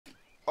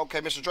Okay,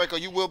 Mr. Draco,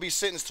 you will be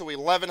sentenced to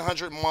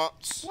 1,100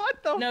 months.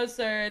 What the? No,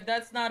 sir.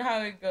 That's not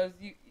how it goes.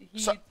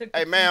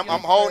 Hey, ma'am,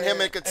 I'm holding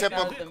him in contempt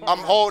of. I'm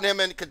holding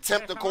him in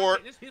contempt of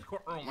court,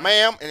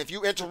 ma'am. And if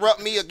you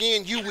interrupt me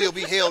again, you will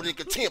be held in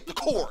contempt of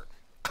court.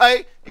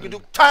 Okay? You can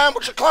do time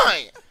with your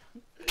client.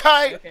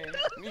 Okay?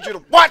 I need you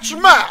to watch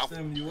your mouth.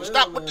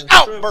 Stop with the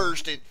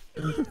outbursting.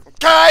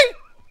 Okay?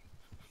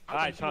 All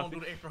right, you won't do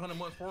the extra 100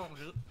 months for him,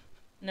 Judge?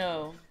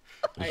 No.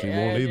 I won't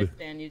either.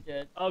 understand you,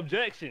 Judge.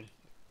 Objection.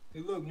 Hey,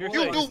 look, you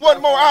do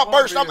one more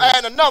outburst, I'm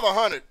adding another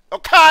 100.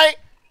 Okay?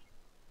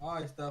 All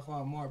right,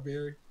 Stephon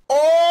Marbury.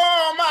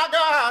 Oh my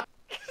God!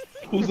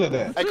 Who said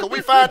that? Hey, can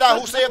we find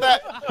out who said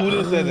that? Who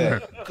did say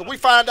that? Can we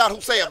find out who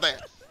said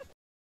that?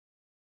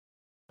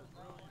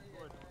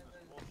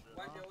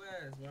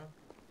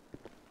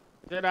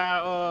 Did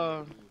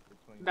I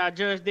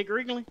Judge Dick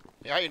Wrigley?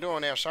 Yeah, how you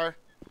doing there, sir?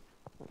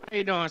 How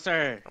you doing,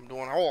 sir? I'm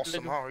doing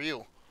awesome. How are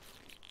you?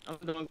 I'm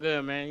doing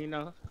good, man. You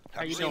know.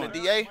 How you seen doing? the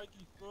DA?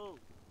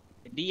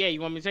 The DA, you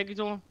want me to take you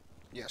to him?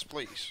 Yes,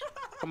 please.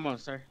 Come on,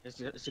 sir.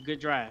 It's a good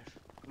drive.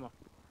 Come on.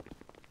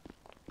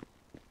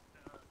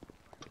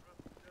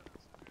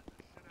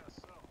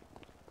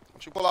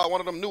 Why don't you pull out one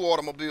of them new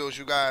automobiles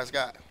you guys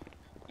got?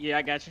 Yeah,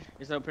 I got you.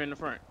 It's up here in the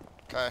front.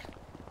 Okay.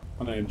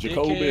 My name's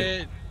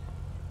Jacoby.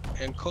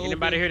 And Kobe.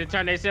 Anybody here to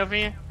turn themselves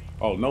in?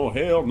 Oh, no,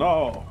 hell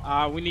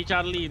no. We need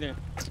y'all to leave then.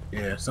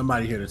 Yeah,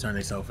 somebody here to turn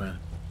themselves in.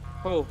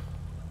 Who?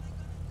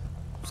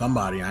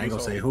 Somebody, I ain't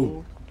gonna say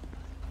who.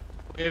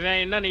 If it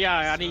ain't none of y'all,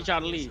 I need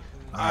y'all to leave.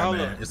 All right,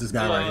 man. It's this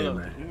guy right here,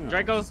 man.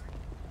 Draco?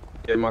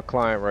 Get my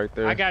client right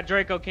there. I got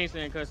Draco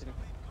Kingston in custody.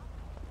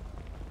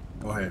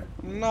 Go ahead.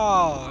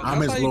 No.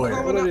 I'm his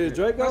lawyer. What is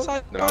Draco?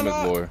 No, I'm his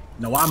lawyer.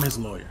 No, I'm his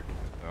lawyer.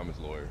 I'm his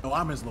lawyer. No,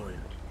 I'm his lawyer.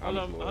 Hold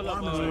up.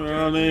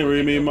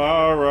 Read me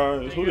my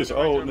rights. Who this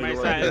old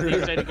nigga right here?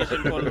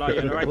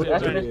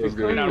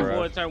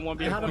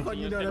 How the fuck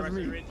you know that's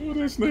me? Who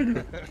this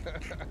nigga?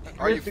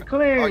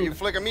 Are you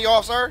flicking me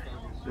off, sir?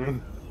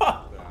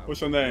 What's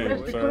your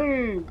name,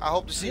 sir? I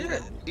hope to see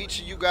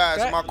each of you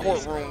guys in my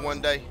courtroom one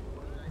day.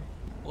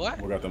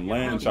 What? We got them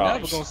land You never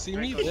chops. gonna see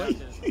me, boy.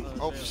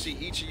 Hope to see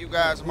each of you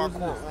guys in my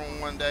courtroom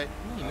one day.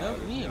 You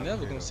ain't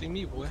never gonna see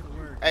me, boy.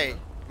 Hey,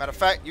 matter of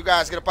fact, you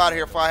guys get up out of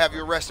here before I have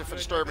you arrested for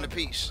disturbing the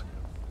peace.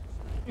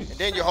 And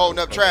then you're holding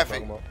up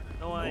traffic.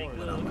 No, I ain't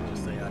good.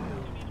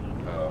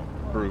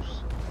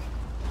 Bruce.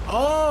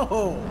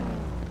 Oh!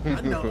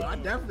 I know. I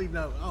definitely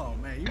know. Oh,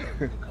 man,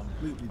 you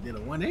completely did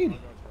a 180.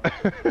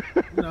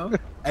 You know?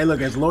 Hey,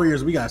 look, as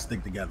lawyers, we gotta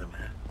stick together,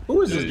 man.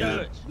 Who is this guy?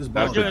 This That's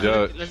bald the guy.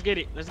 judge. Let's get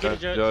it. Let's get it,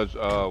 Judge. Judge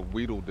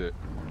Weedle did.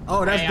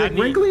 Oh, that's Hey, Dick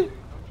Wrinkly?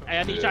 Hey,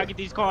 I need y'all to get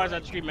these cars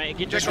out the street, man.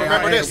 Just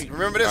remember this.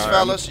 Remember this,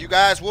 fellas. You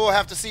guys will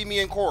have to see me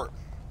in court.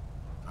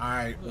 All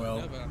right,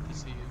 well.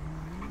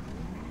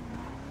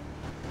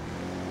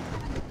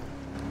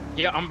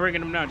 Yeah, I'm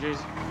bringing them now, Judge.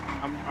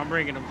 I'm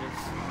bringing them,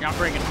 Judge. Yeah, I'm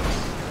bringing them.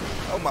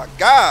 Oh, my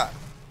God.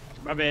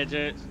 My bad,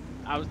 Judge.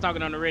 I was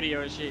talking on the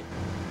radio and shit.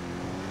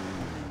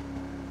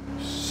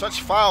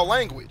 Such foul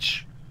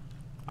language.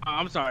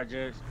 I'm sorry,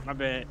 Judge. My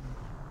bad.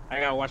 I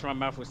gotta wash my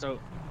mouth with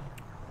soap.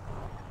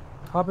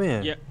 Hop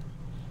in. Yep.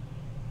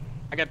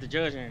 I got the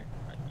judge in.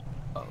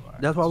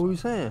 That's what we were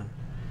saying.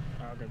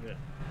 Okay, good.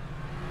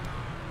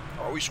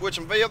 Are we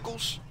switching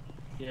vehicles?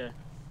 Yeah.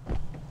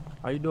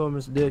 How you doing,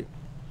 Mr. Dick?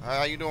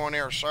 How you doing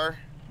there, sir?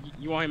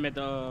 You want him at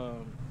the...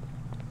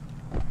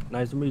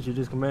 Nice to meet you.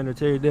 Just Commander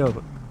Terry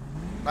Delvin.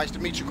 Nice to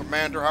meet you,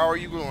 Commander. How are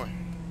you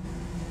doing?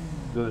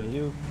 Good, and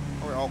you?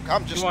 Oh,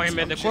 I'm just. You want him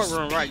in the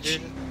courtroom, right,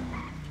 Judge?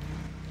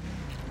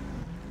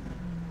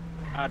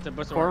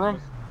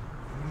 Courtroom?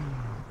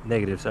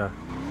 Negative, sir.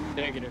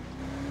 Negative.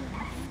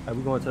 Hey,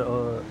 we going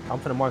to, I'm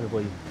finna mark it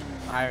for you.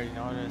 I already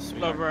know this.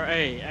 Look, bro,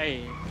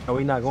 hey. Oh,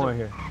 we not going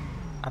here.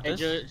 Hey,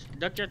 Judge,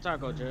 duck your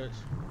taco, Judge.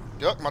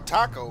 Duck my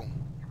taco?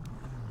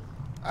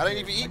 I didn't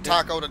even eat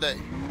taco today.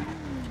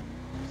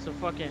 So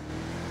fucking...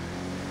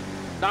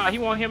 Nah, he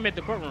want him at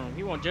the courtroom.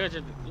 He want judge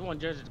at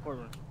the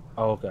courtroom.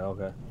 Oh,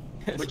 okay.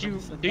 But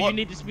do you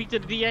need to speak to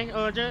the DA,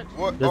 Judge?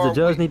 What? Does the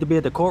judge need to be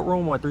at the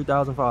courtroom on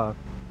 3005?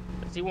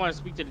 Does he want to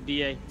speak to the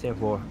DA?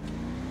 10-4.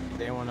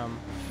 They want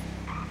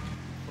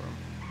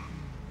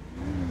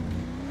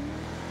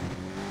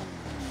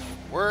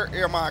Where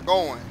am I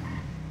going?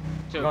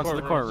 To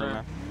the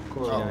courtroom.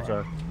 Courtroom,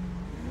 sir.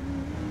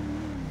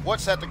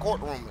 What's at the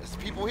courtroom? Is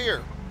people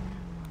here?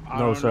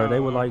 No, sir. They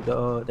would like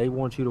to. They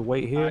want you to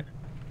wait here.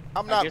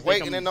 I'm not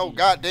waiting in no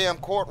goddamn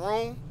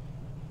courtroom.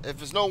 If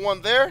there's no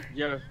one there,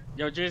 yo,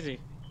 Drizzy.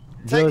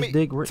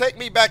 Take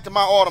me back to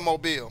my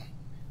automobile.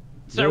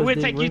 Sir, we'll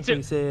take you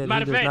to.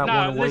 Matter of fact,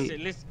 no,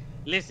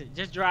 listen.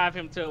 Just drive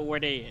him to where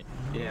they at.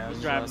 Yeah,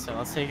 let's drive him. So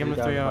let's take him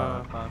to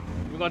 305.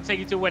 We're gonna take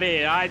you to where they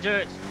at. All right,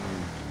 Judge.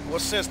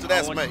 What sense does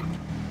that make?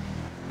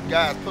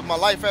 Guys, put my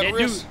life at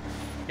risk.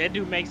 That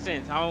do make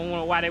sense. I don't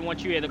know why they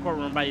want you at the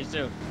courtroom by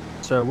yourself.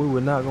 Sir, we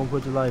were not gonna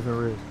put your life in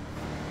risk.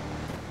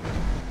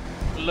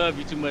 I love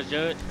you too much,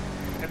 Judge.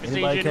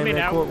 Anybody came in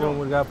that courtroom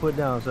would got put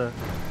down, sir.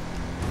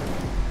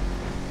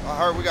 I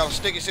heard we got a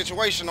sticky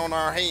situation on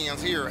our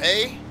hands here,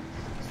 eh?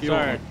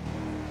 Sir,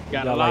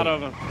 got a lot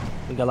of them.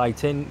 We got like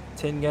 10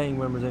 gang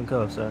members in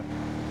cuffs, sir.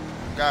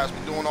 You guys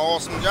been doing an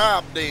awesome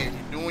job then.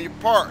 You're doing your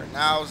part.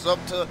 Now it's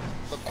up to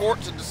the court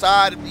to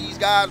decide if these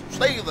guys will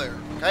stay there,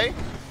 okay?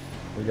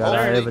 We got our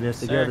Hopefully- evidence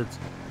together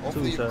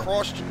Hopefully too, you sir.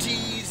 crossed your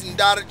T's and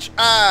dotted your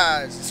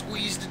I's,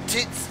 squeeze the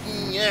tits,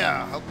 and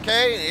yeah,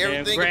 okay? And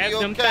everything grab will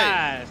be them okay.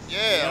 thighs.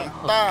 Yeah, them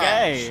Okay.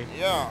 thighs.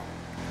 Yeah.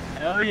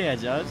 Hell yeah,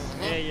 Judge.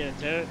 Yeah,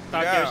 Judge.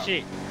 Talk Yeah. your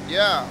shit.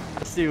 Yeah.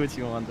 I see what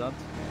you want, Judge.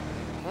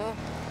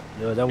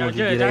 Yeah, that one you Judge,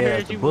 get I their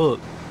heard ass to you- book.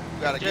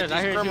 You gotta Judge, get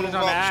I these heard you was criminals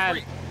on off the the island.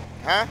 street.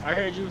 Huh? I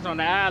heard you was on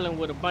the island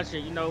with a bunch of,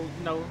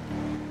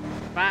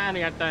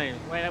 finding things.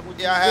 Wait, what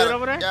you Yeah, I good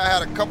over there? I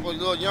had a couple of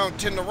little young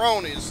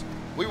tenderonis.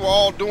 We were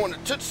all doing the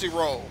Tootsie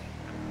Roll.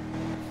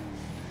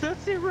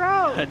 Tootsie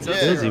Roll.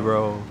 Tootsie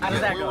Roll. How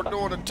does Yeah, that we go? were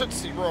doing the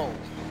Tootsie Roll.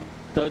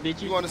 So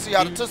did You you want to see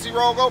how the Tootsie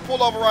Roll go?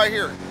 Pull over right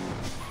here.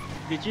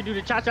 did you do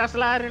the cha-cha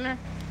slide in there?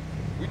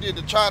 We did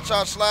the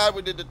cha-cha slide.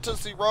 We did the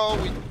Tootsie Roll.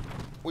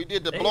 We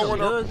did the blowing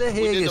her. That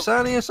head get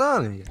sunny and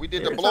sunny. We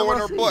did the Every time blowing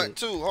I her see butt it.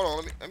 too. Hold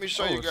on, let me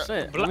show you. Oh, Guys.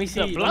 shit. Blo- Let me the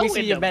see. blow Let me in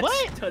see your the bets.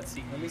 butt?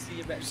 Tootsie. Let me see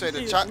your bets. You said the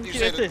See, cha. let me You see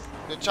said that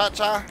the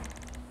cha-cha.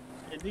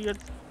 Yeah,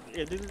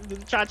 do the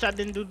cha-cha,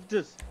 didn't do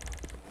this.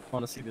 I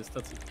want to see this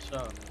Tootsie for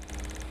sure.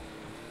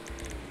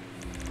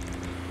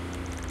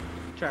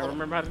 Try to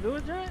remember how to do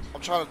it, Judge?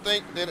 I'm trying to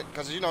think that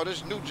because you know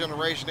this new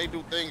generation they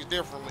do things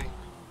differently.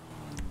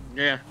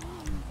 Yeah.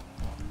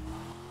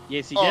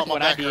 Yeah, see, Oh, that's my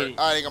what I back did. hurt.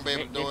 I ain't gonna be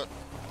able to do it.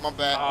 My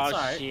back. Oh, It's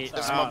alright. shit.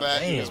 This is Oh, my back.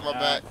 damn. This is my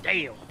back.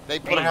 Damn. They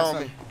put it Damn.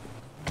 on me.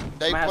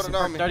 They Might have put some it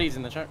on me. 30s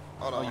in the truck.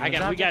 Hold on. Oh, I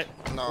got, we got,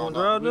 No,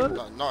 drive no,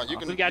 that? no, you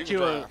can. we got can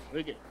you a,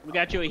 drive. we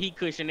got you a heat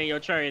cushion in your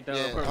tray though.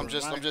 Yeah, I'm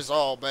just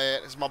all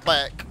bad. It's my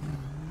back.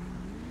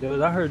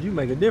 Dude, I heard you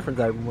make a different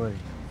type of money.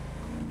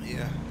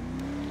 Yeah.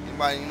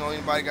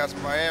 Anybody got some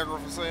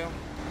Viagra for sale?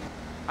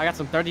 I got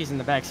some 30s in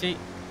the back seat.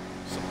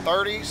 Some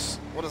 30s?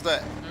 What is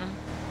that?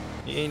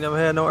 You ain't never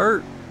had no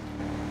hurt.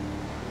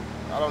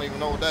 I don't even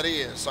know what that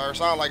is, sir.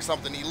 Sound like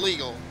something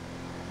illegal.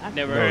 I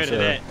never No, heard sir. of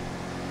that.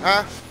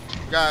 Huh?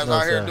 You guys No,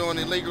 out here sir. doing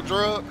illegal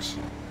drugs?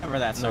 Remember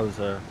that, sir. No,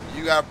 sir.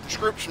 You got a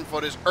prescription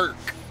for this IRK.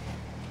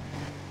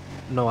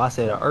 No, I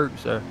said a IRK,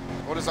 sir.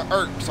 What is an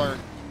IRK, sir?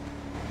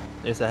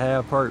 It's a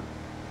half perk.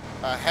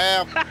 A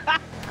half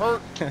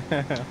perk?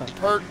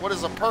 Perk? What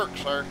is a perk,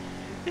 sir?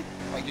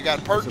 Like you got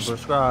It's perks?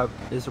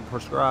 a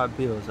prescribed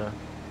pill, sir.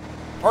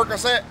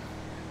 Percocet?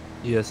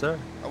 Yes, sir.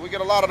 We get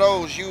a lot of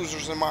those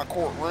users in my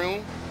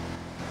courtroom.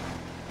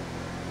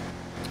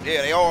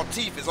 Yeah, they all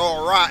teeth is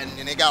all rotten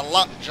and they got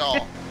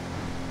lockjaw.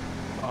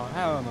 Oh,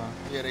 hell no.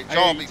 Yeah, they I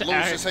jaw heard be you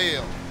loose as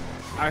hell.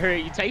 I heard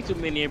you take too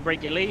many and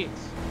break your legs.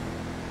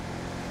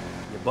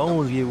 Your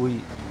bones get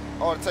weak.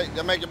 Oh,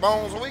 they make your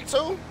bones weak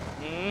too?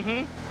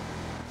 Mm-hmm.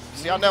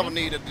 See, I never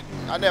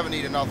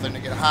needed nothing to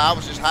get high. I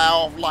was just high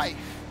off life.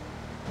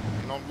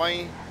 You know what I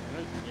mean?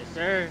 Yes,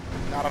 sir.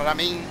 Know what I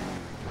mean?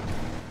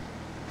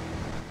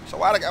 So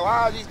why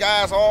are these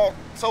guys all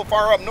so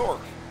far up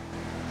north?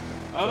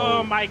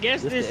 I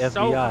guess This this the is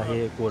FBI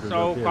headquarters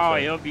up here, so-called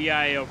sir.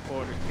 FBI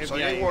headquarters. So FBI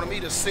they wanted me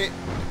to sit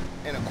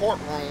in a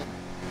courtroom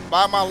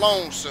by my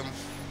lonesome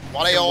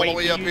while they And all the wait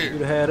way for up you. here.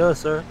 You'd have had us,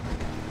 sir.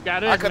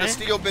 Got I us, could man. have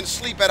still been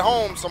asleep at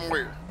home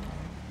somewhere.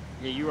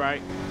 Yeah, you right.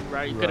 You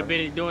right. You You could have right.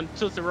 been doing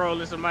Tootsie Roll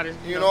and somebody.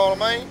 You know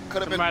what I mean?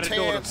 Could have been Somebody doing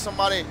tearing it.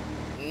 somebody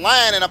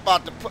lining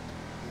about to put.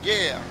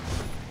 Yeah,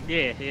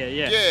 Yeah.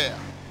 yeah.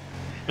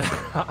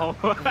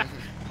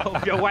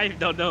 Hope your wife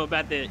don't know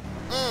about that.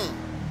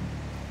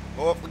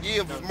 Lord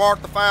forgive if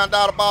Martha find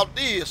out about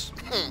this.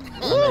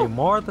 Her name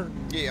Martha.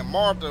 Yeah,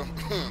 Martha.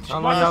 How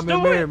long y'all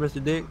been married,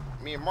 Mr. Dick?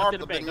 Me and Go to Martha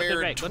the been back, go to the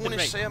married back, go to the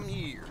back. 27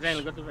 years.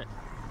 Jalen, go to the back.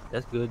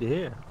 That's good to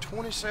hear.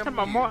 27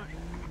 Talking years.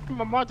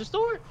 about Martha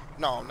Stewart?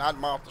 No, not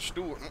Martha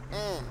Stewart. You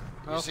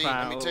Oh, see,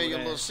 fine, let me tell you a old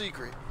little ass.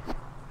 secret.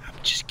 I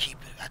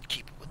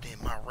keep it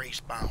within my race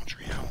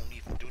boundary. I don't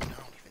even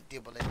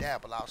dibble and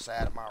dabble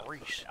outside of my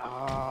race.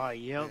 Oh,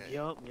 yep.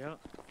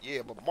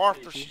 Yeah, but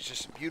Martha, she's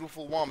just a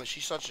beautiful woman.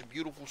 She's such a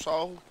beautiful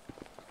soul.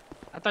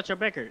 I thought your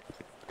back hurt.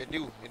 It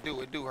do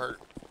hurt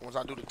once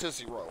I do the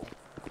Tootsie Roll.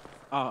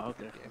 Oh,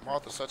 okay. Yeah,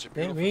 Martha's such a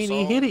Damn, beautiful we ain't soul.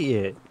 even hit it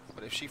yet.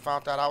 But if she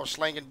found out I was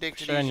slinging dick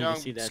to Sure, I these need to young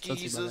see that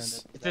Tootsie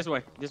skeezers. It's this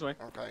way.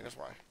 Okay, that's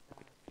right.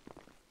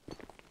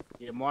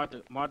 Yeah,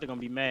 Martha gonna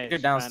be mad. You're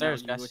She find out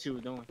downstairs, what guys. you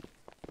was doing.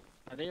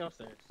 Are they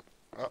upstairs?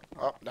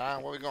 Up,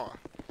 down, where we going?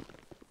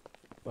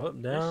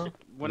 Up, down.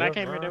 When I left,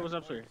 came here, they right. was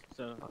upstairs.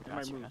 So they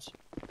might move.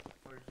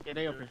 Yeah,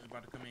 they up here.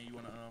 About to come in. You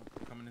wanna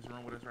come in this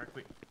room with us right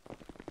quick?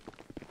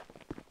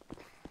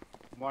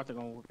 Martha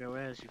gonna whoop your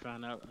ass. She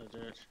found out,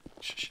 Judge.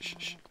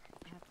 Shh.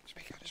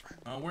 Speak out this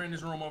right. We're in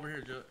this room over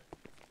here, Judge.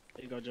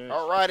 There you go, Judge.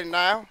 All righty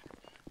now.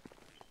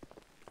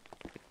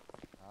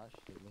 Oh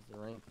shit, Mr.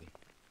 Wrinkley.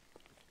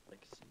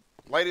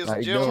 Ladies How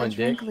and you doing,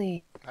 gentlemen.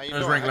 Dick? How you Ms.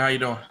 doing? Wrinkley, how you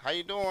doing? How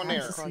you doing Nice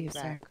there? to see you,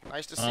 sir.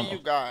 Nice to see you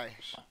guys.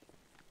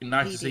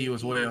 Nice to see you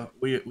as well.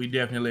 We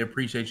definitely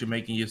appreciate you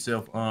making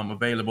yourself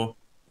available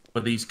for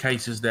these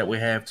cases that we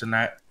have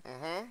tonight.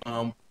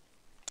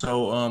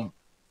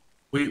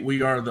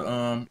 We are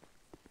the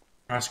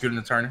prosecuting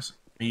attorneys,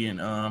 me and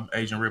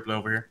Agent Ripley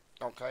over here.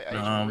 Okay,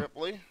 Agent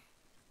Ripley.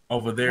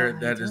 over there.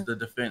 That is the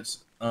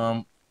defense.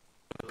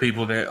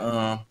 People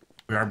that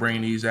we are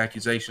bringing these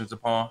accusations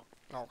upon.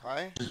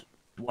 Okay. Just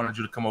wanted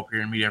you to come up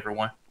here and meet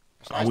everyone.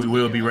 Nice We to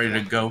will meet be you. ready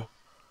to go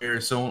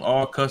very soon.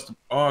 All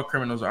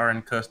criminals are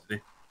in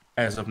custody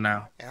as of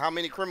now. And how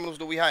many criminals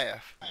do we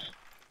have?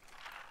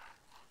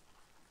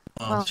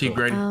 Chief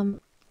Grady.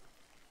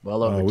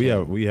 Well over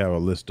we have a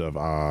list of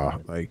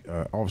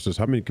officers.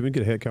 How many? Can we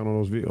get a head count on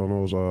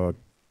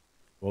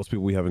those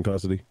people we have in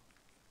custody?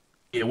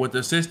 Yeah, with the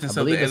assistance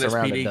I of the believe it's LSPD.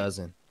 around a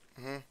dozen.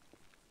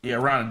 Yeah,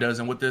 around a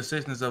dozen. With the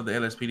assistance of the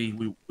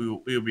LSPD, we'll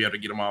be able to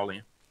get them all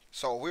in.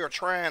 So we're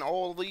trying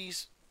all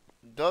these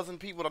dozen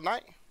people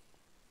tonight?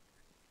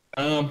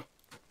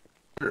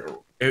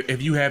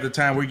 If you have the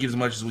time, we'll get as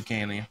much as we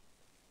can in.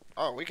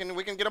 Oh, we can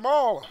get them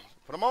all.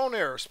 Put them on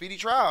there. Speedy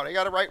trial. They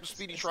got it right for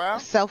speedy trial.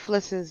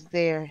 Selfless is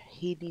there.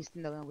 He needs to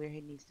know where he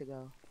needs to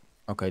go.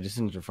 Okay, just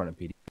in front of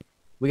PD.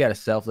 We got a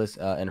selfless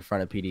in the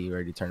front of PD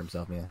ready to turn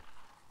himself in.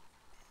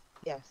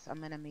 Yes,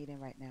 I'm in a meeting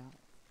right now.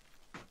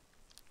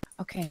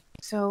 Okay,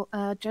 so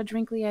Judge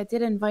Wrinkley, I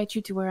did invite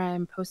you to where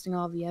I'm posting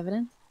all the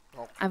evidence.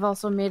 Oh. I've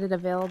also made it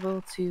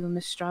available to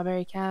Miss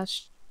Strawberry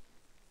Cash.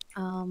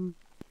 And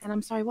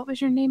I'm sorry, what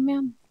was your name,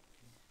 ma'am?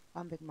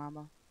 I'm Big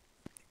Mama.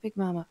 Big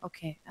Mama.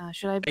 Okay.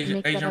 Should I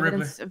Agent make that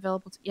evidence Ripley?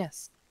 available?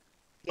 Yes.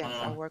 Yes,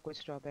 I work with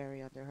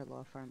Strawberry under her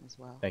law firm as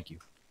well. Thank you.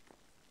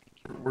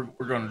 We're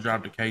going to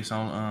drop the case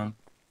on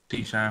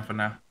T-Shine for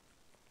now.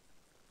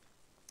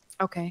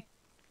 Okay.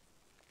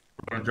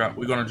 We're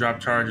gonna drop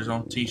charges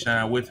on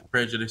T-Shine with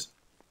prejudice,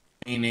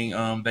 meaning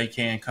they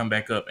can come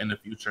back up in the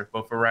future.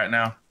 But for right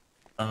now,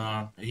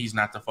 he's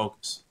not the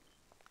focus.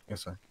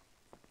 Yes, sir.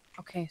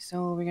 Okay,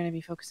 so we're gonna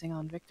be focusing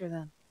on Victor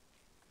then.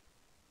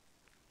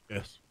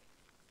 Yes.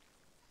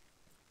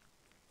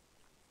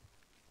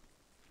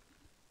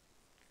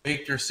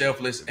 Victor,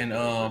 Selfless, and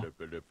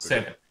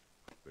 7.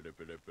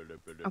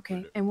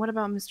 Okay, and what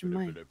about Mr.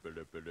 Mike?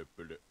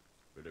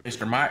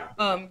 Mr.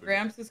 Mike.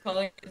 Gramps is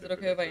calling. Is it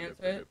okay if I answer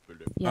it?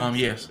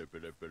 Yes.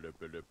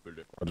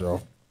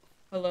 Joe.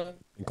 Hello.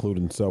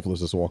 Including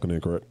Selfless is walking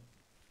in, correct?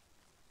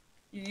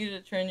 You need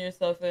to turn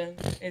yourself in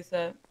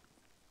ASAP.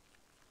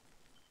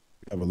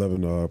 We have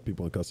 11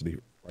 people in custody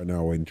right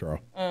now awaiting trial.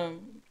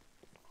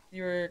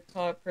 You were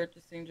caught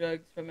purchasing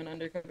drugs from an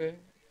undercover.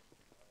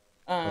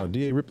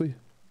 DA Ripley?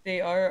 They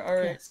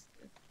are. Yes.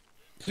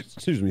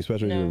 Excuse me,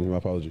 Special Agent Ripley, my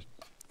apologies.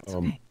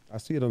 Okay. I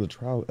see it on the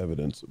trial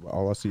evidence.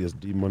 All I see is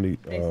D-Money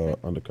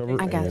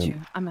undercover. I got and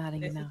you. I'm adding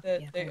They it now.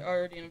 said that they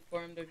already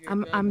informed of your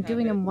I'm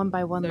doing them one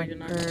by one, so like you're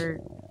not- per You're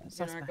not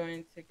suspect.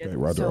 going to get Okay,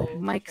 Roger. So so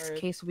Mike's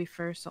charged. case will be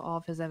first, so all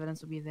of his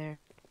evidence will be there,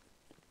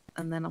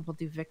 and then we'll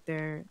do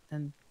Victor,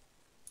 then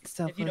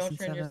Selfless. If you don't and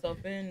turn Seven.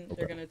 yourself in,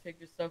 they're gonna take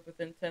your stuff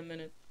within 10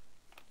 minutes.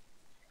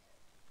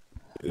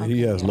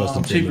 He has less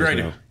than 10 Chief minutes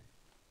Grady. now.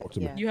 Talk to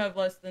me. You have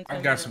less than 10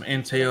 I got some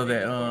intel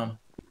that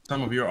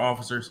some of your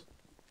officers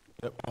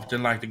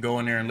often like to go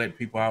in there and let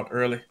people out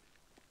early.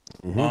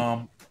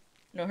 No,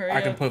 hurry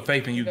I can up. put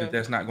faith in you Go. that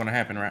that's not going to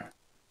happen, right?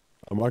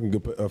 I can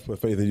put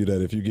faith in you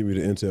that if you give me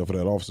the intel for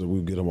that officer,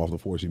 we'll get him off the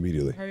force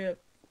immediately. Hurry up.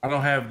 I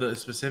don't have the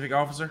specific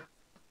officer,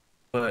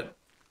 but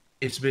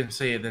it's been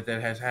said that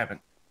that has happened.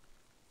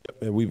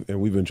 And we've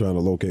been trying to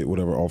locate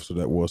whatever officer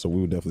that was, so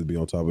we would definitely be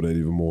on top of that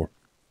even more.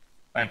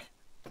 Thank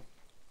you.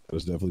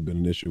 That's definitely been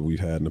an issue we've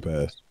had in the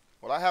past.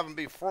 Well, I haven't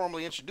been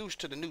formally introduced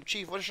to the new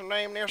chief. What's your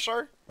name there,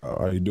 sir?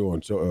 How you doing?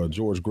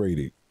 George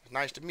Grady.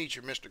 Nice to meet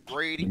you, Mr.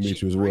 Grady. Nice to meet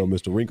Chief you as well,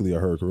 Grady. Mr. Wrinkley, I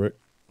heard, correct?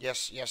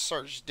 Yes,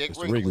 sir. It's Dick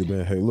Mr. Wrinkley,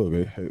 man. Hey, look,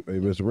 hey,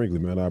 Mr. Wrinkley,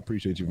 man, I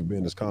appreciate you for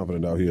being as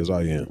confident out here as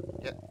I am.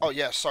 Yeah. Oh,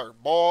 yes, sir.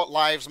 Bald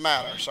lives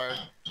matter, sir.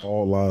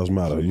 All lives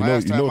matter. You know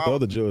Last time what the I-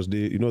 other judge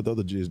did? You know what the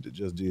other judge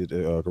just did,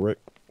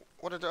 correct?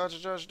 What did the other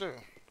judge do?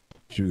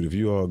 Shoot, if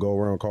you go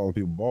around calling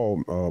people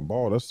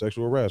bald, that's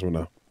sexual harassment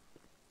now.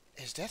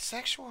 Is that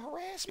sexual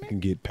harassment?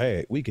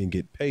 We can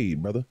get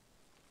paid, brother.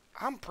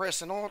 I'm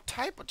pressing all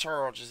type of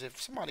charges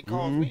if somebody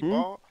calls me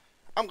bald.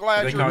 I'm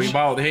glad They call you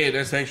bald head.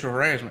 That's sexual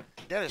harassment.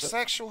 That is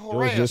sexual Judge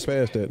harassment. just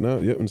passed that now.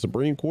 Yep, in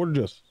Supreme Court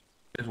Justice.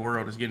 This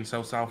world is getting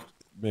so soft.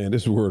 Man,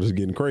 this world is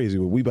getting crazy,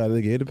 but we about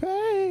to get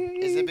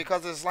paid. Is it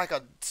because it's like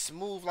a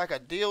smooth, like a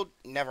deal?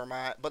 Never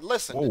mind. But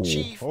listen, Oh, the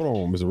chief. hold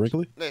on, Mr.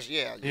 Wrinkley. Listen,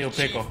 yeah. Dill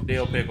Chief- pickle.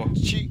 Dill pickle.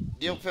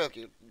 Dill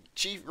pickle.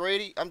 Chief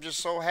Grady, I'm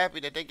just so happy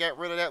that they got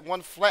rid of that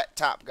one flat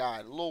top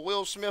guy, the little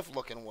Will Smith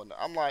looking one.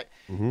 I'm like,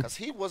 because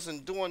he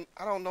wasn't doing,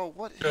 I don't know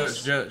what.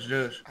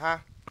 Judge. Huh?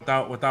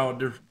 Without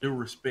due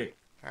respect.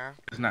 Huh?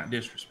 It's not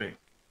disrespect.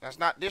 That's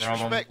not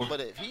disrespect, but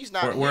if he's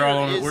not we're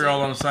here,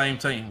 all on the same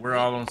team. We're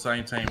all on the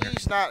same team here.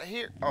 He's not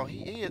here. Oh,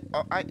 he is.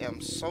 Oh, I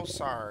am so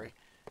sorry.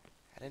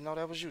 I didn't know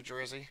that was you,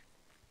 Drizzy.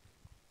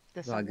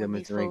 Does Not someone good,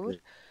 need Mr. Wrinkley.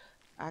 food?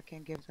 I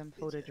can give them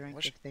food or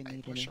drink if they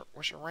need any.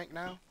 What's your rank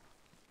now?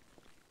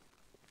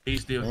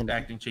 He's still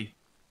acting chief.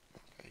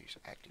 Okay, he's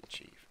acting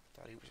chief.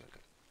 Thought he was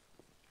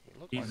a. He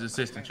looked He's like the a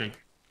assistant commander.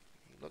 chief.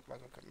 He looked like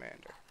a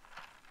commander.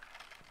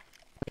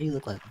 You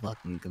look like a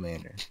fucking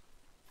commander.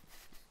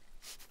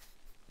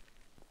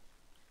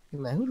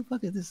 You're like, who the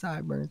fuck is this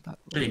sideburn talking?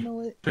 Well, you know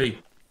what? Chief.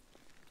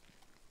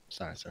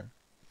 Sorry, sir.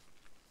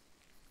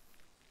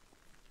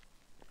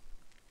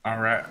 All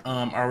right.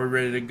 Are we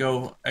ready to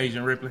go,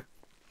 Agent Ripley?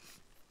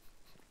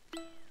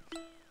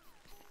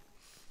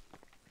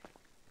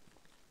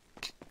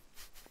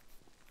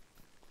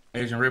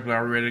 Agent Ripley,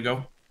 are we ready to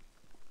go?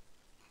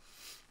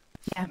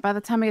 Yeah, by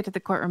the time we get to the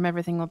courtroom,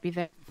 everything will be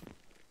there.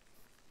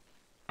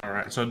 All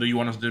right. So do you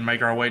want us to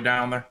make our way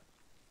down there?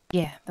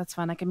 Yeah, that's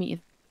fine. I can meet you.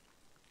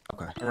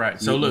 Okay. All right.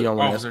 So You look, don't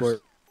want to officers.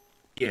 escort?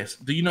 Yes.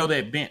 Do you know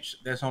that bench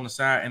that's on the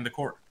side in the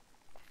court?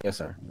 Yes,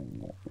 sir.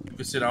 You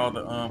can sit all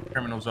the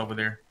criminals over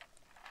there.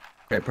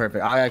 Okay,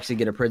 perfect. I'll actually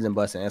get a prison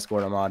bus and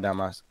escort them all down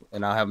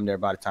and I'll have them there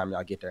by the time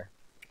y'all get there.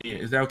 Yeah.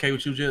 Is that okay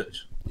with you,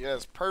 Judge? Yeah,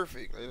 it's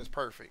perfect. It is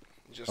perfect.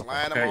 Just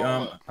line Okay. them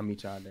all up. I'll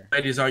meet y'all there.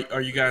 Ladies,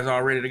 are you guys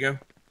all ready to go?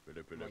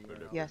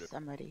 Yes,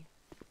 I'm ready.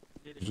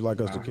 Would you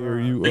like us to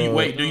carry you?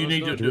 Wait. Do you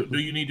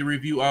need to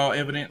review all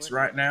evidence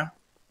right now?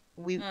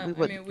 We I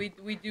would. mean,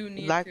 we do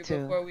need like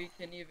to before we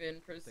can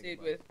even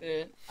proceed with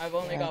it. I've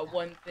only got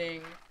one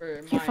thing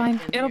for You're fine.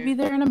 It'll be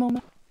there in a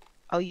moment.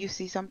 Oh, you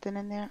see something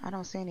in there? I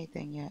don't see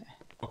anything yet.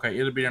 Okay,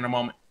 it'll be in a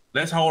moment.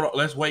 Let's hold on.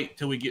 Let's wait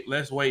till you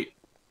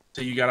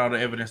got all the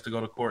evidence to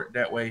go to court.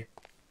 That way,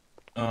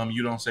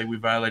 you don't say we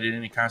violated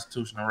any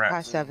constitutional rights.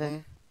 High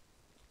 7.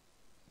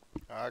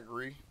 I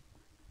agree.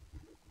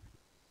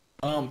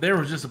 There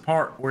was just a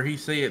part where he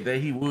said that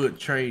he would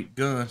trade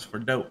guns for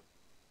dope.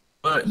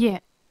 But yeah,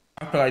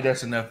 I feel like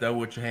that's enough though.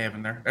 What you have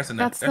in there, that's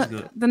enough. That's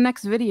good. The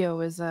next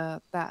video is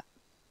that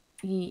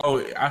he.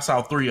 Oh, I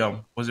saw 3 of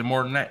them. Was it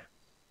more than that?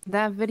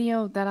 That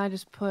video that I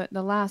just put,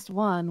 the last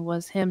one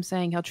was him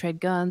saying he'll trade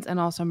guns and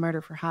also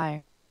murder for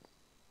hire.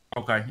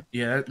 Okay,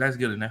 yeah, that's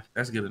good enough.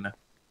 That's good enough.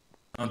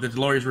 Did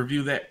the lawyers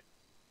review that?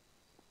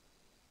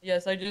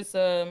 Yes, I just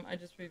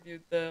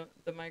reviewed the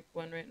mic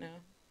one right now.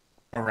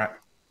 All right.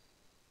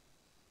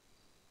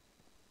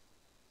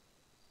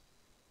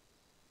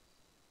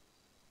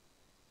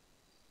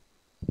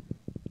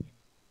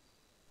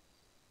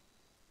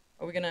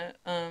 Are we gonna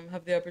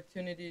have the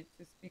opportunity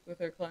to speak with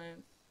our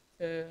clients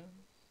to?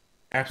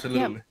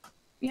 Absolutely.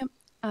 Yep.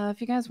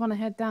 If you guys want to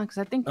head down, because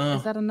I think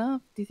is that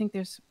enough? Do you think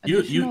there's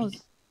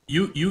additionals?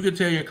 You can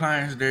tell your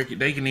clients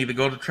they can either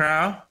go to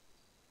trial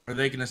or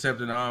they can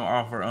accept an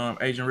offer.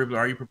 Agent Ripley,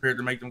 are you prepared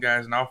to make them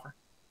guys an offer?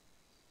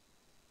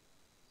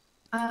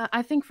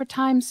 I think for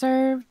time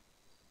served,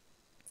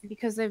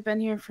 because they've been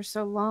here for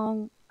so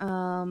long.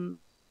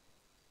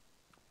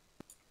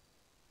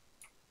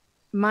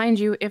 Mind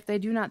you, if they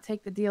do not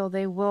take the deal,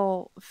 they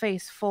will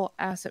face full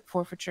asset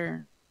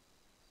forfeiture.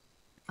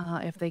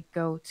 If they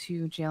go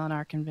to jail and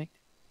are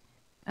convicted,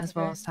 as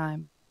well as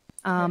time.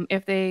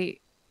 If they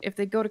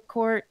go to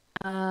court,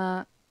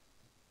 I'm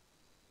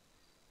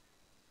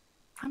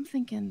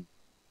thinking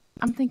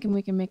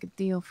we can make a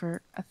deal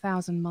for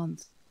 1,000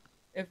 months.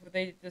 If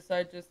they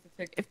decide just to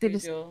take the If they plea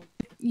just deal.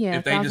 yeah.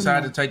 If they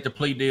decide to take the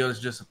plea deal,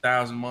 it's just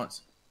 1,000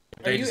 months.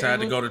 If they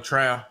decide to go to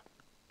trial,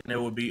 then it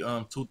would be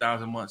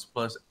 2,000 months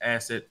plus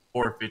asset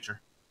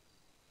forfeiture.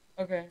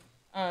 Okay.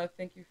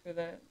 Thank you for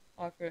that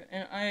offer.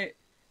 And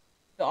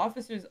the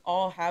officers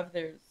all have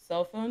their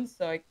cell phones,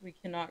 so we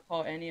cannot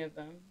call any of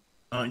them.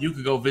 You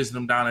could go visit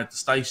them down at the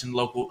station,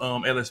 local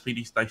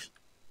LSPD station.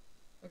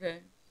 Okay.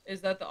 Is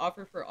that the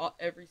offer for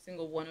every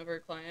single one of our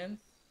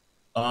clients?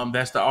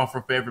 That's the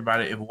offer for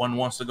everybody. If one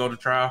wants to go to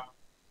trial,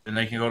 then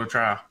they can go to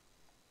trial.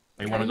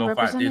 They want to go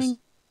fight this.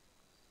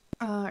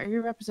 Are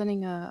you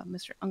representing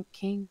Mr. Unk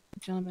King, the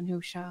gentleman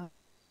who shot?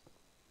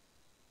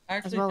 I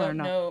actually don't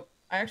know.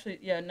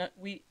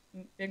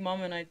 Big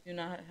Mama and I do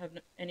not have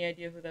any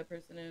idea who that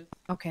person is.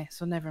 Okay,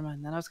 so never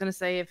mind then. I was gonna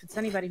say if it's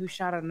anybody who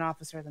shot at an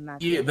officer, then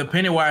that's the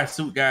Pennywise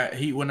suit guy.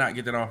 He will not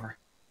get that offer.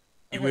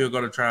 He will go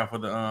to trial for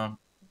the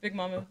Big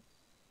Mama,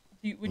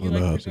 would you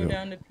like to go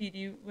down to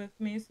PD with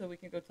me so we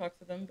can go talk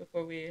to them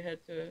before we head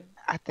to?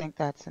 I think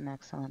that's an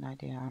excellent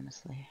idea,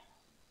 honestly.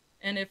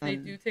 And if they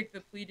do take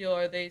the plea deal,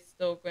 are they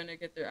still going to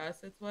get their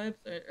assets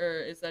wiped,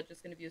 or is that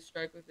just going to be a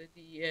strike with the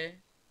DEA?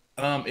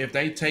 If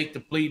they take the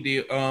plea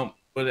deal,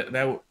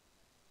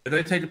 if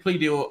they take the plea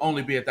deal, it will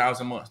only be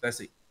 1,000 months.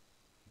 That's it.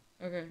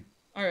 Okay.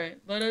 All right.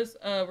 Let us.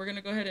 We're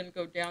gonna go ahead and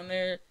go down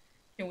there.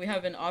 Can we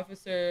have an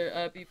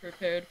officer be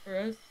prepared for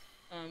us,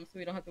 so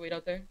we don't have to wait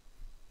out there?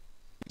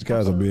 These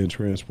guys are being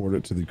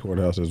transported to the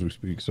courthouse as we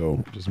speak,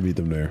 so just meet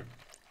them there.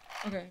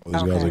 Okay.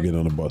 These guys are getting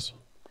on the bus.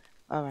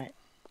 All right.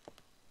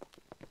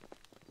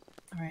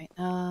 All right.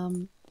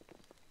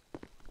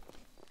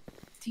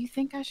 Do you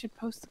think I should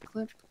post the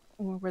clip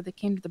or where they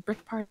came to the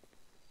brick party?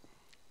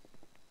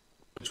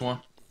 Which one?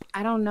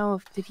 I don't know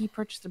if did he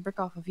purchase the brick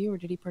off of you or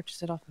did he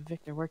purchase it off of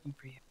Victor working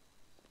for you?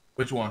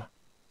 Which one?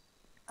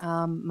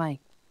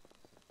 Mike.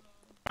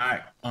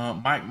 Mike.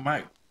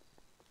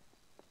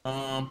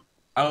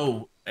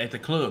 Oh, at the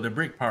club, the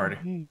brick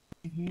party.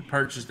 He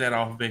purchased that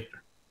off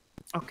Victor.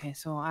 Okay,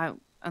 so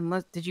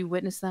did you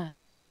witness that?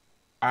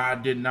 I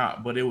did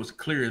not, but it was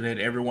clear that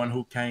everyone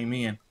who came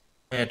in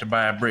had to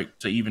buy a brick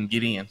to even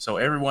get in. So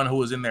everyone who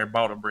was in there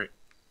bought a brick.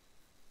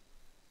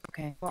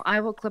 Okay. Well,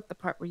 I will clip the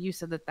part where you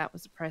said that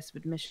was the price of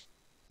admission.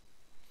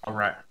 All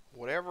right.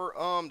 Whatever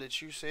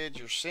that you said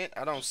you're sent,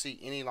 I don't see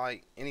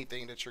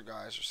anything that your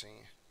guys are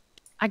seeing.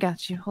 I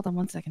got you. Hold on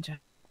one second, Jack.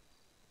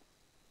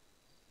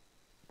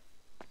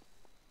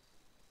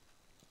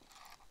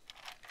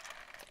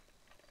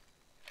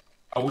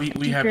 We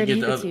Chief have to Grady, get you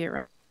the can other. see it,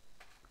 right?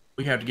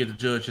 We have to get the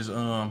judge's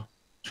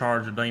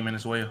charge of Damon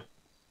as well.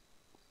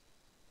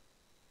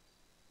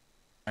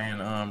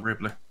 And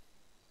Ripley.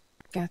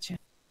 Gotcha.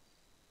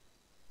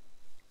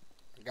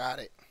 Got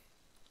it.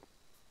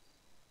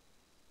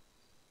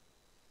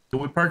 Do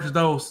we purchase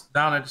those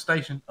down at the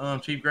station,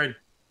 Chief Grady?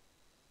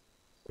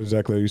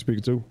 Exactly. Are you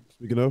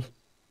speaking of?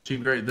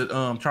 Chief Grady,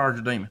 the charge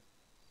of Damon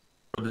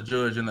for the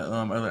judge and the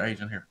other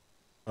agent here.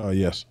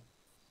 Yes.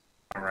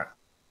 All right.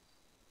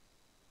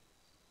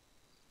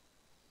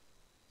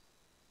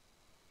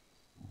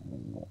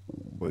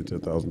 Like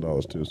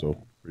 $10,000 too,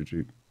 so pretty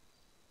cheap.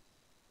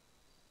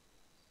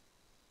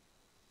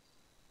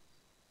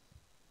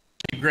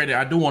 Chief Grady,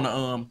 I do want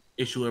to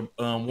issue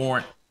a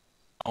warrant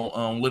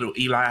on little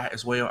Eli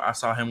as well. I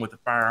saw him with a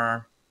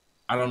firearm.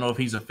 I don't know if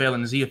he's a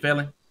felon. Is he a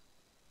felon?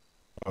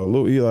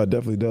 Little Eli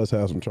definitely does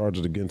have some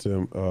charges against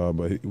him,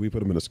 but we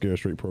put him in a scare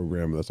straight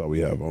program, and that's all we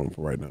have on him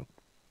for right now.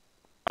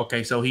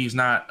 Okay, so he's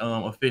not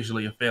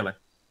officially a felon.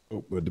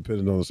 Oh, but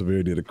depending on the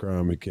severity of the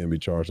crime, he can be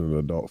charged as an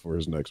adult for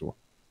his next one.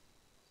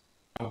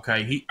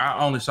 Okay,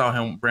 I only saw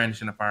him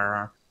brandishing a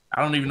firearm.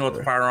 I don't even know if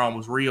the firearm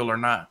was real or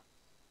not.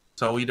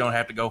 So we don't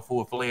have to go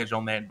full-fledged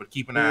on that, but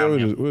keep an eye on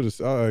him.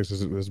 I'll ask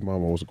his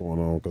mama what's going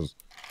on, because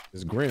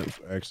his grant's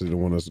actually the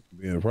one that's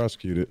being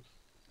prosecuted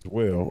as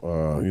well.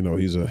 You know,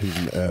 he's an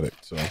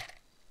addict, so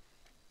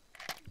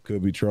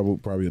could be trouble.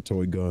 Probably a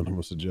toy gun, I'm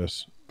gonna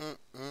suggest.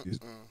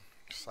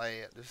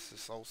 Sad. This is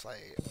so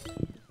sad.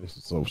 This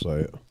is so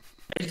sad.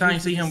 Next time you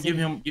see him,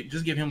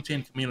 just give him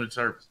 10 community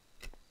service.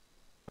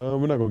 We're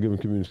not gonna give him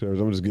community service.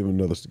 I'm just giving him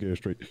another scare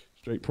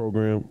straight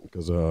program,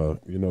 because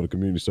you know, the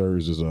community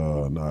service is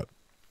not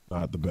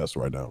the best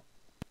right now.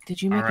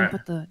 Did you make him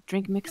put the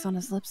drink mix on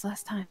his lips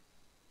last time?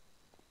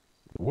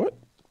 What?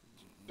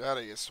 That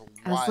is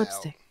As wild.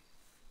 lipstick.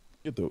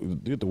 Get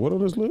the what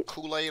on his lip?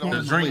 Kool-Aid on The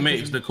his drink lip.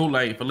 mix, the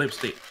Kool-Aid for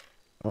lipstick.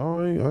 Oh,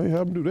 I ain't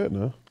have him do that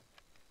now.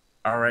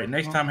 All right,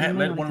 next time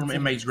let one of them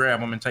inmates grab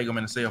him and take him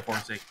in the cell for a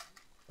second.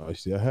 Oh,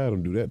 see, I had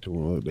him do that to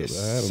him. It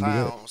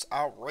sounds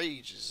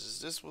outrageous. Is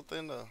this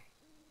within the...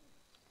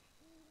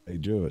 Hey,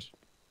 Judge.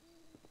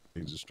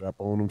 He just strap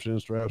on them chin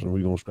straps, and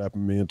we gonna strap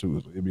him in too.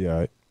 It'll be all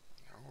right.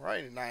 All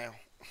right now.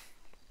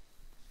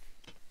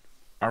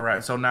 All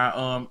right, so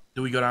now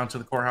do we go down to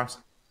the courthouse?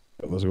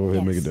 Let's go ahead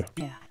and make it there.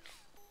 Yeah.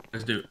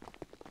 Let's do it.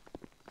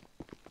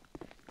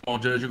 Come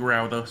on, Judge, you can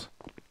ride with us.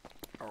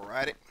 All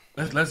righty.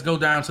 Let's go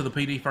down to the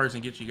PD first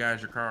and get you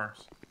guys your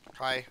cars.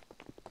 Hi.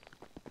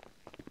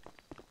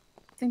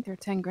 I think they're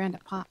 10 grand a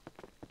pop.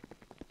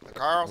 The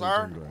cars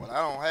are? Well,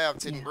 I don't have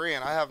 10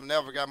 grand. I have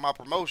never got my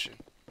promotion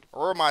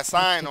or my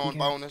sign-on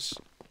bonus.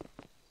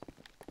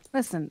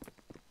 Listen,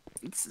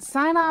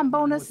 sign-on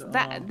bonus,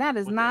 that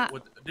is not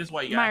this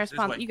way, my guys.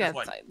 responsibility. You guys,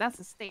 that's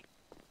a state.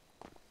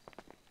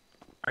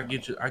 I can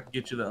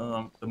get you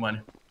the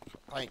money.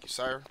 Thank you,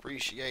 sir.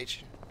 Appreciate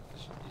you.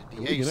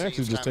 We can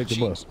actually just take the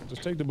bus.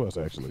 Just take the bus,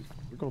 actually.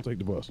 We're going to take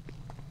the bus.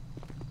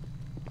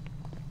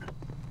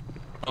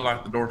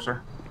 Unlock the door,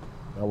 sir.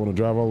 Y'all want to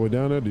drive all the way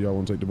down there, or do y'all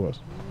want to take the bus?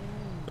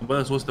 The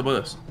bus? What's the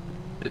bus?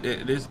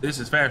 This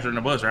is faster than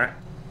the bus, right?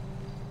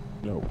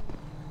 No.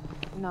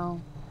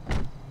 No.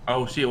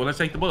 Oh, shit. Well, let's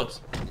take the bus.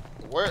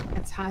 Where?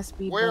 It's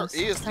high-speed Where bus.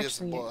 is It's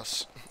this actually-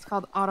 bus? It's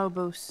called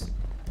Autobus.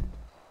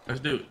 Let's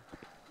do it.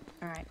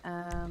 All right.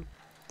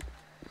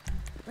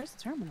 Where's the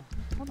terminal?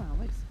 Hold on,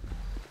 wait.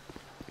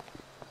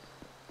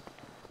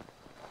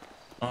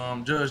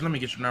 Judge, let me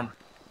get your number.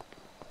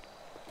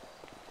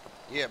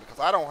 Yeah, because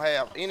I don't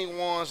have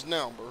anyone's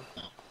number.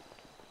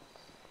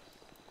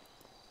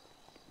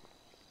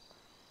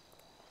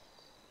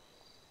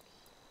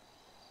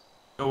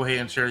 Go ahead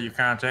and share your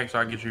contact so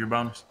I get you your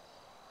bonus.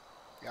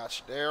 Got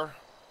you there.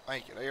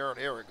 Thank you.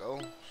 There we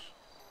go.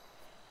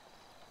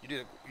 You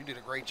did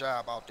a great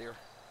job out there.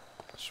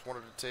 I just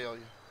wanted to tell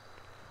you.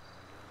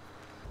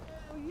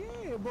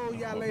 Yeah, bro,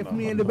 y'all left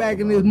me in the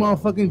back of this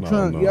motherfucking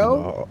trunk,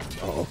 yo.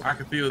 I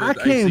can feel I the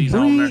can't AC's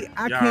on breathe. there.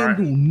 I You all can't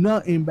right? do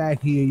nothing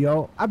back here,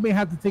 yo. I've been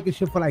having to take a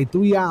shit for like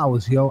 3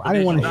 hours, yo. I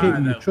didn't want to shit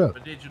in the truck.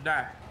 But did you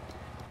die?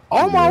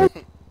 Almost.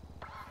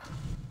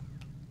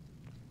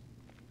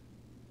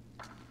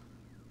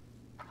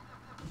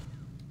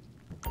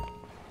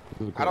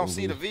 I don't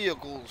see the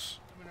vehicles.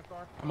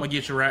 I'm gonna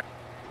get you right.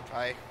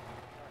 Hi.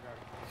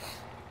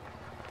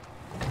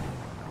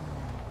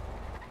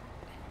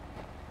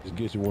 Just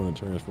get you one and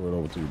transfer it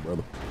over to you,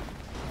 brother.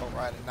 All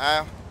righty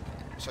now.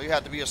 So you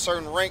have to be a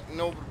certain rank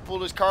in order to pull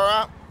this car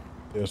out?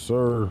 Yes,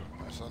 sir.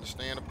 That's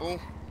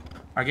understandable.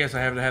 I guess I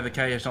have to have the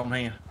cash on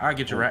hand. I'll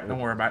get you right. Don't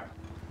worry about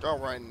it. All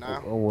right now.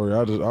 Don't worry.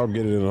 I'll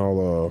get it,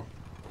 and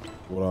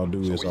what I'll do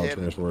is I'll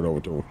transfer it over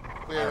to him.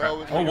 Clear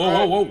over.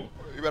 Oh, whoa.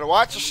 You better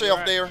watch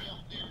yourself there.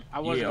 I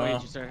wasn't going to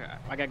hit you, sir.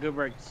 I got good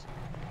brakes.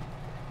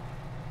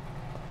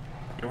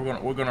 Yeah,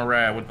 we're gonna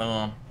ride with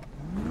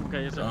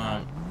Okay, it's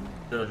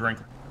Judge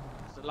Wrinkle.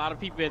 There's a lot of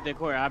people at the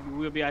court.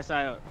 We'll be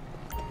outside.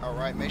 All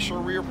right, make sure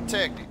we're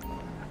protected.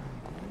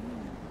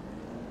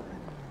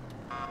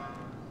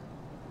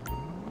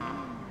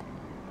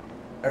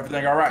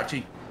 Everything all right,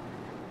 Chief?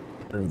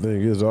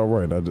 Everything is all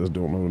right. I just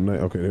don't know the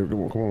name. Okay, here,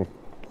 come on.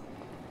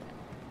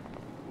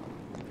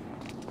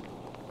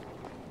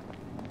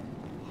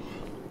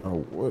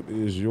 What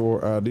is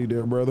your ID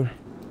there, brother?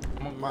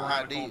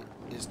 My ID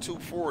is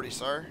 240,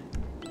 sir.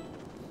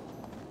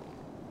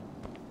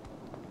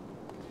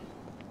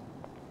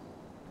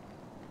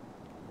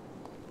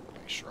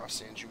 Make sure I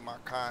send you my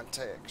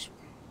contacts.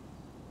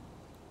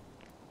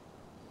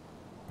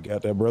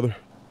 Got that, brother?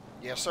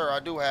 Yes, sir, I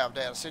do have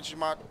that. I sent you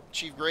my,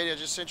 Chief Grady, I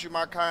just sent you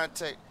my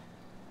contact.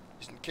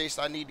 Just in case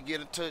I need to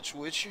get in touch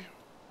with you.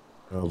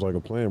 Sounds like a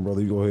plan,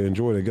 brother. You go ahead and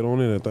enjoy it. Get on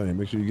in that thing.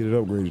 Make sure you get it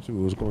upgraded, too.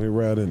 Let's go ahead and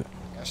ride in it.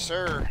 Yes,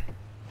 sir.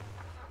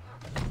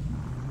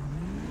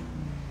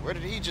 Where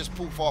did he just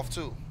poof off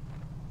to?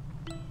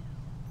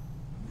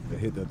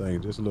 Hit that thing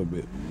just a little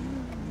bit.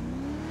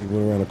 He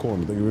went around the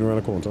corner. I think he went around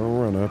the corner. Turn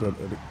around now.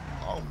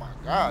 Oh, my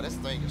God, this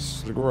thing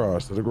is... To the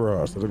garage, to the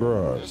garage, to the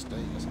garage. This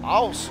thing is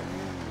awesome.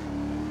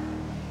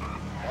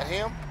 That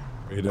him?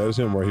 Hey, that is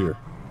him right here.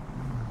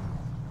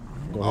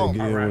 Go ahead and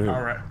get in with him.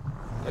 All right.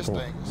 This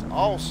thing is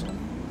awesome.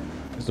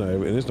 It's not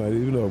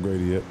even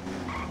upgraded yet.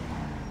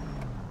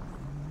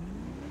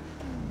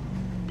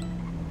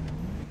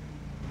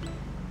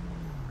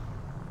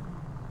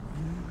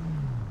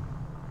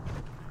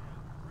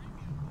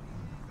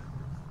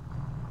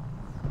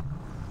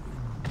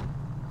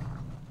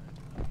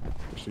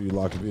 Make sure you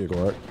lock the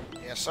vehicle, right?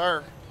 Yes,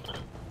 sir.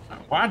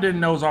 Why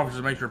didn't those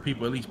officers make sure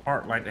people at least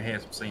park like they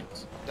had some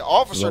sense? The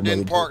officer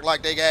didn't park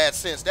like they had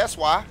sense. That's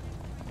why.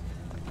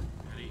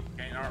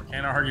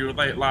 Can't argue with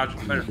that logic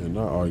there. You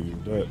cannot argue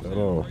with that at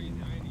all. Hey,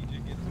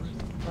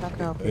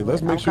 Hey,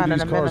 let's make sure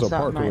these cars are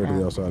parked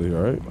correctly outside here,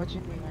 all right? What you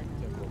mean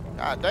right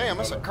now? God damn,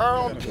 it's a car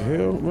on What the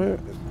hell, man?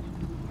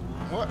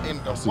 What in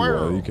the I see why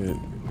world? you can't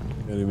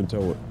even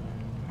tell it.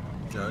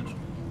 Judge.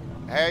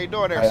 How you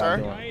doing there,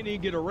 sir? I ain't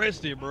even get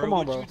arrested, bro. Come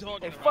on, What bro. you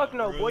talking Hey, fuck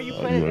no, boy. You Yeah,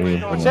 playing?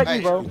 yeah. Check me,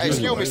 bro. Hey,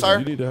 excuse me, sir.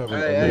 You need to have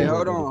Hey,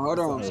 hold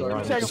on, sir.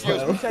 You check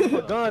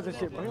for guns and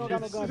shit, bro. You don't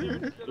got no guns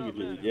here.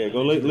 Yeah,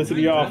 go listen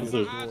to your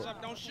officers.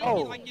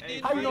 Oh,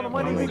 how you know the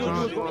money we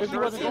gonna do if you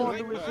wasn't going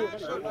through this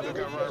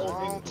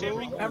shit?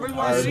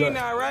 Everyone seen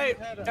that, right?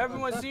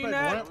 Everyone seen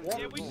that?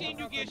 Yeah, we seen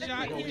you get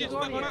shot. He just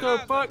What the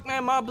fuck,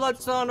 man? My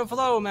blood's on the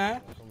floor, man.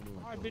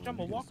 Alright, bitch, I'm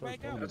gonna walk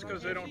back out. That's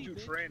because they don't do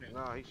training.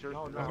 No, he sure.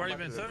 I've already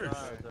been served.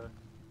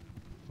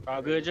 All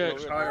good,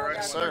 Judge.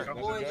 Yes, sir.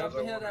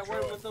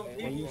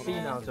 Can you see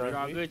now, You sir?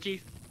 all good,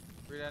 Chief?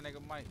 Free that nigga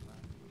Mike, man.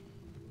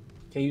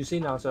 Can you see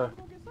now, sir?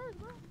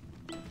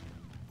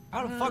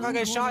 How the fuck I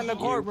get shot in the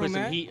courtroom,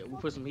 man? We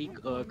put some heat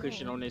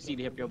cushion on that seat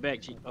to help your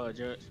back,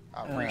 Judge.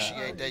 I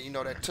appreciate that. You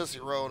know that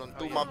Tootsie Roll and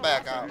threw my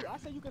back out.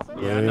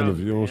 Man, if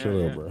you don't shut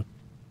up, bro.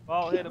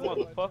 Bald headed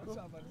motherfucker.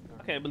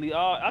 I can't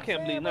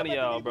believe none of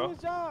y'all, bro.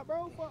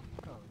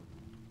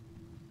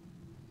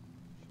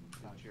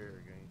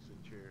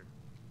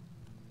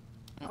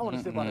 I want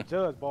to sit by the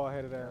judge, bald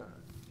headed ass.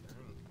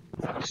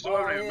 You still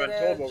haven't even been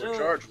told what we're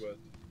charged with.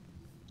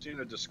 Seen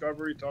a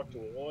discovery, talked to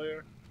a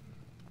lawyer.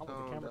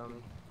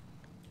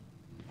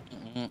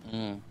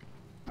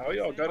 How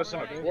y'all got us in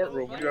a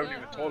courtroom when you haven't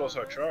even told us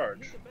our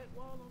charge?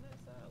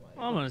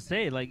 I'm gonna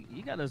say, like,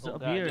 you got us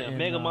up here and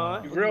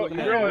Megamon. You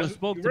realize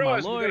spoke you to my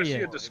realize we lawyer gotta see a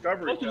yet.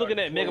 discovery. What you looking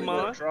at, before we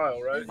go to Megamon?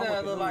 trial,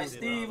 right? Look like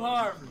Steve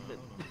Harvey.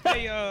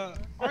 Hey,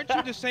 aren't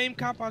you the same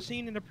cop I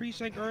seen in the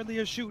precinct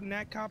earlier shooting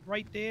that cop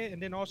right there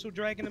and then also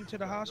dragging him to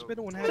the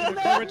hospital and having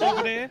a clearance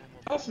over there?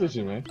 I'll switch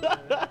you, man.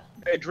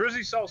 Hey,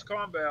 Drizzy sells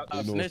combat.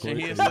 Snitching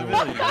here,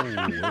 civilian.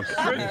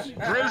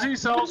 Drizzy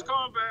sells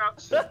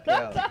combat.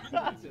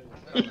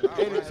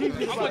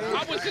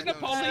 I was in the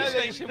police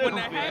station when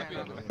that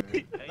happened.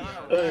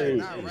 Hey.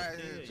 That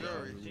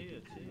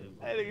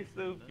nigga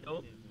stupid.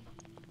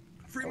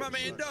 Free my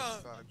man,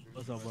 dog.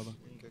 What's up, brother?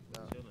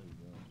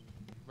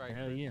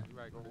 Hell yeah.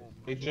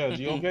 Hey, Judge,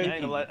 you I okay?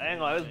 ain't gonna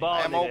lie, this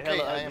ball I'm nigga okay.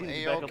 hella I am ugly.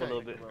 He's back up a A-okay.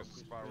 little bit.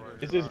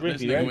 This is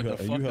Ricky, You right?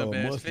 have a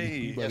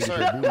musty. Yes, sir.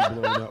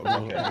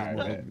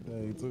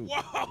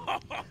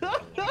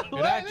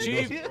 That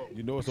chief.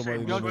 You know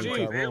somebody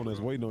named Tyrone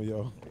that's waiting on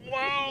y'all.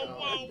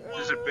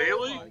 Is it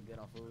Bailey?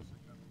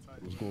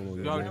 What's going on,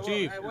 Yo, y'all?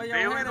 chief.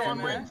 Bailey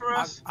don't wait for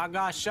us? I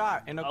got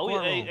shot in the I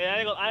courtroom. ain't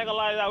gonna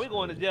lie to y'all. We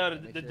going to jail.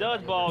 The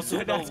judge ball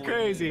too. That's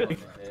crazy.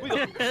 We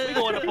going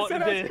to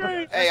fucking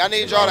jail. Hey, I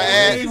need y'all to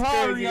add.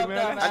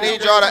 I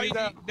need y'all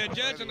to. The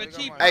judge and the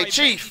chief. Hey, fight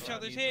Chief. each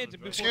other's heads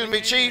before Excuse the me,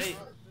 game. Chief.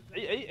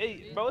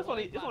 Hey, bro, it's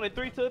only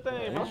 3 to a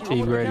thing, bro.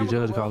 Chief Grady,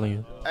 judge calling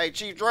you. Hey,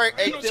 Chief Drake.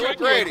 Hey, You Chief know,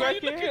 Grady. you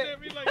looking at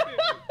me like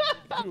that.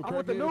 I'm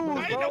with the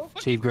news, bro.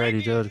 Chief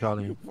Grady, judge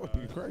calling you.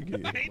 Fucking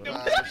crackhead. Ain't no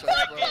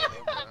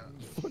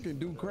Fucking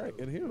do crack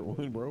and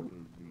heroin, bro.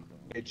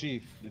 Hey,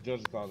 Chief, the judge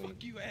is calling you.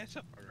 you ass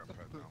up.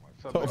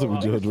 Talk to me,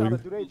 Judge Trying to Regan.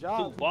 do their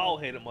job.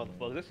 Bald-headed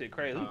motherfuckers. This shit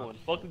crazy. We going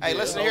to fucking Hey, jail.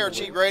 listen here,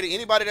 Chief Grady.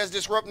 Anybody that's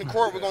disrupting the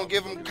court, we're gonna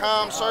give them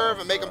calm serve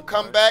and make them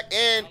come back.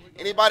 And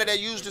anybody that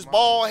used this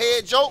bald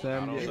head joke,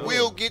 you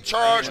will get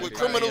charged with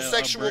criminal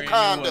sexual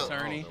conduct.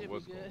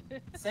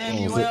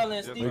 Samuel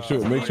and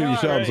Make sure you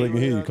shout so they can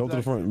hear you. Come to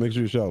the front. Make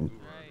sure you shout.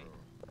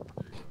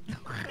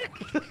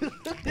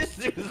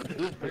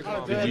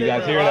 Did you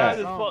guys hear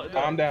that?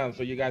 Calm down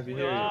so you guys can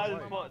hear you.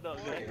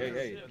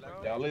 Hey,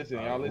 y'all listen,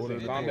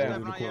 calm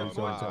down.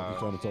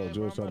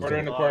 Order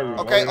in the courtroom.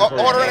 Okay,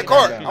 order in the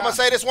court. I'm gonna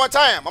say this one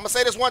time.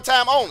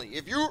 Only.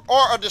 If you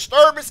are a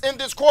disturbance in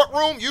this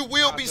courtroom, you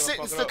will be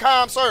sentenced to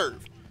time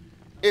served.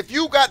 If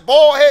you got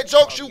bald head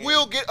jokes, you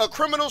will get a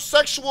criminal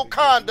sexual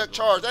conduct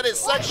charge. That is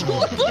sexual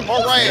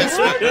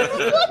harassment.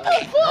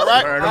 All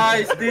right? All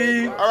right,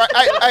 Steve. All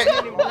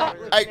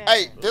right,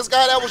 hey, this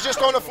guy that was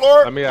just on the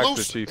floor, Let me ask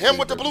the chief. him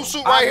with the blue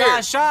suit right here.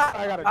 I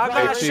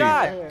got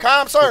shot.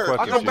 Calm, sir.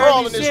 You can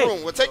brawl in this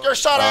room. We'll take your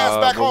shot ass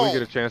back Will home. we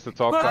get a chance to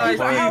talk to Christ,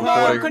 the I have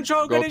before they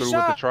control go getting through with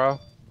the shot. trial?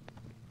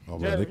 Oh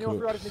man, they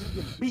could.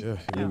 Yeah,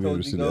 you'll be able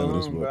to see the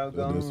evidence,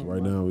 but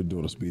right now we're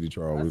doing a speedy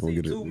trial. We're gonna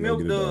get it. We're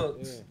gonna get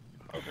it done.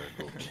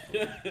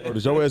 Oh,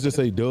 did your ass just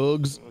say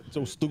Doug's?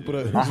 So stupid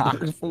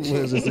ass. Fool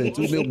ass just say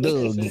 2 milk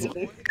Doug's.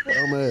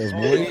 Dumbass,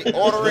 boy.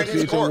 Order in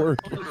his court.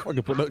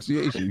 Fucking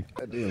pronunciation.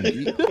 Goddamn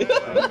geek.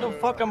 What the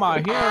fuck am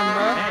I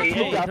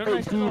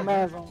hearing,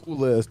 man?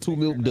 Fool ass 2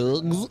 milk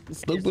Doug's.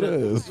 Stupid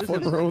ass.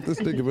 Fuck around with this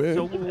nigga, man.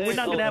 So we're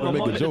not gonna have a Make a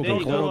moment joke.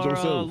 debate Call of our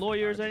yourself.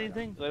 lawyers or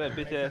anything. Look at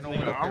that bitch ass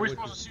nigga. Are we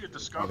supposed to see a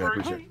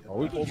discovery? Are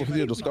we supposed to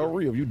see a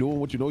discovery of you doing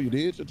what you know you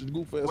did? Shut your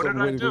goof ass What up did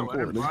and I waiting for do? the I court,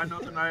 didn't nigga. find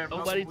nothing. I have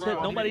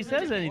Nobody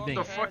says anything.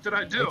 What the fuck did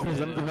I do?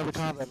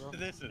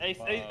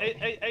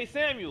 Hey,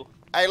 Samuel.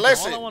 Hey,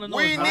 listen,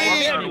 we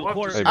need,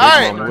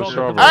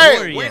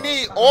 we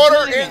need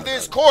order in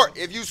this court.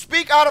 If you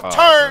speak out of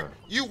turn,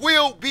 you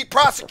will be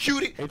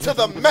prosecuted to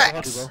the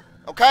max.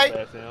 Okay?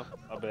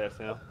 My bad,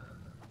 Sam.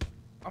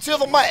 To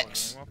the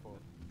max.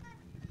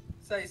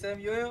 Say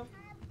Samuel.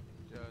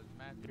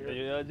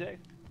 Jack.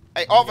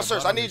 Hey,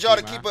 officers, I need y'all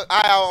to keep an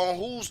eye out on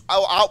who's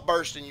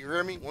outbursting. You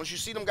hear me? Once you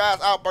see them guys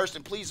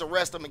outbursting, please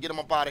arrest them and get them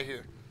up out of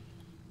here.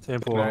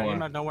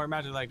 10-4. Don't wear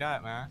magic like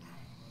that, man.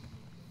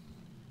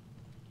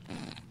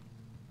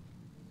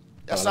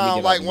 That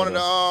sounds like one of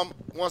the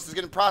ones that's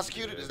getting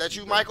prosecuted. Is that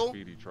you, Michael?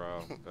 Speedy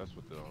trial. That's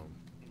what the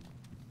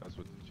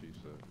chief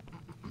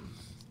said.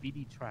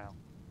 Speedy trial.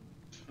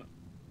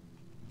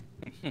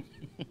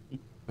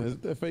 Is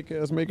that fake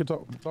ass maker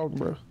talking,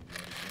 bro?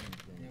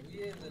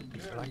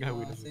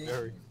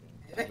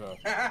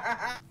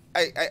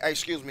 Hey,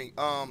 excuse me.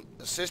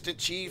 Assistant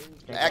chief,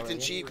 acting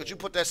chief, could you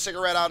put that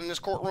cigarette out in this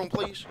courtroom,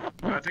 please?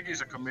 I think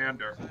he's a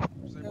commander.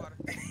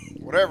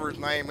 Whatever his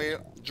name is.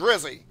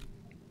 Drizzy.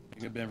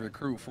 You've been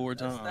recruited 4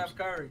 times. Steph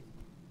Curry.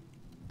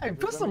 Hey,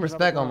 put some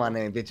respect on my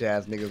name, bitch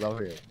ass niggas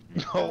over here.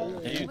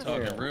 No. You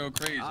talking real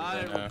crazy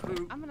right now.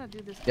 I'm gonna do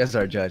this. Yes,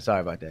 sir, Judge.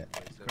 Sorry about that.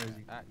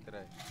 Crazy act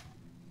today.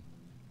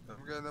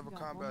 We got another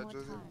combat,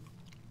 Drizzy.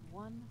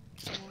 One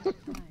more time.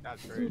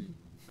 That's crazy.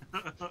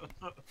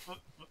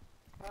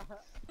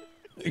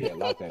 Yeah,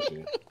 like that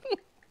shit.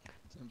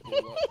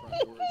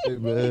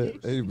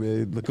 Hey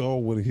man, look, I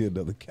don't want to hear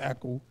another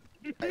cackle.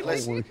 Hey, I don't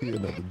listen. want to hear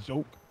another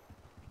joke.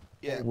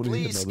 Yeah,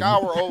 please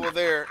scour over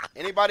there.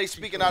 Anybody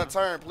speaking out of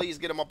turn, please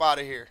get them up out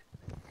of here.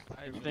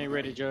 Everything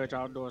ready, Judge.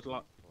 All doors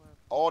locked.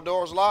 All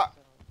doors locked?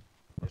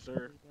 Yes,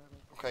 sir.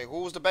 Okay,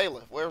 who was the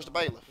bailiff? Where's the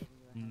bailiff?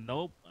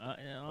 Nope. I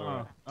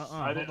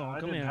Come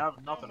didn't here.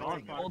 have nothing on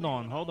me. Hold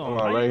on. Hold How on,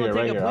 you right gonna here, take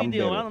right a here. plea I'm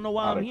deal? David. I don't know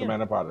why I'm here.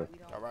 Commander Potter.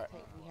 All right.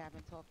 We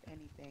haven't talked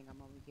anything.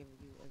 I'm only giving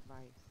you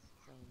advice.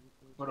 So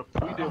you But if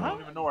we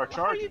don't even know our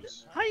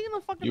charges. How you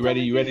gonna fucking? You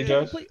ready? You ready,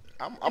 Judge?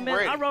 I'm Man,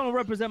 ready. I rather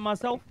represent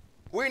myself.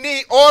 We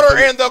need order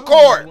in the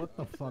court. What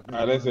the fuck? All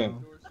right,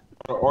 listen.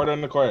 Order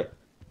in the court.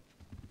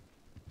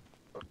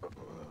 What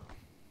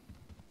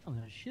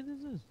the shit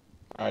is this?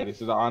 All right, this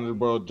is the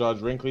Honorable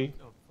Judge WRINKLEY.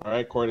 All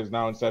right, court is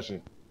now in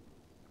session.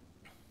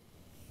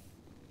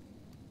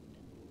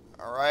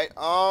 All right.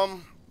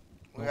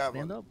 We have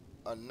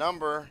a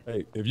number.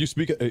 Hey,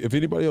 if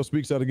anybody else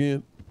speaks out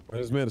again,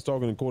 when this man is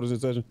talking and court is in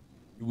session,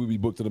 you will be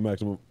booked to the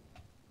maximum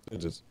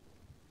sentence.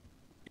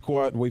 Be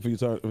quiet and wait for your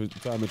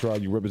time to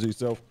trial. You represent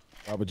yourself,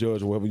 have a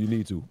judge or whoever you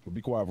need to. But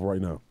be quiet for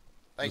right now.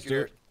 Thank you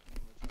there.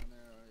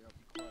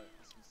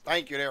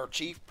 Thank you there,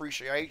 Chief.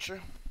 Appreciate you.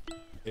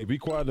 Hey, be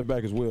quiet in the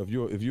back as well. If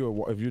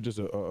you're just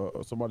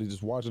somebody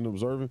just watching and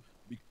observing,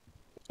 be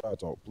side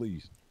talk,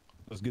 please.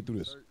 Let's get through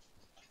this.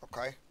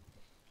 Okay.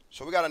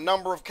 So we got a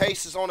number of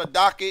cases on the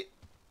docket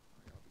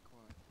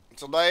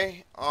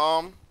today.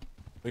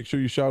 Make sure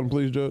you shout them,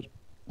 please, Judge.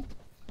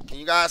 Can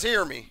you guys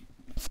hear me?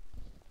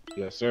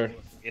 Yes, sir.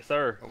 Yes,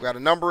 sir. We got a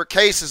number of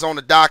cases on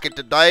the docket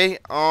today.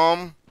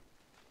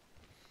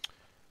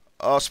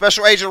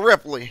 Special Agent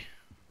Ripley.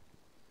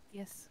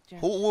 Yes, Judge.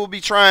 Who will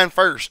be trying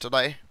first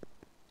today?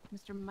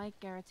 Mr. Mike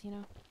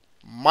Garatino.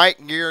 Mike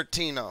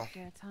Garatino.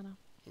 Garatano.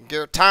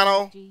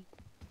 Garatano. G.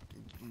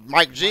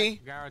 Mike G.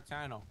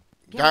 Garatano.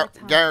 Yes, that's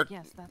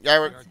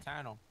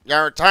Garatano.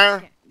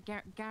 Garatano.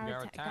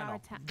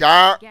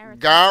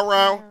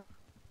 Garatano.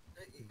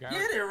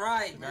 Get it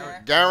right,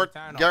 man.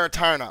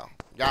 Garatano.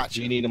 Gotcha.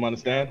 Do you need him on the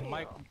stand?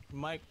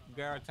 Mike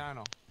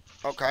Garatano.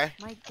 Okay.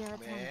 Mike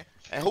Garatano.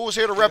 And who is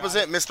here to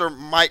represent Mr.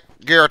 Mike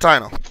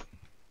Garatano?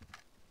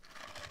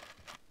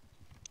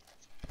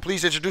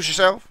 Please introduce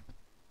yourself.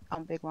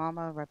 I'm Big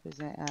Mama,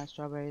 represent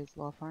Strawberry's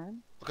law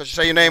firm. Could you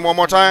say your name one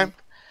more time?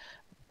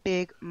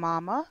 Big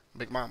Mama.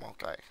 Big Mama,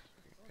 okay.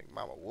 Big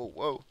Mama, whoa,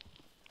 whoa.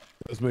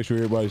 Let's make sure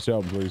everybody's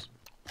shouting, please.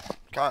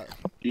 Okay.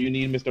 Do you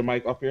need Mr.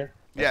 Mike up here?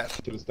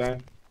 Yes. To the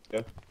stand?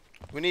 Yeah.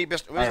 We need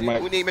Mr.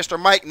 Right, we need Mr.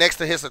 Mike next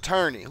to his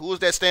attorney. Who is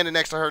that standing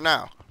next to her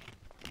now?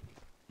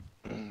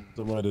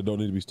 Somebody that don't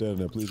need to be standing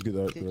there. Please get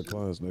their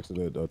clients next to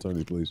that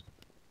attorney, please.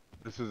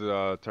 This is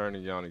Attorney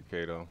Yanni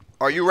Cato.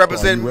 Are you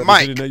representing Mike?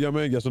 Representing that young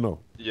man? Yes or no?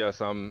 Yes,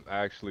 I'm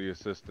actually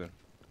assistant.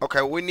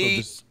 Okay, we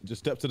need. So just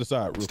step to the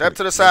side. Real Step quick.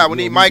 to the side. We You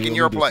need don't Mike you in don't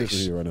your need the assistant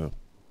place. Here right now.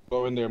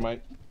 Go in there,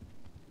 Mike.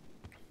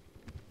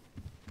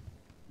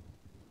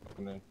 Go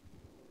in there.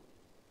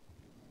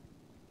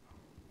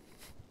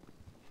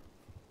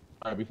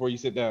 All right, before you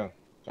sit down,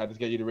 can I just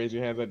get you to raise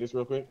your hands like this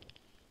real quick?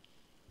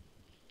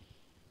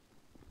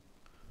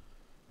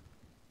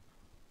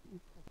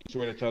 Be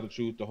sure to tell the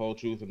truth, the whole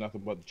truth, and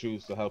nothing but the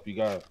truth, so help you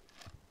God.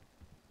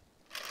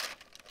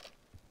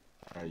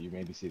 All right, you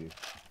may be seated.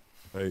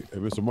 Hey,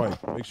 Mr.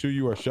 Mike, make sure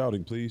you are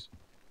shouting, please.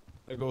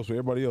 That goes for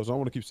everybody else. I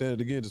want to keep saying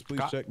it again. Just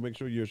please check. Make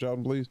sure you're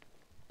shouting, please.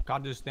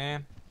 Can I just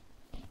stand?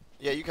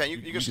 Yeah, you can. You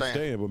can stand.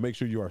 Stand, but make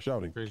sure you are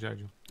shouting. Appreciate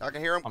you. I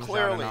can hear him I'm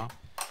clearly. shouting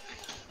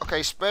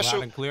Okay, special.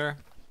 Loud and clear.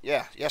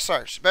 Yeah, yes,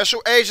 sir.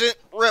 Special Agent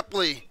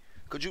Ripley,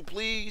 could you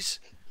please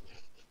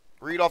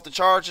read off the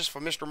charges for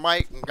Mr.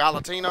 Mike and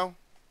Galatino?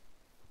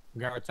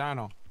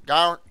 Garatano.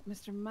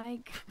 Mr.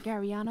 Mike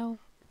Gariano.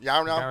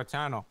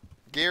 Garatano.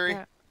 Gary.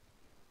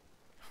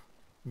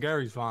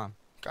 Gary's fine.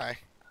 Okay.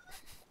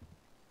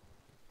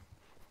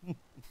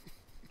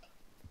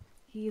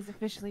 He is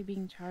officially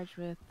being charged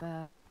with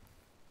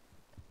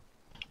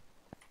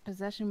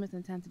possession with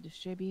intent to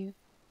distribute.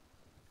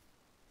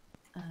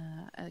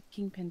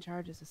 Kingpin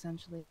charges,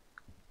 essentially.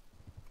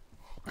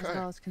 As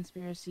well as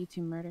conspiracy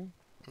to murder.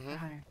 For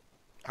hire.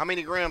 How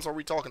many grams are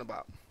we talking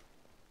about?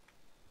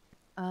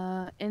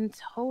 In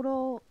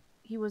total,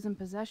 he was in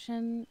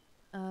possession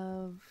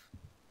of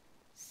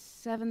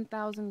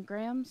 7,000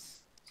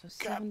 grams. So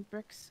 7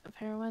 bricks of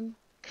heroin.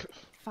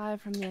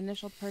 5 from the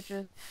initial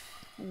purchase.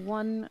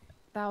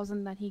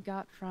 1,000 that he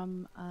got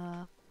from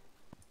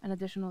an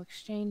additional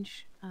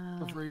exchange.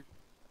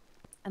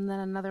 And then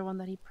another one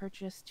that he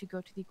purchased to go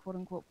to the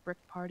quote-unquote brick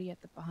party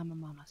at the Bahama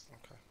Mamas.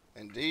 Okay.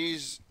 And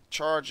these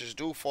charges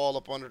do fall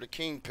up under the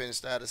Kingpin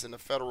status in the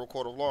federal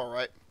court of law,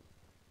 right?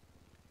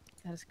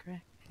 That is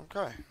correct.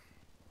 Okay.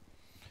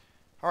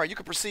 All right, you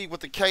can proceed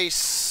with the case,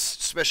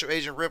 Special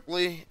Agent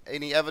Ripley.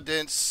 Any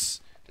evidence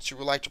that you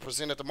would like to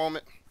present at the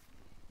moment?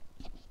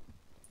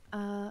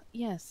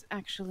 Yes,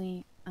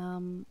 actually.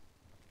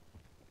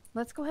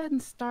 Let's go ahead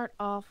and start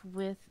off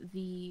with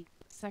the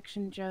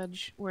section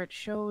judge where it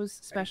shows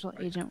Special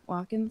Agent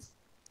Watkins.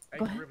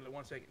 Go ahead. Ripley,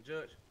 1 second,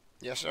 Judge.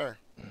 Yes, sir.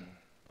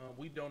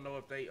 We don't know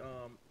if they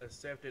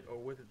accepted or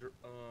withdrew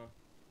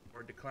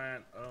or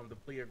declined the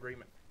plea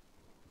agreement.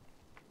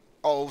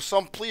 Oh,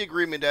 some plea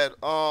agreement that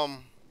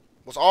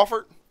was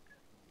offered?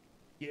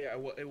 Yeah,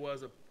 it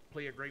was a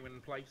plea agreement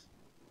in place.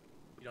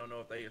 We don't know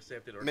if they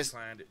accepted or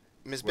declined it.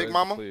 Miss Big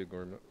Mama? Plea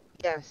agreement?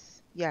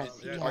 Yes,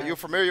 yes. Are you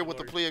familiar with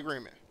the plea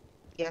agreement?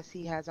 Yes,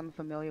 he has. I'm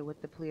familiar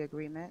with the plea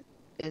agreement.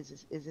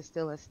 Is it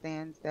still as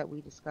stands that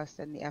we discussed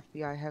in the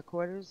FBI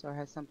headquarters, or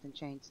has something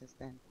changed since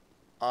then?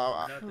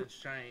 Nothing's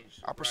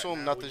changed. I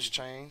presume nothing's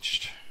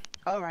changed.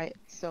 All right.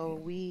 So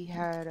we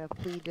had a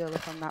plea deal,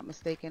 if I'm not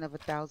mistaken, of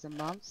 1,000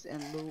 months in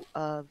lieu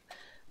of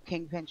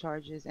Kingpin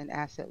charges and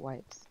asset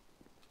wipes.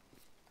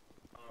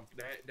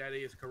 That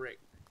is correct.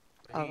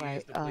 All He right.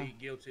 is to plead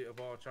guilty of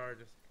all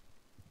charges.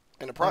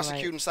 And the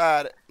prosecuting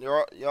side,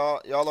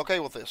 y'all okay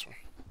with this one?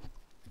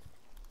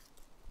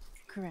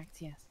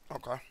 Correct, yes.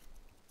 Okay.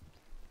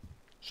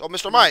 So,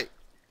 Mr. Mike,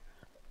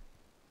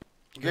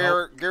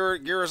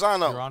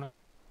 Garazano. Your Honor.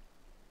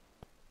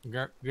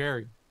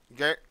 Gary.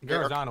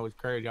 Garazano is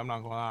crazy. I'm not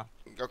gonna lie.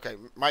 Okay,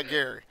 Mike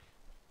Gary.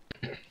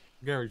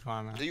 Gary's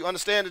fine, man. Do you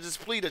understand this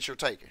plea that you're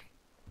taking?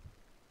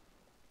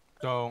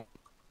 So,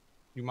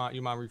 you mind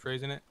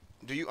rephrasing it?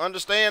 Do you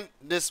understand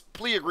this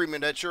plea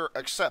agreement that you're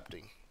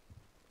accepting?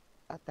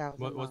 1,000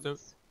 What's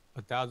months.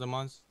 1,000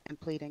 months? And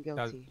pleading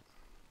guilty.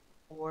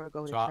 Or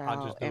go to So I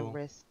trial just and do-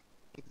 risk,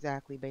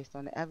 exactly, based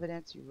on the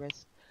evidence, you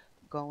risk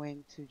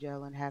going to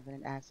jail and having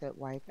an asset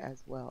wipe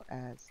as well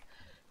as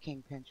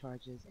Kingpin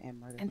charges and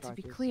murder And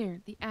charges. to be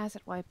clear, the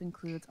asset wipe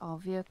includes all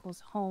vehicles,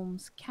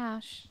 homes,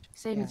 cash,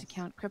 savings Yes.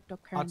 account,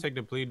 cryptocurrency. I'll take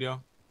the plea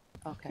deal.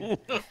 Okay.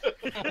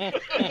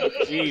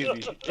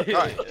 Easy. All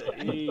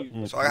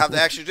right. So I have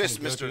to ask you this,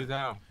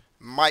 Mr.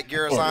 Mike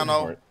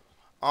Garazano.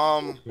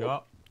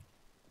 Yup.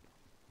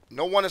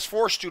 No one has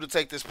forced you to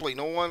take this plea.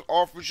 No one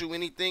offered you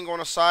anything on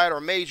the side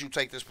or made you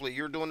take this plea.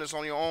 You're doing this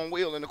on your own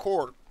will in the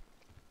court.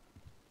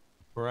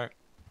 Correct.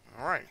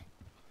 All right.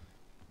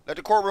 Let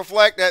the court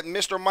reflect that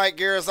Mr. Mike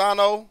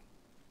Garazano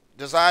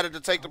decided to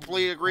take the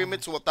plea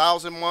agreement to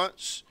 1,000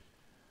 months.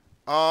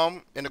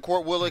 And the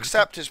court will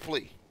accept his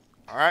plea.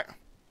 All right.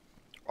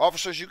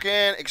 Officers, you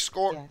can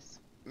escort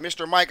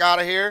Mr. Mike out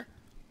of here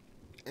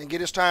and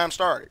get his time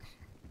started.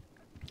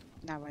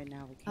 Not right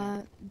now. We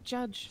can't.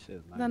 Judge,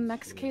 the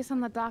next case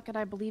on the docket,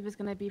 I believe, is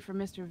going to be for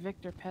Mr.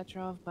 Victor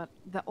Petrov, but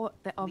the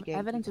We gave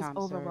evidence you is time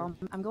served.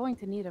 overwhelming. I'm going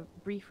to need a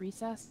brief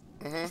recess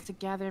just to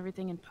gather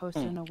everything and post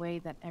it in a way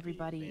that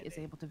everybody is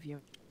able to view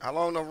it. How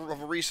long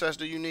of a recess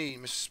do you need,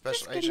 Mr.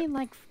 Special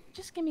Agent?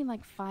 Just give me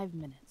like 5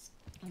 minutes,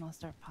 and I'll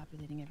start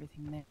populating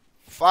everything there.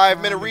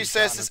 5-minute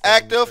recess is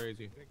active.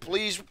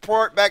 Please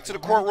report back to the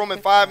courtroom in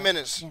 5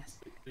 minutes. Yes.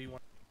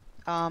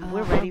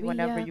 We're ready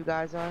whenever you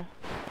guys are.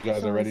 You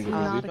guys are ready to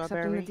not proceed?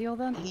 accepting the deal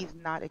then? He's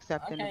not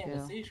accepting the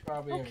deal.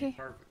 Okay.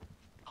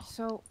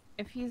 So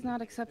if he's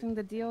not accepting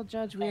the deal,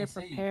 Judge, we are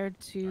prepared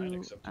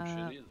to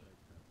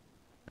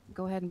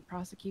go ahead and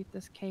prosecute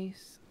this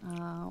case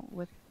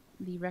with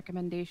the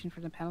recommendation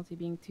for the penalty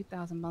being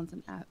 2,000 months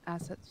in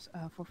assets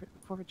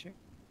forfeiture.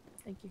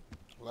 Thank you.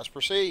 Let's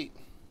proceed.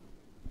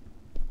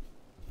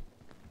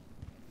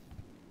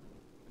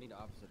 I need an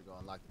officer to go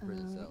unlock the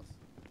prison cells.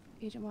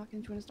 Agent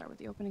Watkins, you want to start with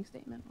the opening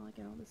statement while I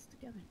get all this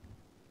together?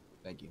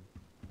 Thank you.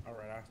 All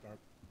right, I'll start.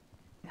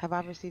 Have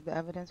I received the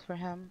evidence for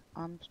him,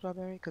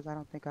 Strawberry? Because I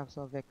don't think I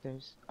saw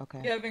Victor's.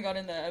 Okay. You haven't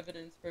gotten the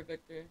evidence for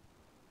Victor.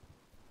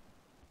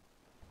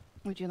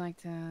 Would you like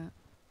to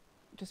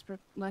just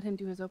let him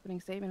do his opening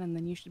statement, and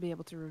then you should be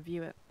able to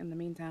review it in the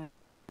meantime?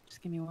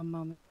 Just give me one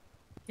moment.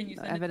 Can you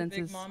The send evidence it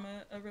to Big is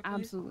Mama, Ripley?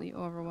 absolutely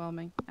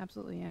overwhelming.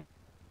 Absolutely, yeah.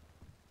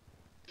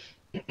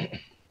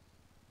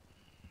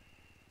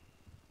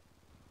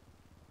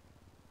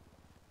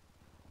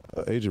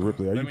 Agent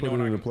Ripley, are you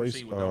putting it in a place?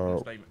 proceed with the opening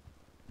statement.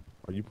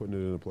 Are you putting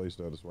it in a place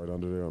that is right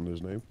under there under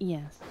his name?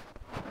 Yes.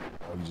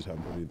 Or you just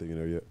haven't put anything in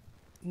there yet?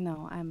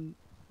 No, I'm.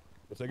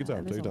 Well, take your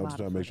time. there's Take your a time. Just lot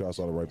trying of to make sure I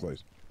saw the right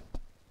place.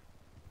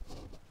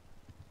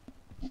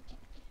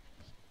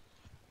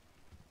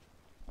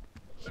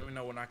 Let me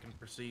know when I can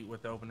proceed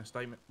with the opening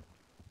statement.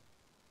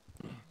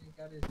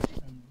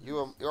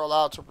 You're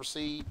allowed to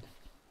proceed.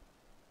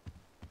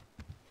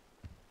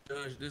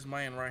 Judge, this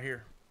man right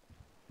here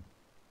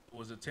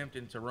was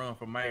attempting to run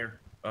for mayor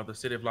of the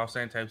city of Los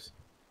Santos.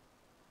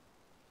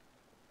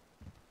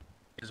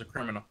 Is a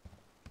criminal.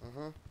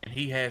 And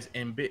he has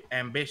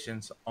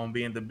ambitions on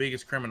being the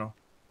biggest criminal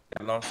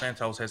that Los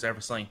Santos has ever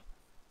seen.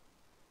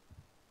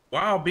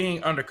 While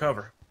being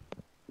undercover,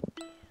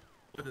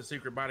 with a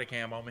secret body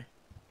cam on me,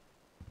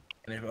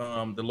 and if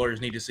the lawyers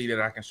need to see that,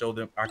 I can show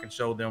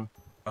them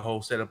the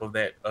whole setup of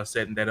that,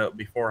 setting that up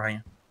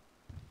beforehand.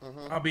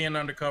 While being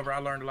undercover, I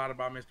learned a lot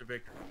about Mr.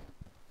 Victor.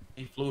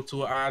 He flew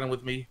to an island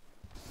with me.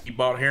 He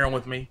bought heroin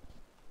with me.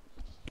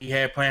 He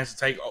had plans to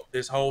take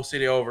this whole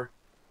city over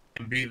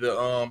and be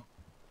the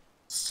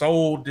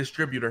sole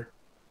distributor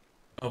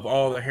of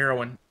all the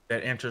heroin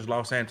that enters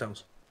Los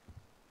Santos.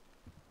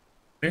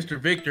 Mr.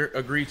 Victor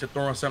agreed to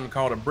throw in something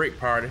called a brick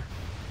party,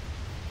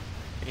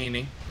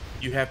 meaning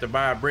you have to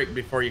buy a brick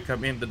before you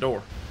come in the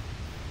door.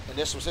 And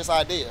this was his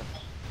idea.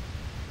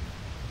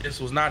 This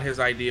was not his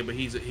idea, but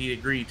he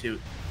agreed to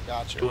it.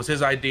 Gotcha. It was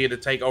his idea to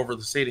take over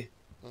the city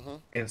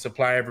and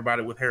supply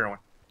everybody with heroin.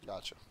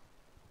 Gotcha.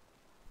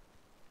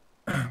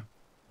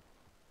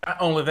 Not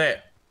only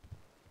that,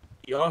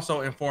 he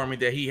also informed me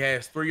that he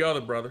has 3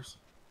 other brothers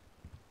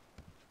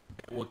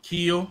that will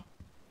kill,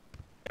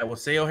 that will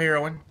sell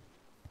heroin,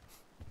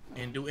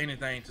 and do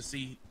anything to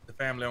see the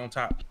family on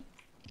top.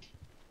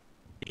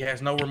 He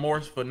has no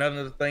remorse for none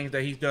of the things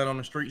that he's done on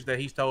the streets that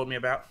he's told me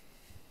about.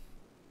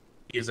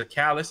 He is a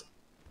callous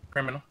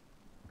criminal,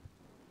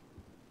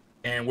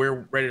 and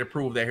we're ready to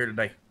prove that here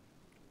today.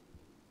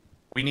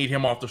 We need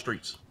him off the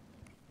streets.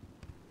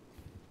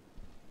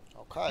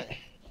 Okay.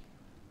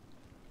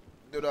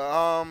 Do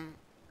the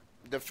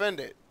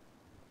defendant,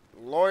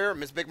 lawyer,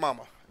 Miss Big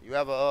Mama, you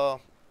have a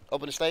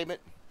opening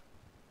statement?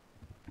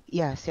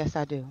 Yes,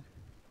 I do.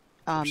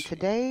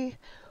 Today,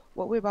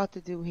 what we're about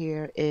to do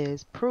here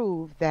is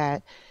prove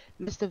that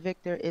Mr.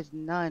 Victor is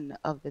none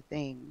of the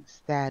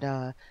things that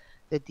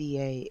the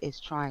DA is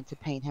trying to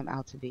paint him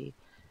out to be.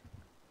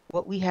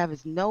 What we have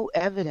is no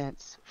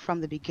evidence from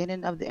the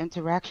beginning of the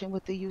interaction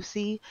with the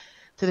UC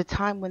to the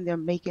time when they're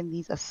making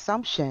these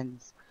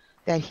assumptions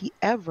that he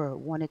ever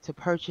wanted to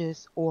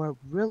purchase or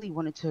really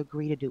wanted to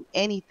agree to do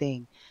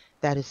anything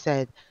that is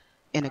said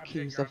and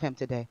accused of him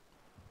today.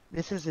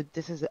 This is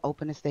an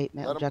opening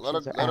statement. Let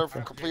her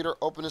complete her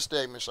opening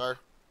statement, sir.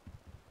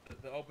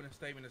 The opening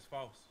statement is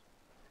false.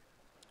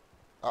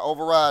 I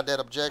override that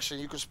objection.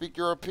 You can speak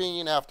your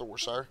opinion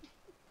afterwards, sir.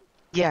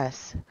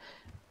 Yes.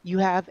 You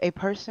have a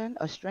person,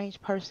 a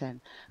strange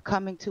person,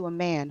 coming to a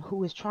man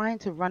who is trying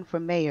to run for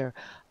mayor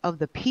of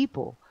the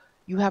people.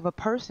 You have a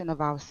person of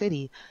our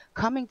city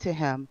coming to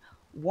him,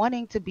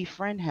 wanting to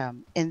befriend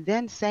him, and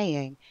then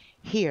saying,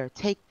 here,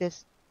 take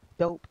this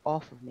dope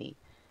off of me.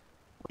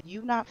 Would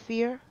you not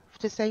fear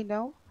to say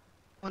no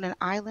on an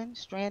island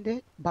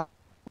stranded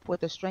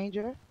with a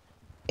stranger,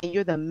 and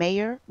you're the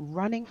mayor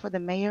running for the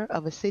mayor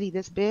of a city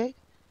this big?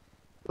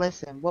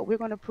 Listen, what we're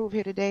going to prove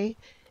here today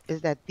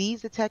is that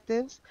these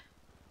detectives,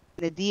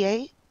 the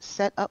DA,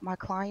 set up my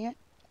client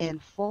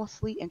and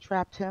falsely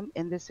entrapped him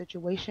in this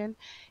situation,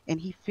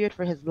 and he feared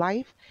for his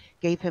life,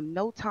 gave him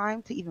no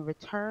time to even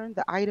return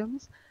the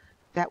items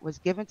that was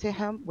given to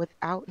him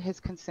without his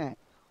consent.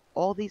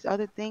 All these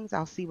other things,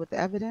 I'll see with the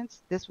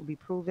evidence. This will be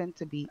proven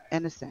to be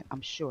innocent.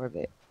 I'm sure of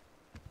it.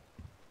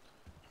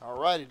 All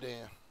righty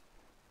then.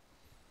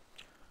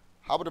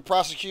 How would the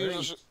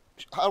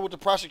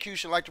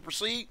prosecution like to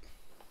proceed?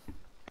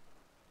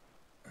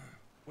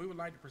 We would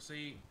like to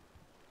proceed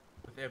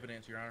with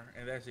evidence, Your Honor,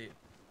 and that's it.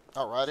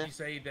 All righty. She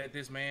say that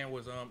this man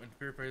was in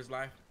fear for his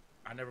life.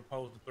 I never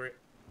posed a threat.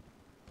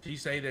 She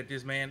say that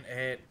this man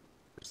had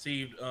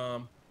received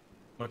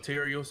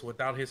materials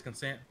without his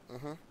consent.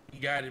 He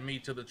guided me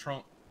to the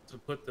trunk to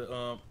put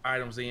the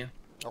items in.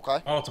 Okay.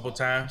 Multiple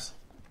times,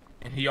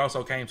 and he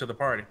also came to the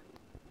party.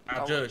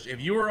 Now, Judge, if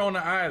you were on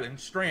the island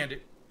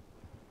stranded,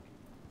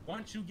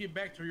 once you get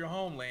back to your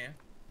homeland,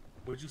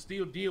 would you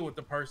still deal with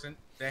the person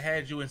that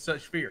had you in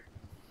such fear?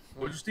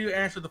 Would you still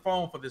answer the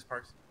phone for this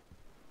person?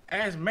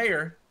 As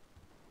mayor,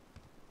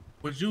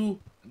 would you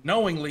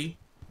knowingly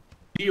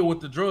deal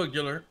with the drug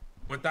dealer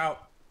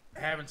without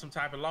having some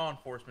type of law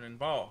enforcement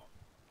involved?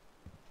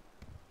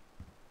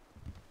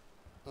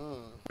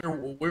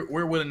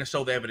 We're willing to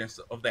show the evidence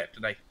of that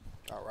today.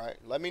 All right.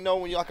 Let me know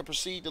when y'all can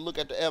proceed to look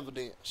at the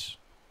evidence.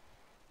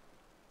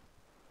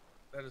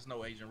 Let us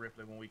know, Agent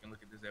Ripley, when we can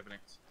look at this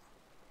evidence.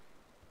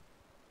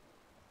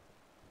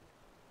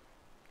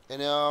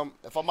 And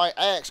if I might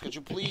ask, could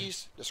you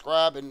please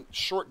describe in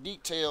short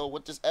detail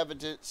what this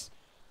evidence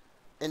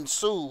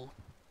ensue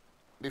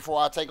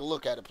before I take a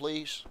look at it,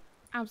 please?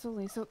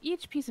 Absolutely. So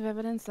each piece of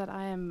evidence that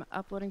I am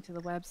uploading to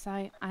the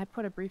website, I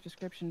put a brief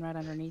description right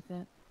underneath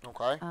it.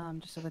 Okay.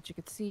 Just so that you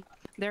could see.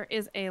 There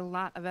is a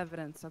lot of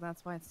evidence, so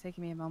that's why it's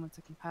taking me a moment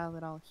to compile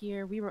it all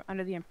here. We were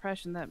under the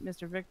impression that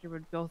Mr. Victor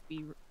would both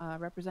be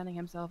representing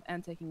himself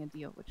and taking a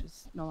deal, which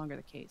is no longer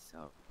the case.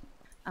 So,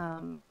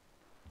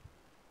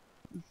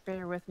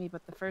 bear with me,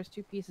 but the first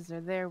two pieces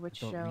are there, which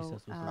show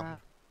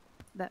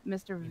that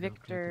Mr.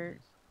 Victor,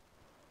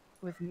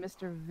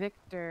 Mr.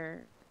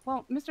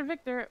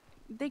 Victor,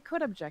 they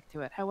could object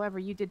to it. However,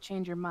 you did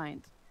change your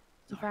mind.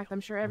 In fact,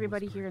 I'm sure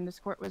everybody here in this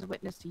court was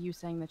witness to you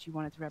saying that you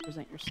wanted to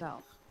represent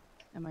yourself.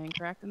 Am I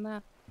incorrect in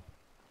that?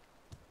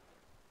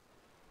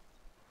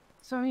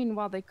 So, I mean,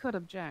 while they could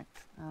object,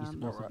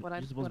 what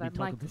I'd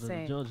like to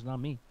say... Judge, not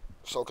me.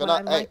 So can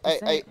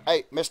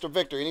hey, Mr.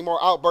 Victor, any more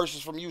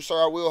outbursts from you,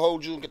 sir, I will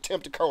hold you in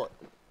contempt of court.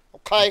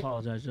 Okay? I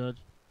apologize, Judge.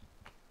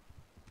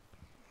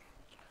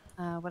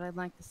 What I'd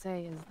like to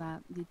say is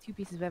that the two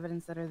pieces of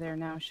evidence that are there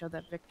now show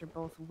that Victor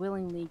both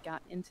willingly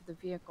got into the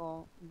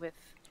vehicle with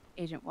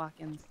Agent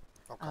Watkins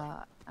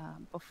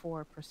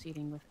before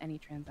proceeding with any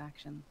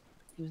transaction.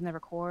 He was never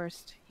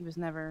coerced. He was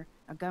never,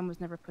 a gun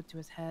was never put to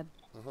his head.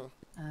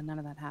 None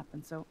of that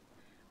happened. So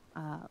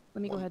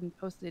let me go ahead and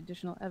post the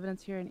additional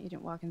evidence here. And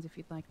Agent Watkins, if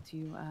you'd like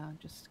to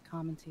just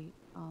commentate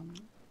on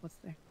what's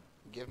there.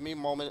 Give me a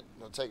moment.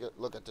 I'll take a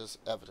look at this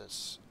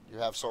evidence you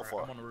have so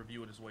far. I want to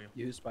review it as well.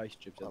 Use spice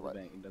chips at the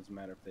bank. It doesn't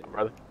matter if they...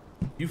 Brother.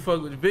 You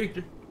fuck with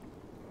Victor?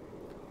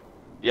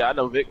 Yeah, I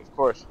know Vic, of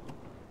course.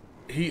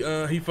 He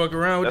fuck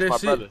around with that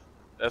shit? Brother.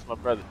 That's my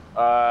brother.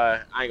 I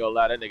ain't gonna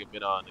lie, that nigga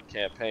been on the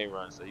campaign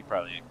run, so he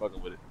probably ain't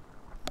fucking with it.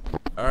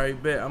 All right,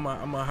 bet. I'm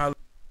gonna holler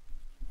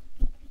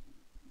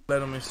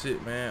at him and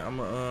shit, man. I'm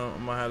gonna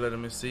holler at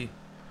him and see.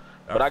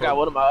 But I got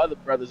one of my other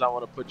brothers I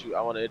want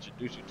to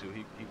introduce you to.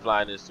 He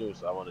flying in soon,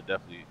 so I want to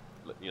definitely,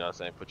 you know what I'm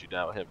saying, put you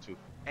down with him too.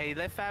 Hey,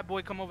 let Fat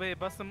Boy come over here,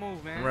 bust a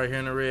move, man. I'm right here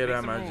in the red eye,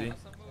 my G.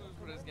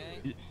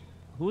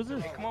 Who is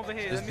this? Hey, come over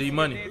here. It's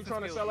D-Money. You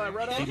trying to sell that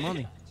red eye?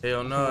 D-Money.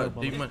 Hell no,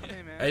 D-Money.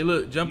 Hey,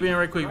 look, jump in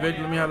right quick,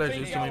 Victor. Let me holler at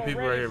you. There's too many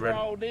people right here,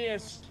 bro.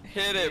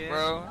 Hit it,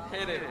 bro.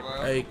 Hit it,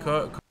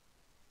 bro.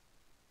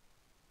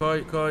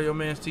 Hey, call your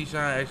man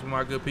T-Shine. Ask for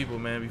my good people,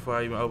 man, before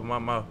I even open my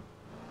mouth.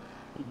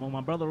 Well,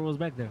 my brother was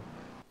back there.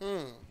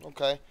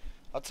 Okay.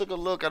 I took a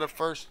look at the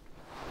first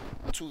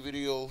two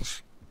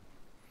videos,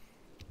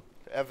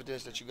 the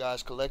evidence that you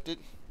guys collected.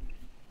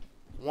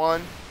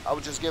 One, I'll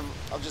just give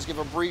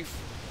a brief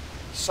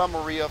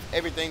summary of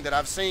everything that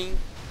I've seen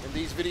in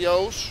these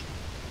videos.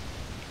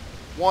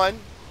 One,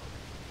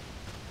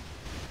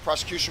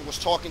 prosecution was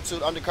talking to,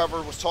 the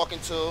undercover was talking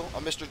to a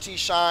Mr.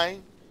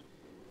 T-Shine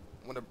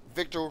when the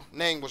Victor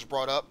name was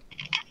brought up.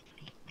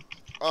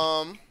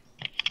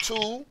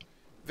 Two,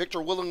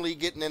 Victor willingly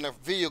getting in a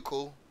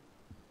vehicle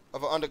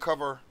of an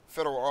undercover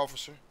federal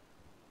officer.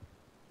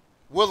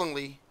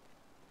 Willingly.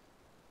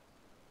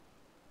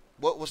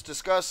 What was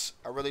discussed,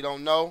 I really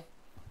don't know,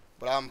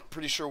 but I'm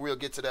pretty sure we'll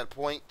get to that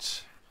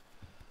point.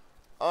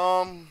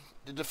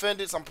 The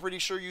defendants, I'm pretty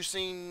sure you've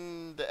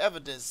seen the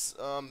evidence.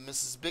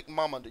 Mrs. Big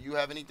Mama, do you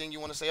have anything you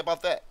want to say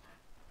about that?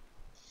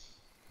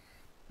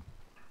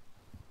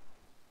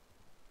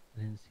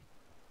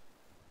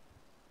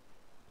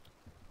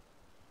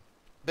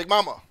 Big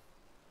Mama.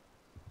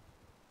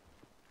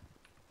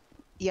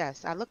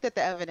 Yes, I looked at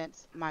the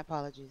evidence. My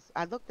apologies.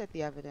 I looked at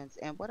the evidence,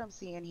 and what I'm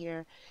seeing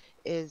here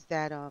is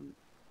that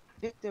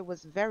Victor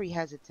was very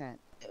hesitant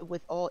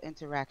with all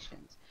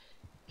interactions.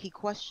 He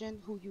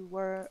questioned who you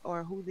were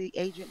or who the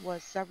agent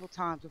was several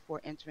times before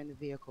entering the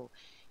vehicle.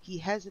 He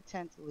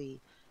hesitantly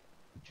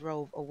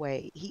drove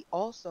away. He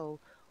also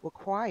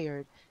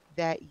required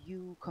that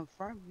you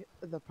confirm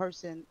the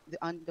person, the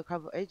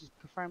undercover agent,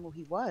 confirm who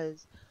he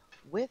was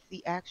with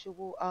the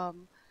actual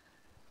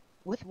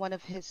with one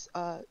of his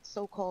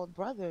so-called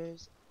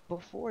brothers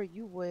before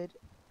you would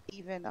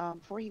even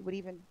before he would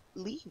even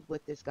leave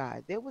with this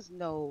guy. There was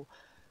no,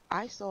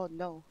 I saw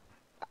no,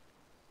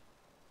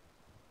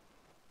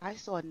 I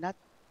saw nothing.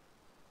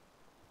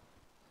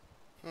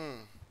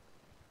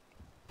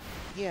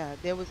 Yeah,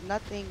 there was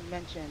nothing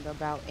mentioned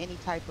about any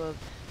type of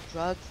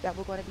drugs that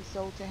were going to be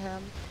sold to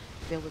him.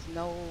 There was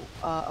no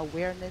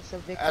awareness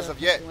of Victor As of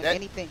yet, doing that,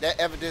 anything. that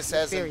evidence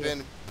hasn't nefarious.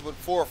 been put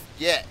forth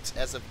yet.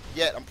 As of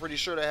yet, I'm pretty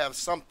sure they have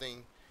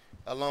something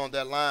along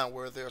that line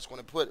where they're going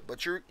to put it.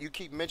 But you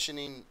keep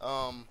mentioning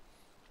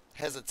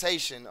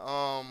hesitation,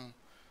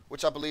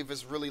 which I believe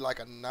is really like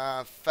a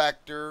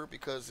non-factor,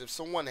 because if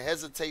someone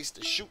hesitates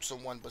to shoot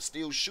someone but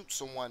still shoots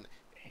someone,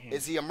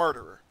 is he a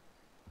murderer?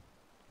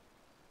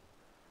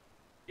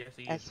 Yes,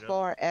 he As is.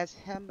 far as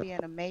him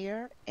being a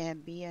mayor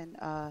and being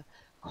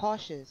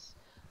cautious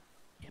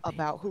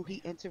about who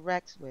he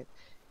interacts with,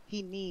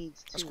 he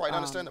needs to. That's quite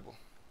understandable.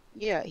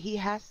 Yeah, he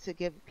has to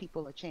give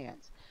people a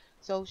chance.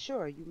 So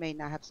sure, you may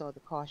not have saw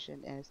the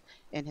caution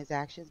in his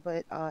actions,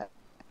 but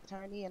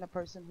attorney and a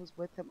person who's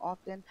with him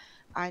often,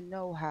 I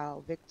know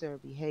how Victor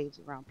behaves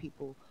around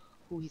people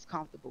who he's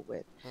comfortable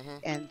with,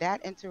 and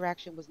that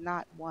interaction was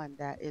not one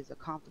that is a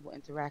comfortable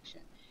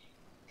interaction.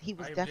 He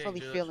was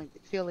definitely feeling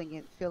What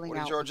is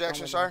out your what's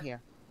objection, going on sir?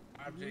 here.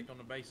 I object on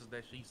the basis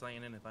that she's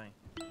saying anything.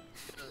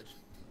 Judge,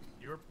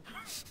 you're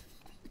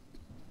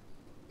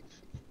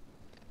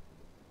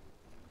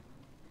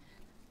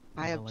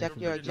I object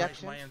your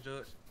objection. Nice man,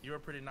 Judge. You're a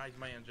pretty nice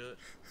man, Judge.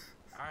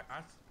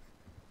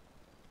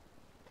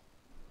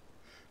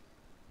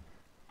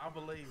 I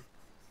believe.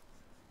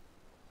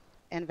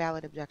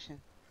 Invalid objection.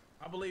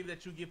 I believe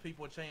that you give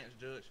people a chance,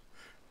 Judge.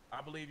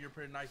 I believe you're a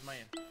pretty nice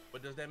man.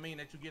 But does that mean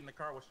that you get in the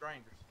car with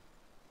strangers?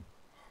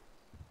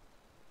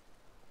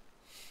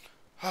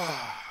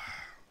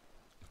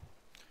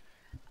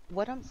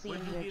 What I'm seeing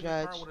Would you here, get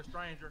Judge. in the car with a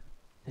stranger?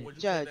 Or would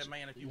you Judge. tell that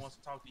man if he wants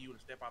to talk to you to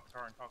step out the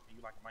car and talk to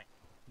you like a man?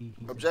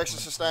 Objection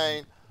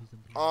sustained.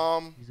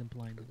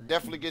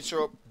 Definitely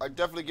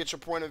get your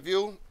point of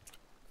view.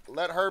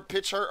 Let her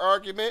pitch her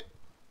argument,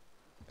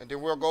 and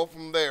then we'll go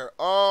from there.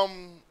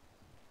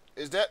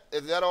 Is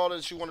that all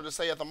that you wanted to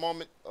say at the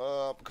moment?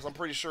 Because I'm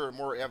pretty sure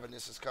more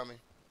evidence is coming.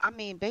 I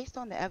mean, based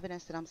on the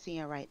evidence that I'm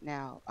seeing right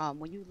now,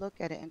 when you look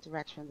at an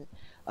interaction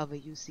of a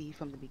UC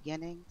from the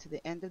beginning to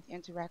the end of the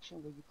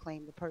interaction, where you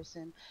claim the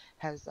person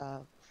has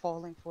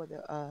fallen for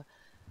the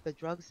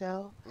drug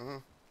sale,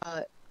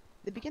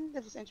 the beginning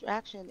of this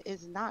interaction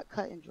is not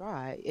cut and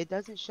dry. It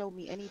doesn't show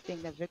me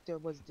anything that Victor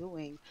was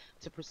doing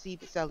to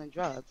proceed with selling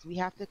drugs. We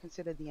have to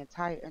consider the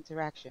entire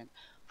interaction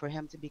for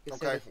him to be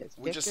considered this.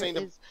 We just Victor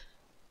seen is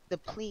the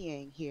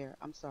pleading here.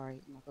 I'm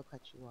sorry, I'm not gonna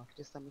cut you off.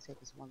 Just let me say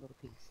this one little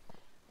piece.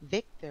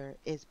 Victor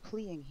is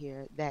pleading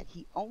here that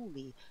he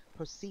only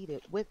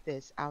proceeded with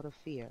this out of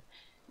fear.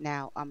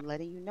 Now, I'm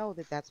letting you know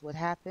that that's what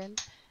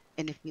happened.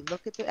 And if we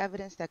look at the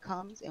evidence that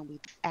comes and we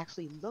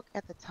actually look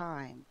at the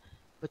time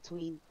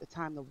between the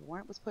time the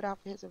warrant was put out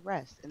for his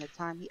arrest and the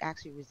time he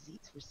actually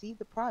received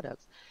the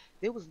products,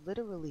 there was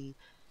literally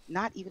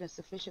not even a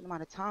sufficient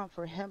amount of time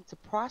for him to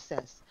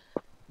process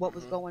what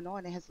was going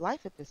on in his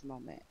life at this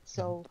moment.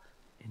 So,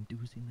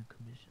 inducing the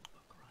commission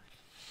of a crime.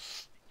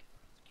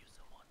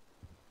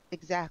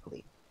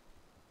 Exactly.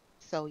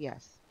 So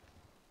yes,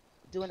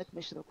 doing the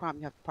commission of a crime,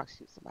 you have to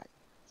prosecute somebody.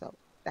 So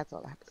that's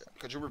all I have to say.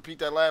 Could you repeat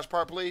that last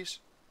part, please?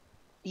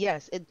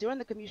 Yes, during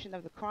the commission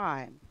of the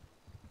crime,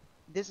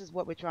 this is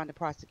what we're trying to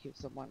prosecute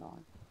someone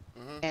on.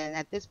 And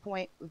at this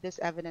point, this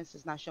evidence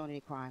is not showing any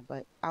crime,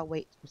 but I'll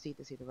wait to proceed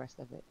to see the rest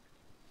of it.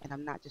 And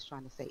I'm not just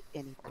trying to say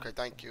anything. Okay,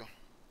 thank you.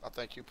 I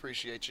thank you.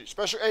 Appreciate you.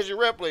 Special Agent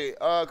Ripley,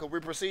 could we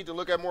proceed to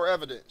look at more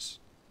evidence?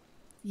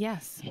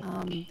 Yes,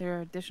 there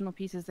are additional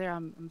pieces there.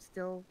 I'm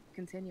still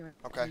continuing.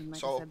 Okay, Like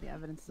so I said, the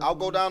evidence is I'll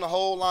go down the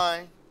whole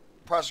line,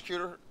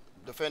 prosecutor,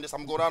 defendants.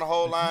 I'm gonna go down the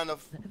whole line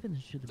of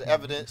the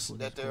evidence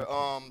that they're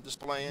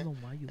displaying,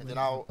 and then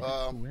I'll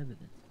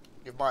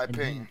give my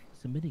opinion.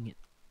 Submitting it.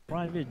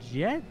 Private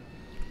jet?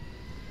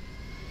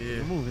 Yeah.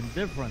 You're moving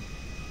different.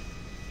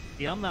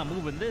 Yeah, I'm not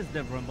moving this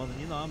different, but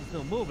you know, I'm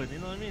still moving, you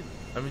know what I mean?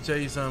 Let me tell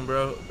you something,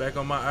 bro. Back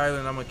on my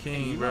island, I'm a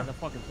king, Hey, you bro. know how to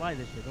fucking fly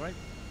this shit, right?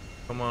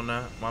 Come on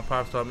now. My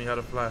pops taught me how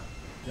to fly.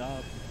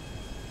 Job.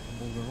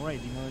 I'm moving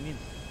right, you know what I mean?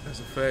 That's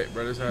a fact,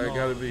 bro. That's how it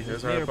gotta be.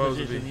 That's how it's mayor supposed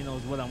to position, be. You know,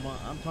 is what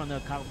I'm trying to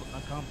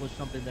accomplish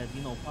something that,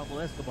 you know, Pablo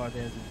Escobar does.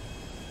 You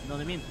know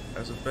what I mean?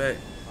 That's a fact.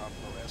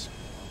 Pablo Escobar.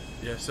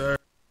 Yes, sir.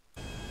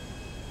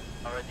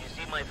 Alright, you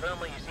see my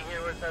family? You see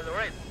here where it's at the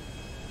right?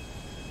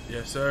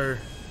 Yes, sir.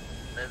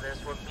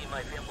 That's what me and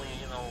my family,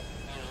 you know,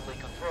 usually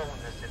control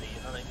in this city,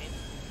 you know what I mean?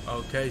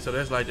 Okay, so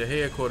that's like the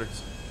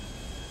headquarters.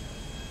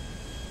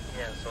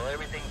 Yeah, so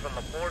everything from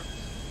the port.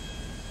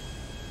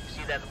 You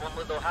see that one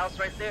little house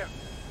right there?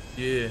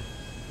 Yeah.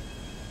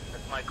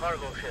 That's my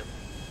cargo ship.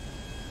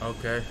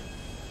 Okay.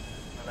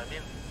 You know what I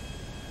mean?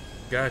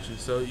 Got you.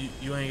 So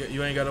you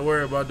ain't got to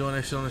worry about doing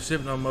that shit on the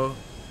ship no more.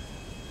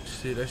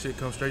 Shit, that shit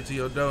come straight to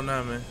your door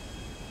now, man.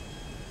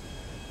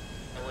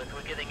 Well, if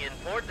we're getting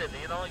imported,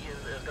 you know,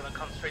 it's gonna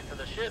come straight to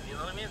the ship. You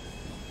know what I mean?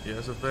 Yeah,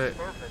 that's a fact.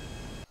 Perfect.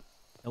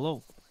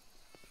 Hello.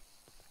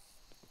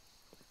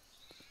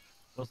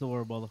 What's the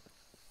word, brother?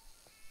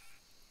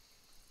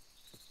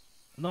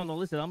 No,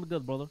 listen, I'm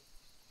good, brother.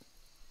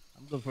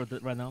 I'm good for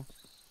right now.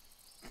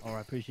 All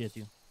right, appreciate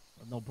you.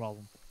 No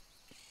problem.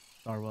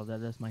 Sorry about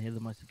that. That's my head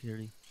of my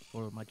security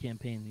for my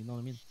campaign. You know what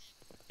I mean?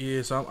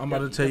 Yeah, so I'm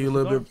about to tell you a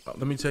little bit.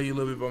 Let me tell you a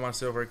little bit about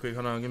myself right quick.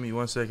 Hold on, give me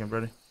 1 second,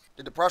 brother.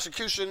 Did the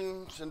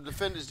prosecution and the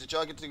defendants, did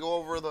y'all get to go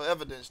over the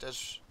evidence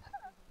that's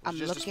I'm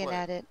just looking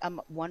displayed? at it.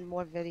 One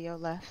more video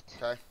left.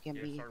 Okay. Give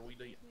Yeah, me sir, we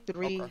did.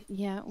 3. Okay.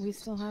 Yeah, we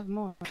still have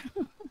more.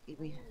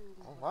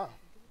 Oh,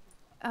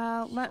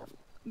 wow.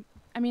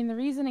 I mean, the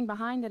reasoning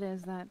behind it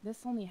is that this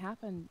only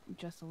happened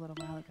just a little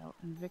while ago,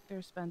 and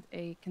Victor spent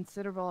a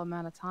considerable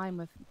amount of time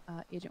with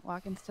Agent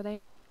Watkins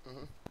today,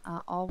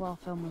 all while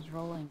film was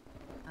rolling.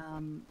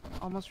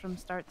 Almost from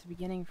start to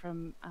beginning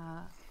from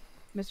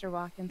Mr.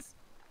 Watkins'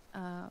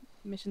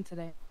 mission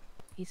today,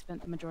 he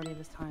spent the majority of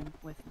his time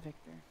with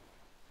Victor,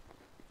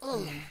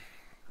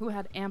 who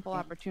had ample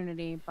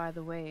opportunity, by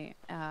the way,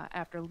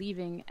 after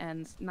leaving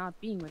and not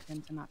being with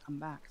him to not come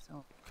back.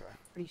 So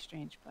pretty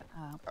strange, but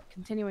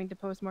continuing to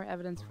post more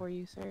evidence for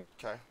you, sir.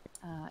 Okay.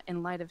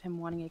 In light of him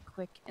wanting a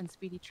quick and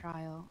speedy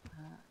trial,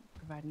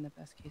 providing the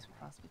best case we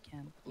possibly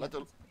can. Let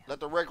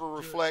the record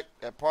reflect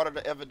that part of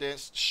the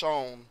evidence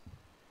shown,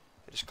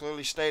 it is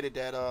clearly stated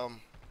that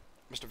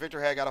Mr.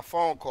 Victor had got a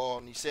phone call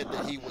and he said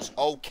that he was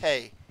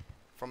okay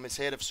from his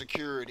head of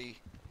security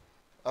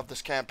of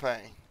this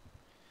campaign.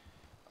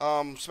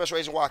 Special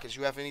Agent Watkins,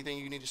 you have anything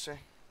you need to say?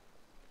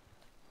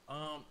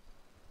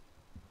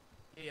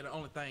 Yeah, the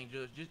only thing,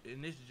 Judge,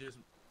 and this is just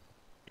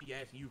me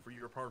asking you for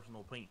your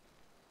personal opinion.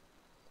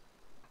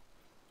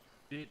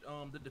 Did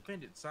the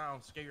defendant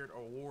sound scared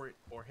or worried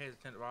or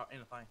hesitant about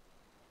anything?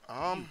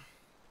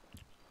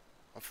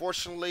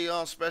 Unfortunately,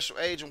 Special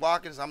Agent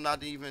Watkins, I'm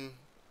not even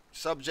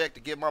subject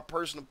to give my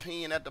personal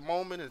opinion at the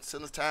moment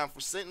until it's time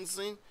for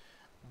sentencing,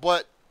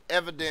 but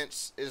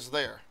evidence is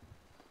there.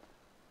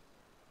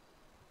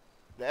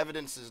 The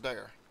evidence is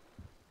there.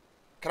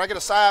 Can I get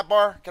a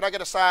sidebar? Can I get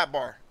a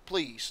sidebar,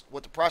 please,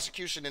 with the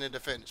prosecution and the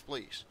defendants,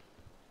 please?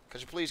 Could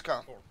you please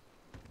come?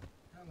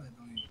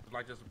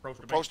 Like just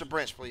approach the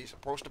bench, please.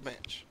 Approach the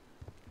bench.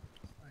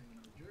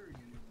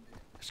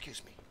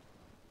 Excuse me.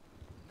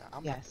 Now,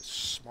 I'm not the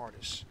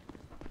smartest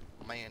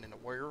man in the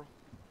world,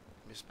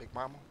 Miss Big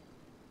Mama,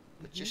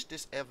 but just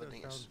this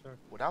evidence,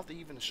 without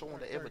even showing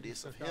the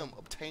evidence of him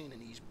obtaining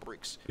these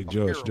bricks. Hey, of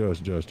Judge,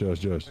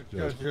 heroin.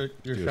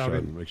 you're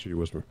shouting. Make sure you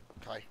whisper.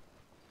 Okay.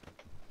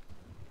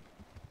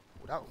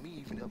 Without me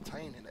even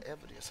obtaining the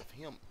evidence of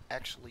him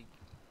actually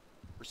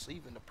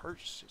receiving the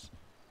purchases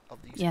of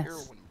these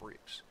heroin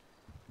bricks.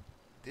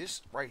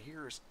 This right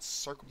here is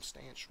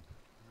circumstantial.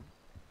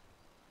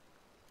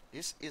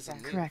 This is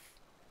enough. Correct.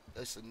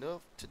 It's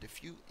enough to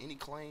defute any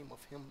claim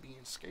of him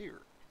being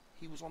scared.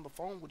 He was on the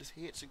phone with his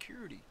head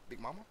security, Big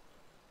Mama,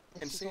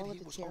 and said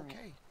he was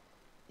okay.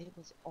 It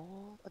was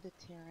all a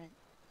deterrent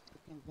to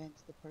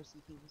convince the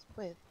person he was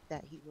with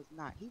that he was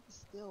not. He was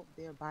still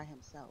there by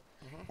himself.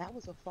 That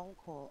was a phone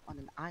call on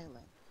an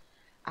island.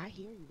 I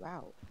hear you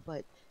out,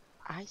 but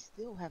I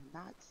still have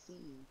not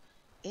seen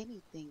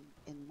anything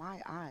in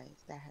my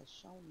eyes that has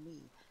shown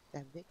me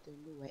that Victor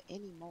knew at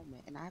any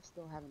moment, and I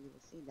still haven't even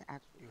seen the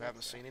actual. You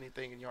haven't seen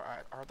anything in your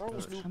eye. Are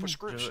those new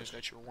prescriptions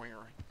that you're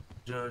wearing?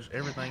 Judge,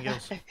 everything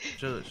else,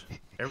 Judge,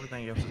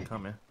 everything else is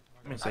coming.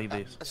 Let me say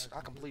this.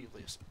 I can believe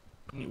this.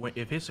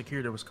 If his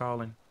security was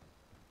calling,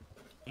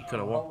 he could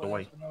have walked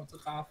away.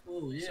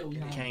 He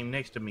came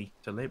next to me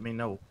to let me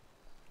know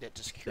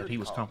that he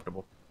was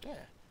comfortable. Yeah.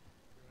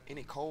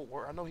 Any cold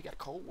word? I know he got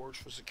cold words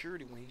for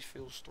security when he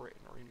feels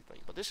threatened or anything.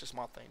 But this is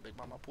my thing, Big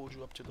Mama. I pulled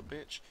you up to the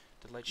bench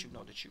to let you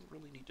know that you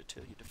really need to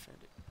tell your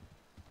defendant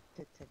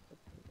to take the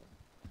plea.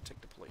 Take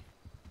the plea.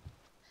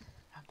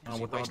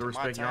 With all due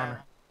respect, Your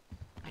Honor.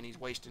 And he's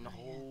wasting the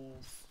whole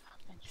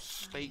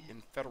state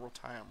and federal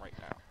time right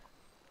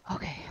now.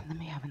 Okay, let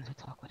me have another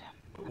talk with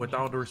him. With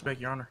all due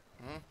respect, Your Honor.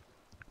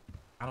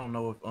 I don't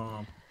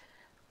know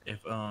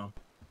if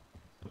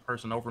the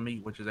person over me,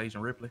 which is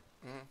Agent Ripley,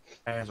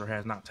 has or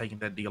has not taken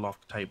that deal off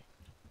the table.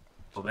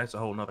 So that's a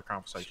whole nother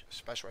conversation.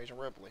 Special Agent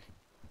Ripley.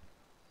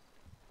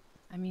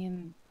 I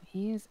mean,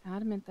 he is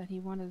adamant that he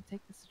wanted to take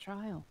this to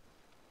trial.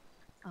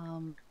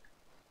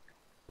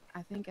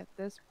 I think at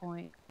this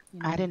point,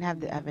 I didn't have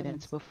the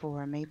evidence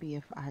before. Maybe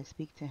if I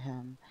speak to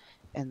him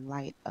in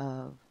light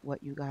of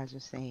what you guys are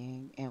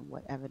saying and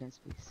what evidence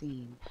we've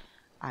seen,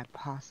 I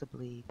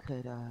possibly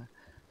could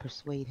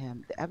persuade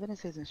him. The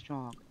evidence isn't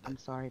strong. I'm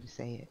sorry to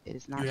say it. It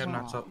is not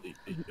strong.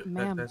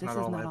 Ma'am, this is not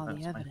all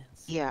the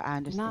evidence. Yeah, I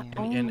understand.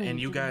 And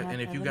you guys, and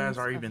if you guys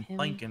are even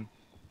thinking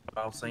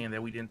about saying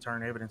that we didn't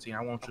turn evidence in,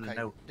 I want you to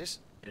know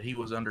that he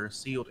was under a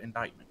sealed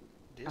indictment.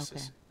 This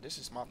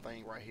is my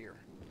thing right here,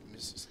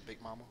 Mrs.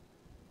 Big Mama.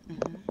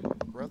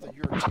 Brother,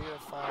 you're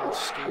terrified,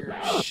 scared,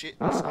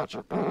 shitting out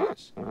your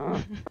pants.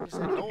 What's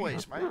that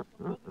noise, man?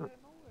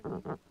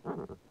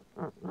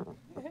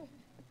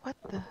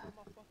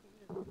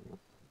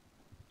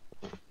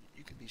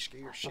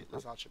 your shit.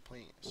 That's out your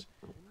plans.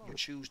 You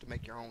choose to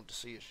make your own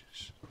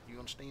decisions. You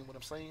understand what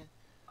I'm saying?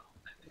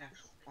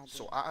 Yes, I do.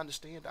 So I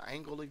understand the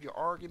angle of your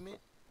argument,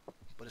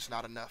 but it's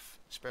not enough,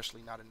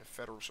 especially not in the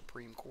federal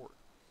Supreme Court.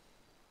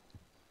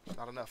 It's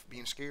not enough.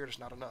 Being scared is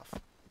not enough.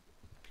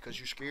 Because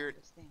you're scared,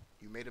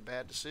 you made a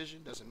bad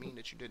decision, doesn't mean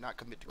that you did not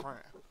commit the crime.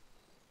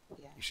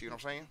 Yeah, You see what I'm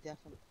saying?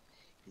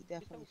 He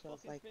definitely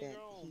feels like that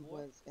he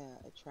was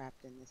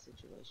trapped in this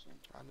situation.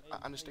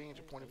 I understand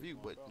your point of view,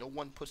 but no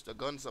one puts the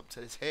guns up to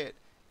his head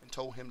and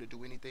told him to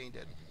do anything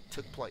that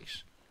took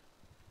place.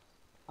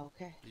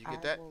 Okay. Did you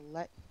get that?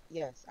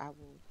 Yes, I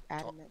will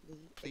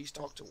adamantly please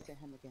talk to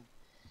him again.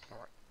 All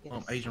right.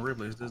 Yes. Agent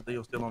Ripley, is this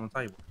deal still on the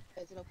table?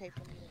 Is it okay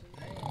for me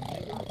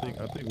to leave?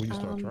 I think when you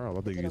start trial,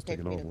 I think it gets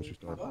taken off once you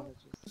start.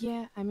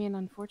 Yeah, I mean,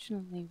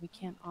 unfortunately, we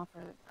can't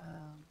offer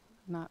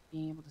not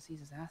being able to seize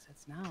his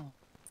assets now.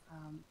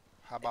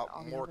 How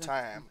about more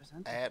time?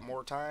 Add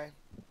more time?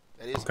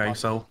 That is Okay,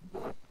 so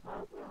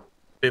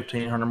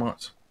 1,500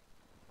 months.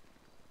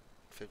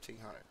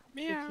 1,500.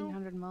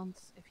 1,500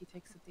 months if he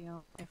takes the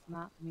deal. If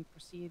not, we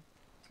proceed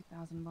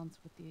 2,000 months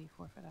with the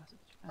forfeit asset.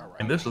 All right.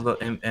 And this is the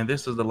and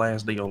this is the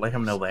last deal. Let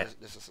him know that.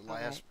 This is the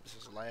last. This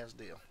is the last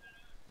deal.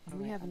 And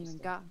we haven't even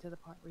gotten to the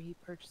part where he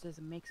purchases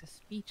and makes a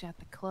speech at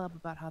the club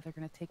about how they're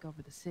going to take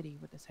over the city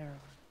with this heroin.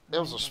 There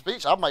was a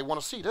speech. I might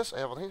want to see this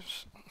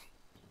evidence.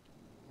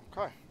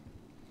 Okay.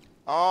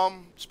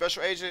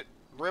 Special Agent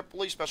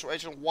Ripley, Special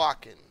Agent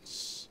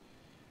Watkins.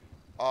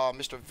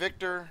 Mr.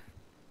 Victor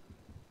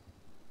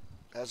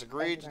has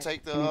agreed to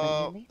take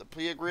the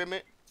plea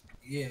agreement.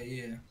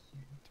 Yeah.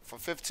 For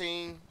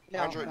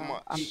 1,500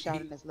 months. I'm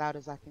shouting as loud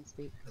as I can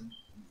speak.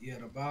 Yeah,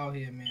 the bald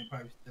head man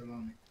probably still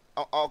on it.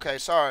 Oh, okay,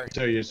 sorry.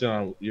 Sir, you're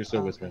still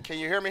with me. Can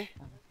you hear me?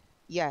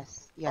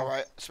 Yes. All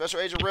right.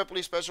 Special Agent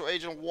Ripley, Special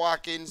Agent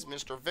Watkins,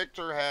 Mr.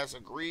 Victor has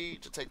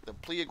agreed to take the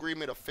plea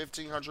agreement of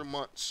 1,500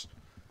 months.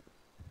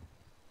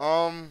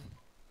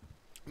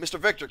 Mr.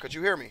 Victor, could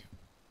you hear me?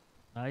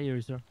 I hear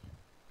you, sir.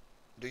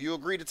 Do you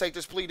agree to take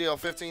this plea deal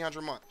of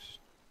 1,500 months?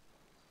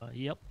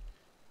 Yep.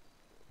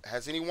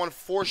 Has anyone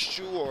forced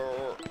you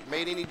or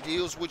made any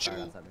deals with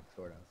you?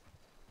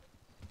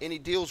 Any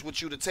deals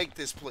with you to take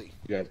this plea?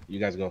 You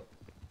guys go.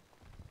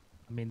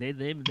 I mean,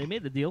 they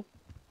made the deal.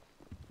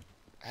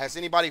 Has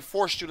anybody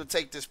forced you to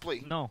take this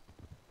plea? No.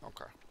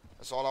 Okay.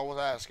 That's all I was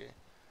asking.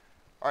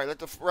 All right, let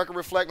the record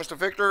reflect Mr.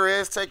 Victor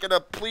is taking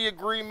a plea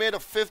agreement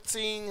of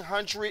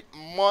 1,500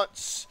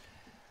 months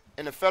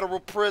in a federal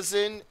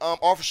prison.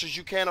 Officers,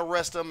 you can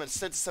arrest him and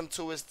sentence him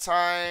to his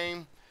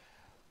time.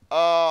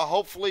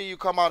 Hopefully you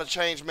come out a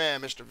changed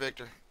man, Mr.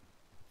 Victor.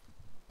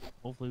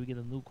 Hopefully we get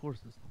a new course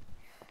system.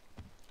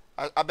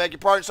 I beg your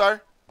pardon,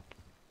 sir?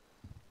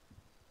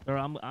 Sir,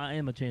 I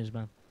am a changed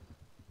man.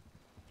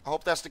 I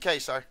hope that's the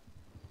case, sir.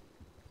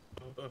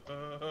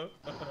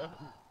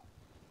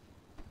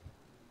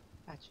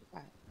 Gotcha.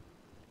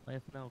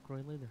 Laugh now,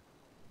 cry later.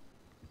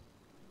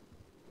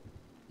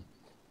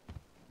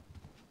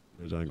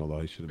 I ain't gonna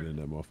lie, he should have been in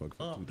that motherfucker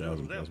for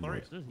 2,000 plus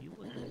months.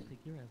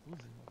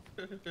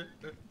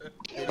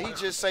 Did he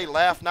just say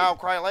laugh now,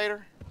 cry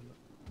later?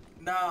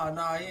 No,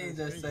 he ain't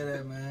just say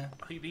that, man.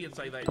 He did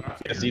say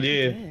that. Yes, he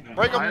did.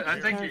 Break him. I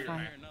think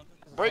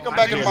Break him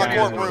back into my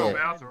courtroom.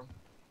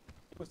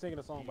 He was singing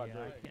a song by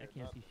Drake. I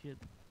can't see shit.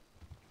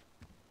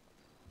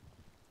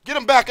 Get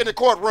him back in the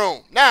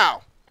courtroom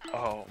now.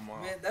 Oh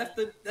my. Man,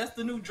 that's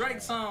the new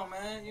Drake song,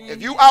 man.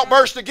 If you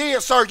outburst again,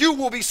 sir, you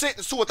will be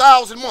sentenced to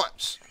 1,000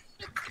 months.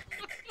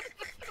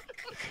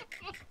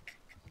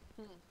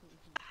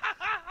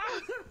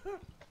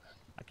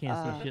 I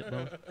can't see shit,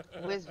 bro.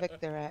 Where's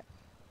Victor at?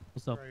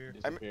 What's up?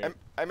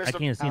 I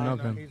can't see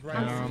nothing. He's right.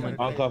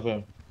 Uncuff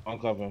him.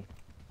 Uncuff him.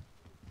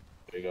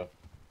 There you go.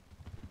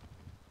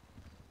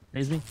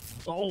 Raise me.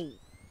 Oh,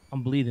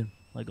 I'm bleeding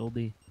like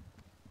OD.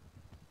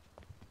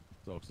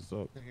 What's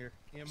up? Here,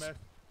 EMS.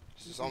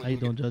 How you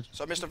doing, Judge?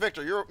 So, Mr.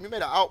 Victor, you made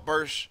an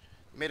outburst,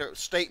 made a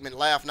statement,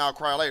 laugh now,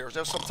 cry later. Is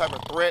there some type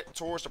of threat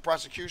towards the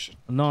prosecution?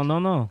 No,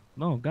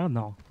 God,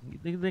 no.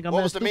 You think I'm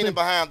What was the meaning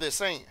behind this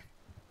saying?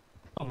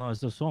 Oh no,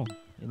 it's a song.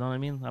 You know what I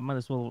mean? I might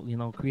as well,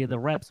 create a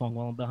rap song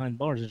while I'm behind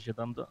bars and shit.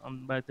 I'm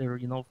back there,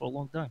 for a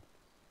long time.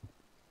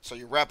 So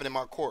you're rapping in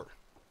my court?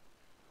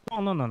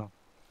 No.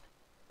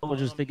 I was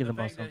just thinking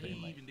about something.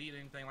 He even did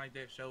anything like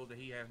that shows that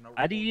he has no.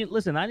 I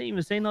didn't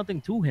even say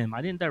nothing to him.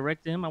 I didn't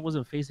direct him. I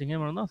wasn't facing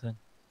him or nothing.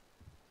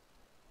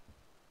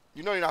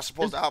 You know you're not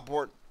supposed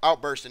to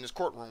outburst in this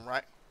courtroom,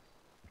 right?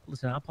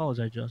 Listen, I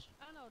apologize, Judge.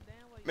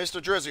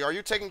 Mr. Drizzy, are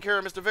you taking care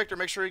of Mr. Victor?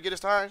 Make sure he get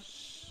his time.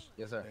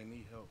 Yes, sir.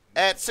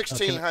 At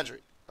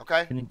 1,600,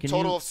 okay?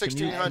 Total of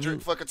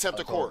 1,600 for contempt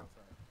of court.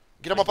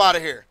 Get him up out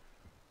of here.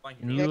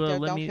 Can you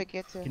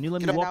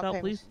let me walk out,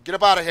 please? Get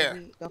up out of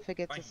here. Don't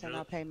forget to send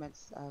out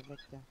payments,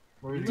 Victor.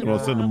 He's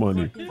gonna send the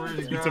money.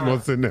 He's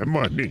gonna send that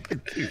money.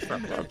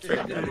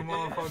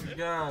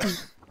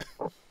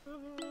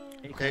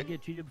 Hey, can I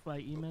get treated by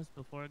EMS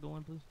before I go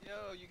in, please?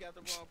 Yo, you got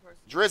the wrong person.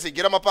 Drizzy,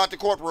 get him up out the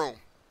courtroom.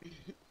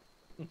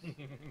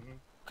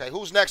 Okay,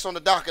 who's next on the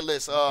docket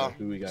list?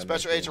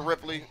 Special Agent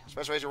Ripley,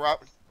 Special Agent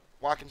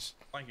Watkins.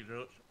 Thank you,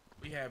 Judge.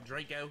 We have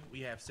Draco.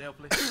 We have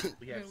Selfless.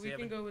 We have We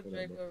can go with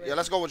Draco. Right? Yeah,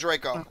 let's go with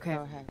Draco. Okay.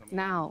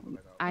 Now,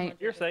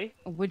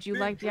 would you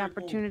like the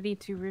opportunity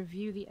to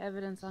review the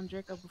evidence on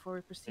Draco before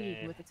we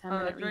proceed with the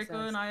 10-minute recess?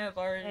 Draco and I have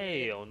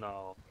already. Hell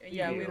no.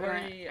 Yeah, we've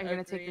already. Are you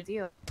gonna take the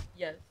deal?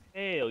 Yes.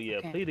 Hell yeah,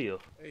 Okay. plea deal.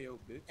 Hey yo,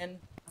 bitch. And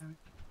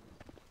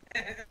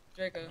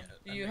Draco,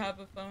 do you have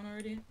a phone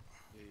already?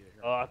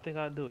 Oh, I think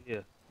I do.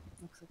 Yeah.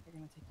 Looks like they're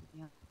gonna take the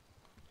deal.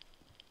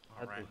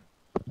 I do.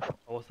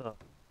 Oh, what's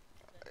up?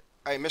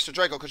 Hey, Mr.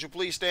 Draco, could you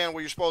please stand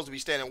where you're supposed to be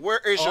standing? Where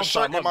is your I'm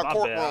shirt sorry, in my bad.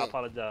 courtroom? I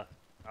apologize.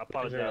 I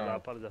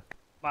apologize.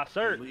 My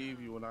shirt. Leave,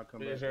 you will not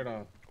come Put your back. shirt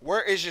on.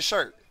 Where is your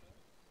shirt?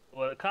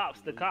 Well, the cops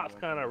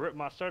kind of ripped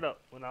my shirt up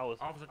when I was.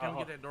 Officer, can we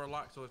get that door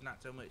locked so it's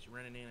not so much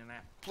running in and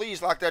out?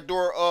 Please lock that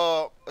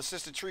door,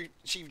 Assistant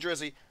Chief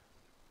Drizzy.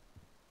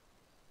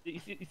 You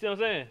see what I'm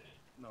saying?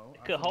 No.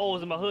 It cut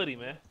holes in my hoodie,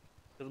 man,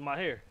 because of my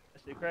hair.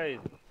 That shit crazy.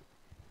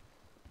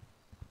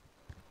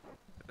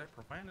 Is that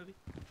profanity?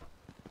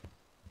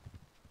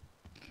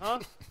 Huh?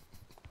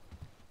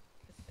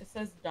 It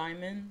says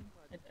diamond.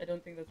 I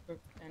don't think that's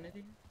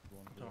profanity.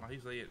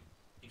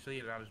 He said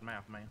it out of his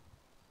mouth, man.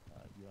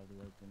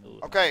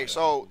 Okay,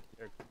 so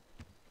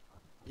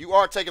you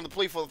are taking the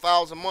plea for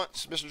 1,000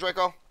 months, Mr.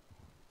 Draco?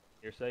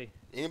 Hearsay.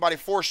 Anybody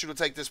forced you to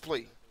take this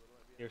plea?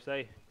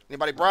 Hearsay.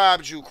 Anybody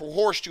bribed you,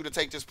 coerced you to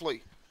take this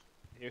plea?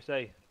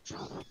 Hearsay.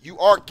 You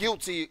are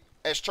guilty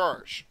as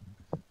charged.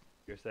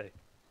 Hearsay.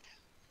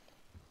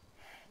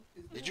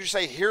 Did you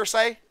say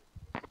hearsay?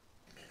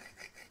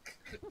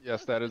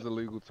 Yes, that is a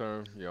legal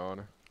term, Your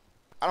Honor.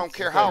 I don't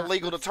care how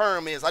legal the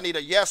term is. I need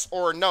a yes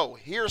or a no.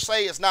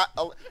 Hearsay is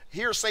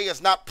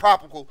not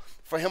proper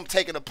for him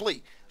taking a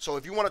plea. So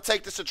if you want to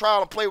take this to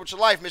trial and play with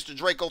your life, Mr.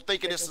 Draco,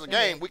 thinking this is a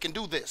game, we can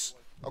do this.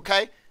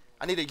 Okay?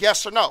 I need a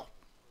yes or no.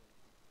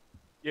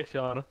 Yes,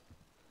 Your Honor.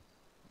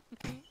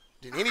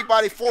 Did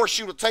anybody force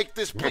you to take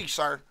this plea,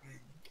 sir?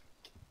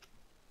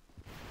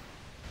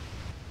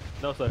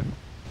 No, sir.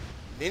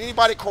 Did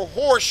anybody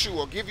coerce you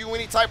or give you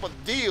any type of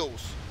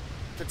deals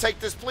to take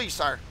this plea,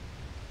 sir?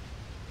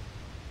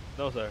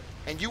 No, sir.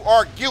 And you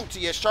are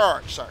guilty as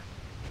charged, sir.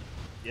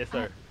 Yes,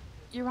 sir.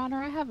 Your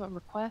Honor, I have a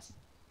request.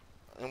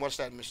 And what's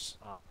that, Miss?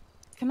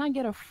 Can I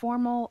get a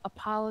formal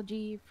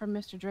apology from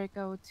Mr.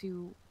 Draco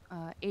to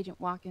Agent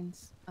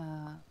Watkins?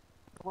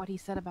 What he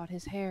said about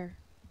his hair.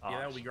 Yeah,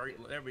 that would be great.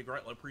 That would be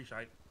greatly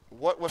appreciated.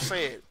 What was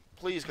said?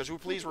 Please, could you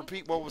please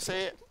repeat what was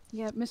said?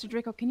 Yeah, Mr.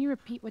 Draco, can you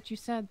repeat what you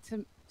said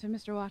to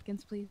Mr.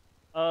 Watkins, please?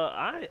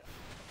 I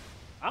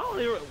don't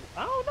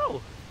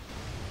know.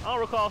 I don't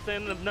recall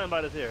saying nothing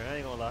about his hair. I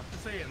ain't gonna lie.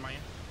 Just say it, man.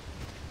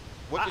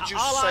 What did you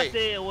all say? I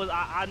said was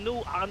I knew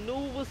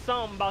it was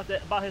something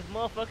about his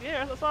motherfucking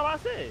hair. That's all I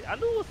said. I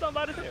knew it was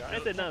something about his hair. I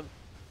ain't said nothing.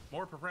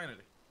 More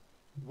profanity.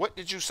 What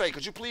did you say?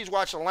 Could you please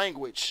watch the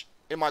language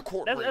in my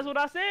courtroom? That's what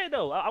I said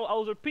though. I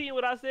was repeating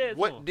what I said.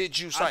 What did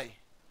you say?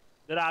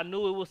 That I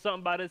knew it was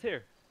something about his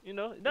hair. You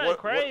know, nothing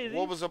crazy.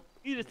 What was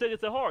he just took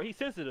it to heart. He's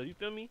sensitive. You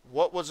feel me?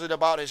 What was it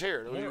about his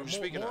hair that you were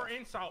speaking more of?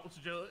 insults,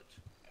 Judge.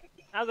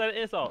 How's that an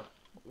insult?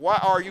 Why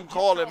are you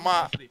calling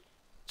my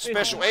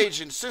special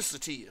agent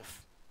sensitive?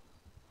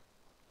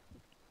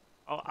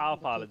 I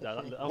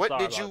apologize. I'm what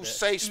sorry did you about that.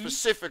 say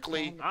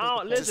specifically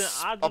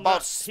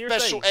about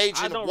Special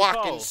Agent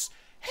Watkins'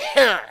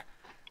 hair?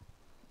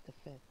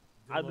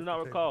 I do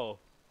not recall.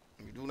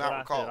 You do not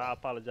recall. I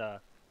apologize.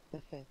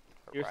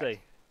 Hearsay.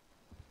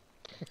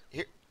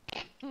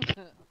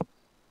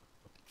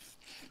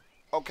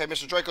 Okay,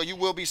 Mr. Draco, you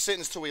will be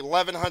sentenced to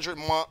 1,100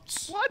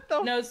 months. What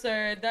the? No,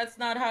 sir. That's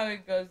not how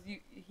it goes.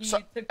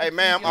 Hey,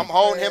 ma'am, I'm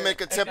holding him in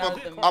contempt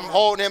of. I'm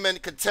holding him in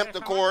contempt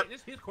of court,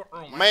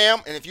 ma'am.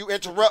 And if you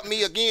interrupt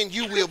me again,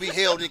 you will be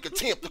held in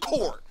contempt of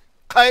court.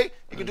 Okay?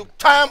 You can do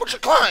time with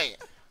your client.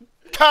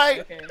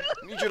 Okay?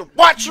 I need you to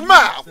watch your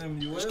mouth.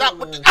 Stop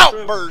with the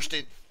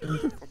outbursting.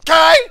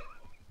 Okay?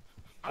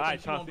 All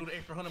right, you want to do the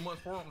extra 100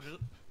 months for him, Judge?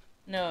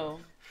 No.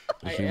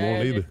 I She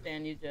won't either.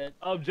 understand you, Judge.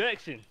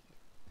 Objection.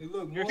 You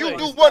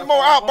do one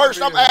more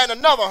outburst, I'm adding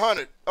another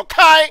 100.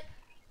 Okay?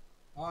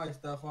 All right,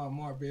 Stephon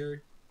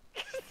Marbury.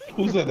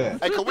 Who said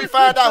that? Hey, could we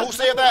find out who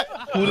said that?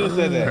 Who did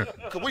say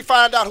that? Could we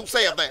find out who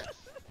said that?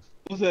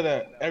 Who said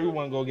that?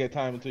 Everyone go get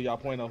time until y'all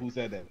point out who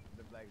said that.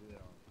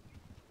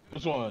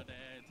 Which one?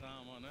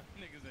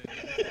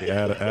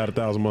 Yeah, add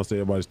 1,000 months to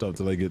everybody's stuff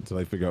till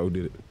they figure out who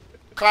did it.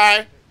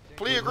 Klein,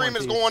 plea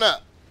agreement's going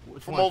up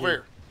from over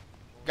here.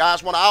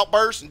 Guys want to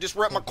outburst and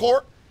disrupt my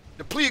court?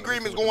 The plea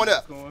agreement's going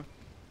up. What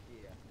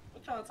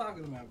y'all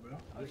talking about, bro?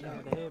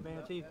 The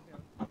headband chief.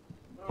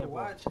 Bro,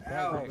 watch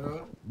out,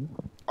 bro.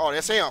 Oh,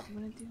 that's him.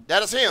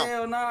 That is him.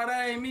 Hell no,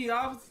 that ain't me,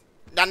 officer.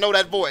 I know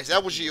that voice.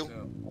 That was you.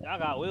 Y'all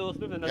got Will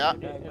Smith in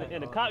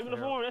the cop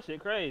uniform. That shit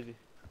crazy.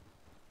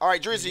 All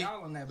right, Drizzy,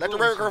 let the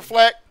record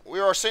reflect. We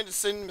are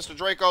sentencing Mr.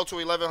 Draco to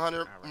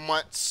 1,100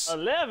 months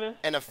 11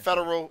 in a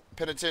federal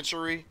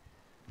penitentiary.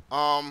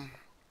 I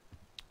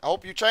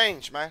hope you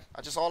change, man.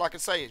 That's all I can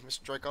say is,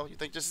 Mr. Draco, you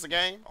think this is a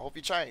game? I hope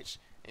you change,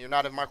 and you're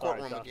not in my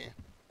courtroom again.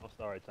 I'm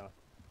sorry, Tom.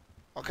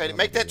 Okay, to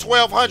make that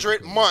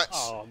 1,200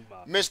 months,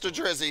 Mr.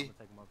 Drizzy.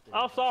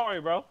 I'm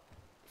sorry, bro.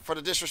 for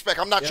the disrespect.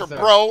 I'm not Yes, your sir.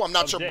 bro. I'm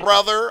not your Objection.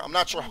 brother. I'm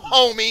not your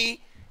homie.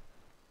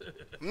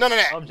 None of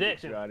that.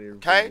 Objection.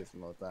 Okay?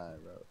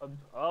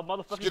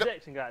 Motherfucking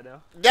objection,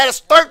 goddamn. That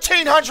is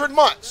 1,300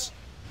 months.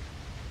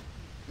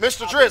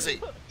 Mr.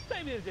 Drizzy.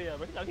 Take me to jail,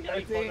 bro. He got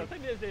me fucked up.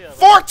 Take me to jail,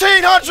 bro.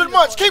 1,400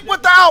 months. Keep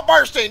with the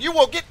outbursting. You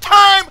will get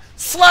time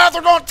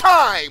slathered on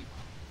time.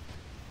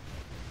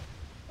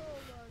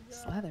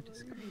 Slathered.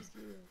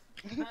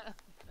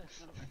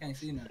 I can't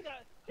see nothing.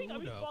 He got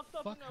me Who the fucked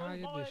up. fuck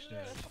hired this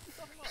shit?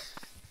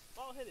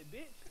 Bald-headed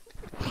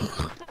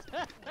bitch.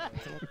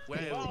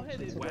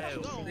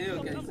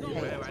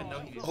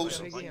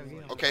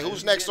 Okay,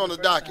 who's next on the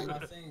docket? Pay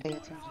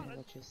attention to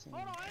what you're saying.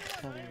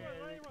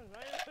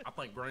 I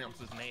think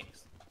Gramps is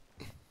next.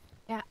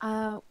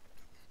 Yeah,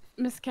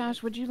 Miss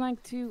Cash, would you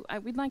like to,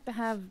 we'd like to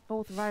have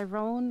both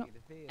Ryrone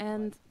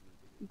and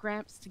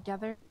Gramps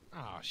together.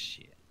 Oh,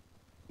 shit.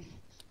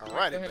 All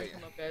right, Go ahead and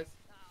come up, guys.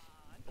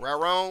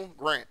 Ryrone,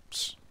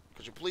 Gramps.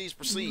 Could you please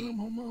proceed? I'm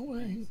on my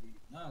way.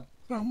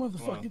 About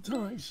motherfucking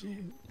time, shit.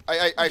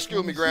 Hey,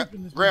 excuse me,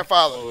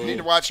 grandfather. You need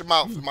to watch your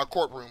mouth in my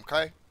courtroom,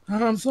 okay?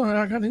 I'm sorry,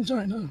 I got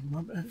angina.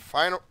 My bad.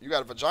 Final, you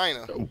got a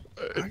vagina.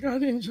 I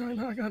got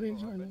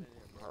angina.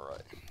 All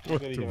right.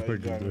 What the fuck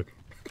is that?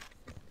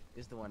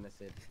 It's the one that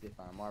said stiff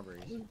on Marbury.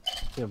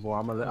 Yeah, boy,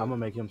 I'm gonna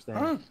make him stand.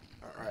 Huh?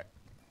 All right.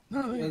 No,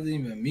 It wasn't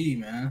even me,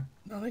 man.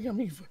 No, they got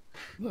me.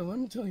 Look, let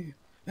me tell you,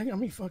 they got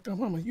me fucked up.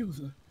 I'm a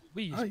user. I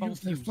use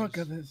the fuck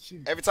out of that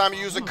shit. Every time you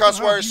use a cuss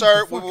word,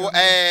 sir, we will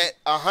add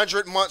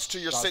 100 months to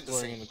your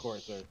sentencing. In the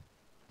court, sir.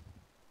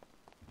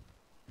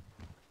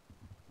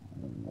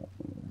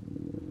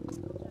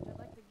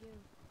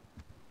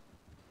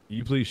 Can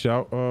you please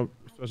shout,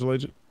 Special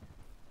Agent?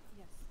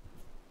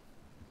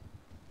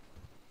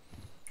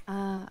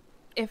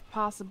 If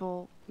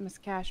possible, Miss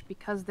Cash,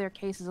 because their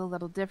case is a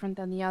little different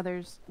than the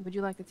others, would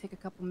you like to take a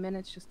couple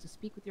minutes just to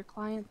speak with your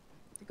client,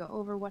 to go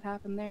over what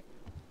happened there?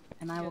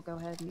 And I will go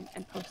ahead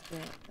and post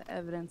the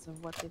evidence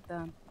of what they've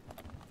done.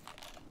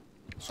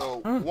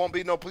 So, won't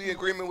be no plea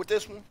agreement with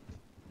this one?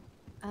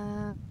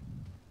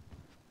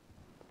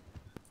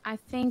 I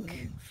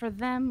think for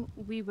them,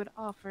 we would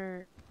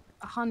offer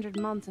 100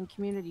 months in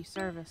community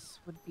service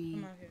would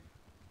be...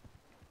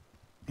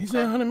 He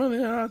said 100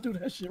 months. I'll do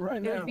that shit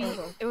right now.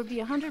 It would be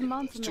 100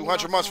 months. It's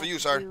 200 months for you,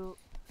 sir. I'm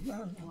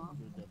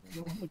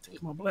gonna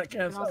take my black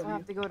ass also out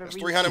have to go to That's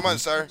 300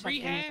 months, sir.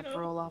 Rehab.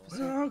 Parole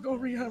officer. I'll go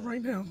rehab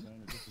right now.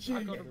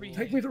 Shit,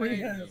 take me to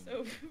rehab.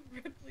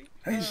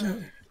 Hey, shit.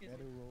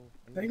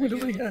 Take me to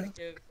rehab.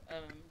 Give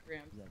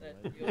Gramps that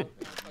you'll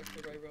talk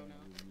to Ryrone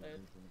now.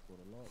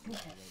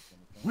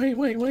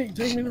 Wait.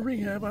 Take me to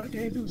rehab. I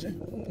can't do shit.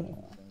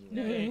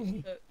 No,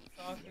 the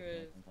offer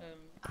is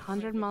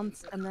 100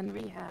 months and then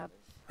rehab.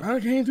 I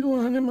can't do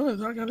 100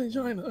 months. I got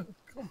angina.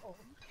 Come on.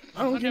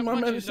 I don't get my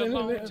 100 months is a medicine in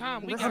long there.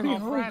 time. We I got be off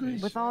hungry.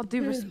 Fridays. With all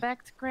due Yeah.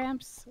 respect,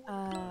 Gramps,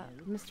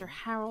 Mr.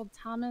 Harold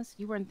Thomas,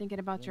 you weren't thinking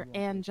about your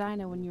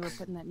angina when you were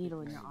putting that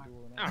needle in your arm.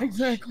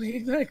 Exactly.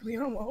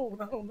 I'm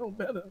old. I don't know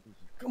better.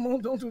 Come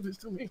on, don't do this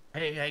to me.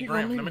 Hey, You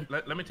Gramps, gonna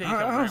let me tell you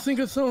something, I'll Gramps. sing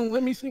a song.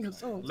 Let me sing a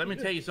song. Let me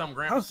tell you something,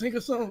 Gramps. I'll sing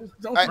a song.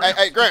 Don't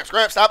Hey, Gramps,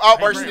 stop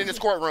outbursting Gramps. in this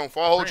courtroom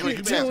for I hold you in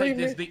Gramps, you better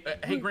contempt. take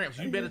this hey, Gramps,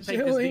 you better take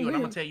this deal, and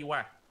I'm gonna tell you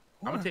why.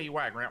 I'm gonna tell you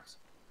why, Gramps.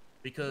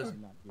 Because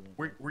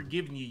we're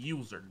giving you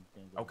user,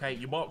 okay?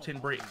 You bought 10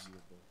 bricks,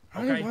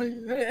 okay?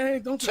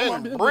 Hey, don't tell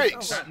 10 my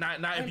bricks. business.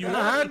 Now, if you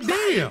God want to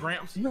try damn. it,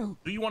 Gramps, No.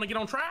 do you want to get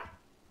on trial?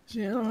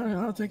 Yeah, all right,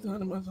 I'll take the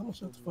 100 months. I'm gonna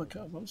shut the fuck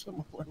up. I'm gonna shut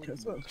my black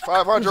ass up.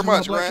 500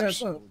 months, Shut my black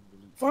Gramps. ass up.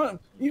 Fine.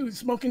 You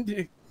smoking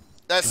dick.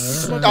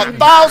 That's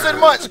 1,000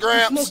 months,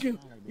 Gramps.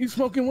 You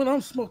smoking when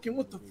I'm smoking.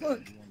 What the fuck?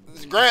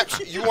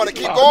 Gramps, you want to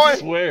keep I going?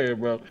 swear,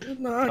 bro.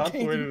 No, I I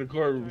can't swear do- to the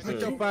courtroom, Put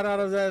sir. your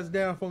 $5 ass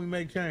down before we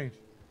make change.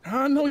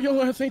 I know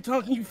your ass ain't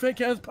talking, you fake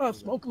ass pop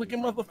smoke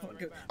looking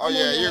motherfucker. Oh,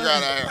 yeah, you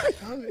gotta I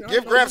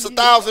give know Gramps you-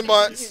 1,000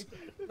 months.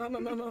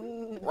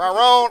 No.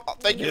 Ryrone,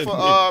 thank you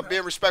for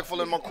being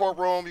respectful in my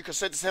courtroom. You can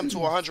sentence him to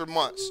 100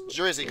 months.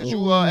 Drizzy, could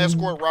you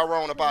escort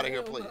Ryrone up out of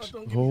here, please?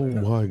 Oh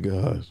my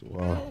gosh!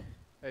 Wow.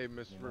 Hey,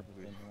 Miss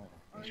Ripley.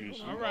 You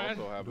All right.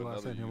 also have Do I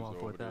another send him user off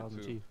for over there, 1,000,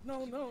 too. Chief?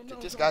 No.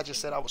 This guy just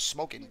said I was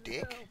smoking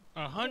dick.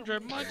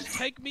 100 months,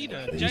 take me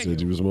to You jail. said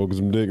you was smoking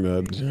some dick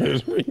now.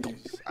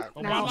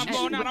 While I'm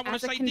going out, I want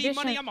as to a say D money.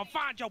 condition- I'm gonna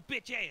find your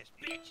bitch ass,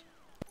 bitch.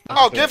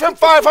 Oh, give him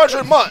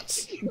 500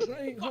 months.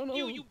 Fuck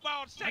you, you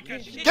bald sack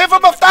of shit. Give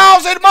him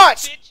 1,000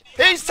 months.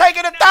 He's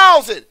taking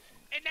 1,000.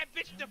 And that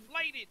bitch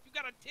deflated. You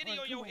got a titty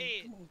on your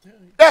head.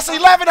 That's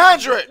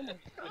 1,100.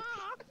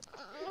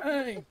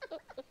 Hey,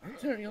 I'm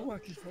telling you, I'm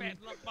lucky for you. Fat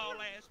little bald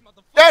ass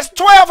motherfucker. That's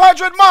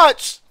 1,200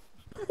 months.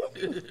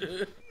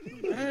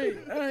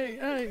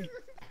 Hey.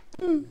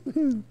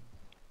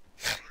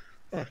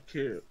 I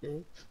can't,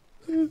 bro.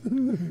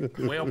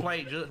 Well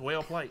played, Judge.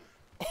 Well played.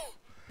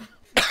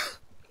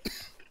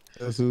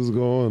 That's who's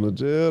going to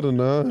jail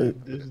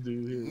tonight. This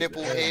dude here.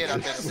 Nipple head, I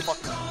better fuck.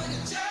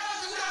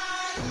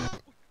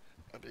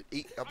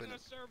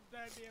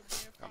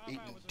 I'm eating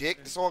dick.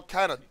 It's all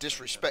kind of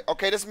disrespect.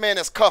 Okay, this man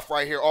is cuffed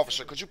right here,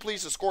 officer. Could you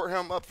please escort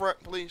him up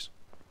front, please?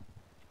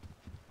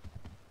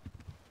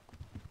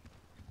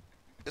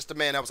 It's the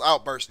man that was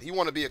outbursting. He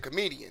want to be a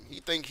comedian. He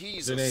think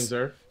he's Your name,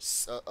 sir?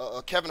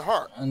 Kevin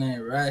Hart. My name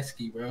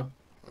Rasky, bro.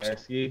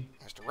 Rasky?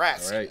 Mr.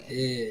 Rasky. All right.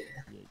 Yeah.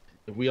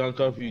 If we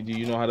uncuff you, do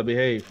you know how to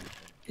behave?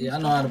 Yeah, I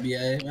know how to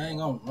behave. I ain't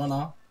gonna run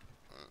off.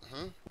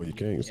 Well, you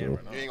can't, so. You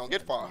ain't gonna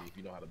get far. If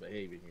you know how to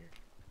behave in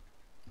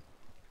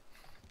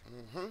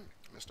here.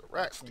 Mr.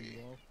 Rasky.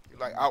 You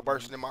like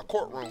outbursting in my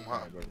courtroom,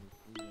 huh?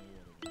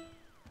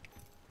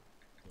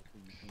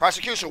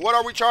 Prosecution, what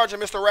are we charging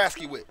Mr.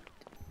 Rasky with?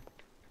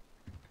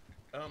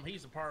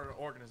 He's a part of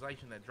the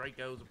organization that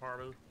Draco's a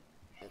part of.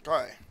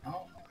 Okay. I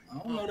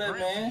don't know that,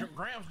 man.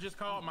 Grams just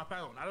called my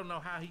phone. I don't know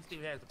how he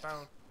still has the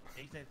phone.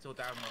 He sent it to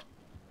 $1,000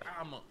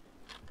 a month.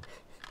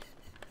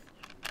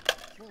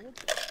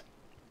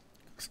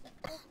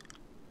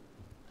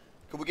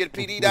 Could we get a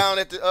PD down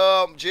at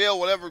the jail,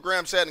 whatever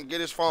Graham said, and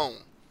get his phone?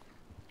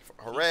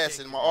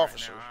 Harassing my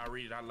officer. I'll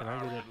read it. Can I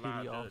get a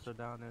PD officer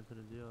down there to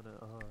the jail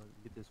to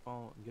get this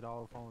phone, get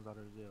all the phones out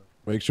of the jail?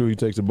 Make sure he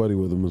takes a buddy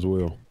with him as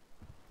well.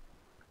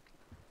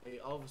 Hey,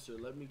 officer,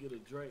 let me get a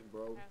drink,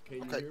 bro. Can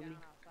you hear me?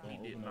 He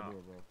did not.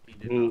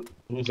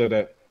 Who said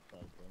that?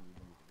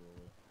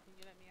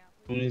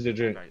 Who needs a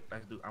drink?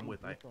 I'm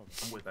with that.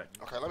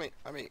 Okay, let me.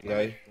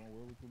 Okay.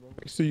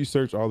 Make sure you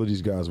search all of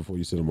these guys before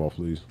you send them off,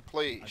 please.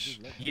 Please.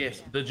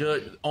 Yes, the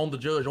judge on the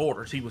judge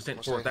orders. He was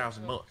sent for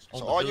 1,000 months.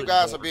 So all you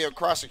guys are being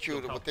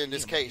prosecuted within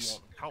this case.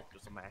 Talk to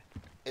somebody.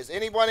 Is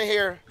anybody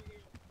here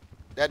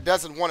that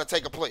doesn't want to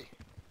take a plea?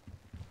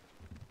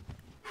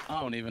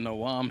 I don't even know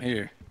why I'm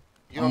here.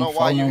 You don't know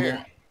why you're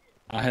here?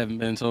 I haven't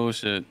been told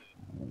shit.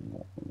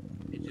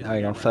 I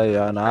ain't gonna say,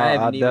 no,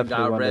 I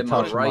definitely want to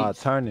talk to my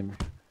attorney.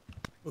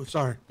 Oh,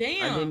 sorry.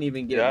 Damn. I didn't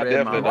even get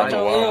read my rights.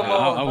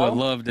 I would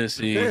love to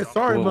see what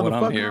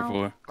I'm here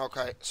for.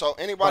 Okay, so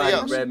anybody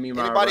else?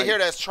 Anybody here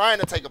that's trying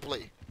to take a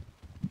plea?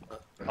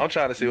 I'm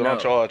trying to see what I'm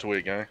charged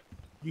with, gang.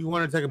 You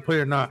want to take a plea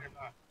or not?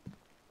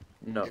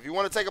 No. If you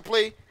want to take a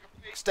plea,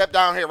 step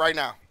down here right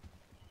now.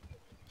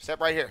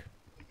 Step right here.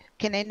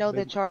 Can they know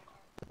the charge?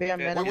 We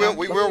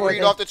will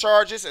read off the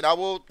charges, and I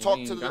will talk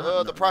to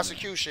the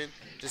prosecution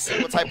to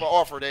see what type of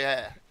offer they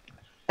have.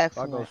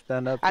 Excellent.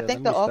 I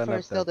think the offer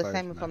is still the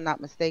same, if I'm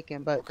not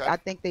mistaken, but I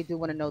think they do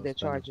want to know their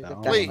charges.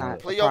 If that's not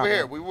Plea a over here.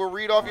 problem. We will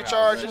read off your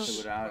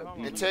charges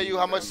and tell you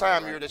how much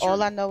time you're.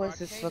 All I know is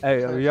this. Hey,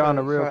 you're on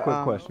a real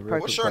quick question.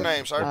 What's your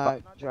name,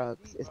 sir?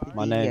 Drugs. It's the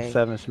My DEA. name's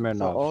Seven Smirnoff,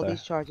 So all sir.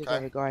 these charges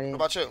are regarding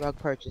drug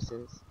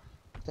purchases.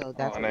 So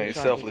that's My name's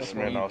Selfless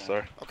Smirnoff,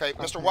 sir. Okay,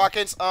 Mr.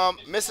 Watkins.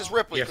 Mrs.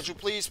 Ripley, could you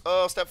please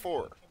step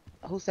forward?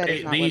 Who said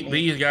it's not with me?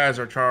 These guys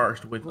are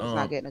charged with Who's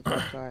not getting a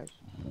drug charge?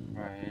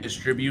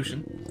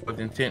 distribution with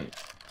intent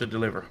to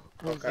deliver.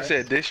 You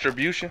said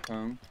distribution?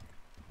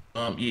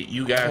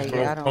 You guys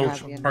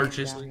both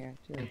purchased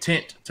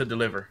intent to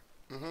deliver.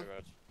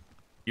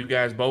 You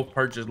guys both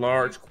purchased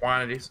large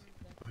quantities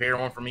of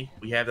heroin from me.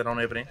 We have that on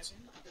evidence.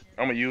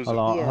 I'm gonna use Hold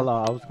on.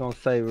 I was gonna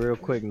say real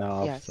quick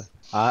now, officer.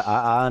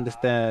 I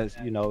understand,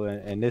 you know,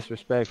 and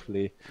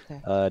disrespectfully,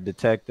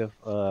 Detective.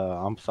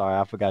 I'm sorry,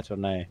 I forgot your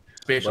name.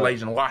 Special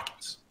Agent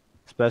Watkins.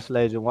 Special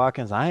Agent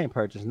Watkins. I ain't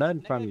purchased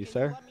nothing from you,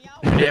 sir.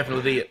 You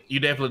definitely did. You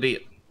definitely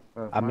did.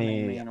 I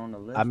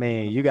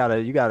mean, you got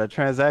a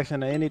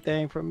transaction or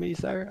anything from me,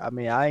 sir? I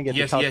mean, I ain't get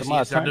to talk to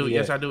my attorney yet.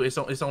 Yes, I do. It's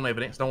on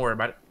evidence. Don't worry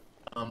about it.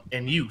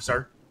 And you,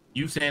 sir,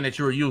 you saying that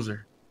you're a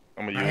user.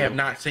 I have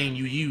not seen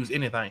you use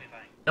anything.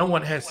 No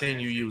one has seen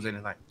you use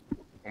anything.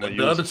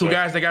 The other two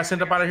guys that got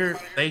sent up out of here,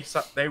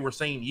 they were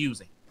seen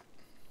using.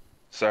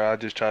 Sir, I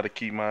just try to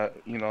keep my,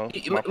 my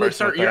Look, personal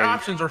sir, your things.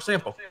 options are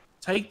simple.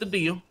 Take the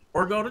deal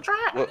or go to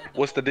trial.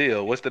 What's the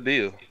deal?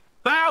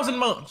 1,000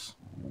 months.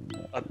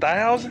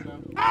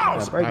 1,000?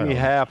 Yeah, break me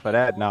half of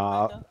that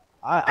now.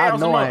 I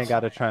know I ain't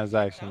got a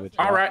transaction with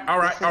you. All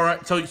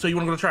right. So you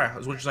want to go to trial?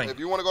 Is what you're saying? If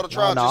you want to go to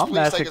trial, just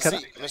please take a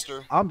seat,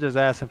 mister. I'm just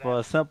asking for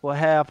a simple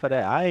half of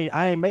that.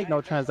 I ain't make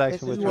no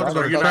transaction with you.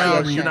 You're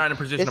not in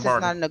position to bargain. This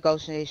is not a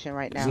negotiation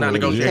right now. It's not We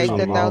negotiation.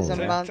 take the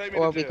 1,000 months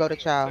or we go to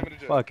trial.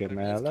 Fuck it,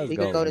 man. Let's We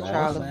go. can go to man.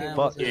 trial if you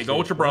want to. Yeah, go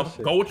with your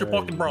brother. Go with your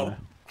fucking brother.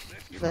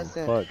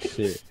 Listen. Fuck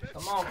shit.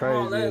 Come on,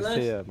 Crazy as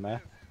let's- hell,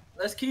 man.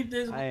 Let's keep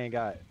this. I ain't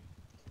got it.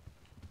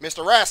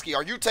 Mr. Rasky,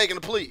 are you taking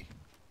the plea?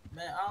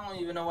 Man, I don't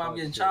even know what I'm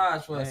getting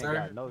charged for,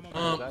 sir.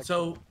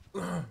 So,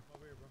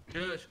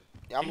 Judge,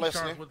 I'm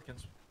listening.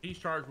 He's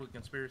charged with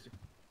conspiracy.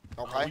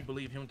 Okay. We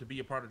believe him to be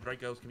a part of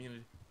Draco's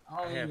community. I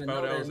don't have even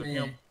know photos that of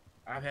man. him.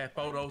 I've had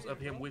photos of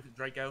him with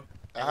Draco.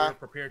 And Uh-huh.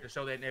 we're prepared to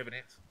show that in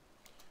evidence.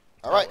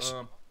 All right.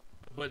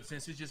 But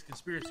since it's just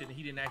conspiracy and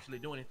he didn't actually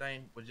do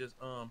anything, but just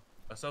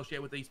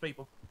associate with these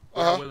people,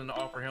 Uh-huh. we're willing to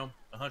offer him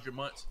 100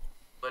 months.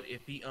 But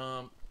if he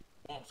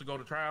wants to go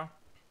to trial,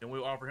 then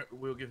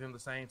we'll give him the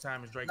same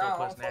time as Draco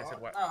plus an asset.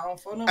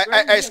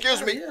 Hey,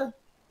 excuse me.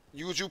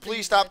 Would you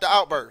please stop the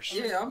outburst?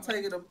 Yeah, I'm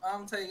taking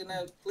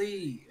that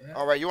plea.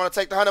 All right, you want to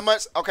take the 100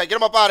 months? Okay, get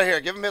him up out of here.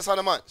 Give him his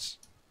 100 months.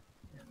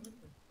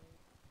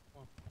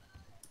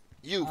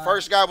 You,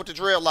 first guy with the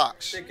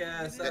dreadlocks. Thick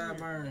ass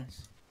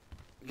sideburns.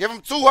 Give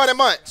him 200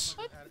 months.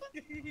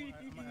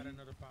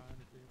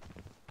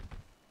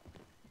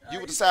 You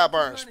with the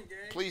sideburns.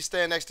 Please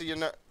stand next to your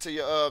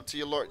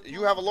lawyer.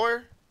 You have a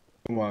lawyer?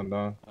 Come on,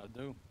 Don. I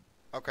do.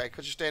 Okay,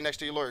 could you stand next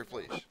to your lawyer,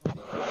 please?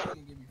 Nobody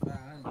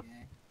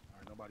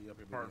up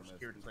here.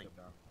 Security thing.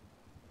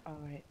 All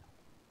right.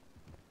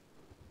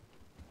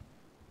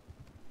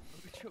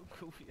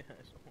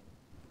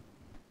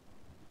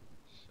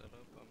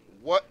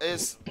 What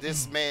is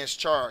this man's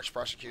charge,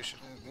 prosecution?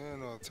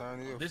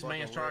 This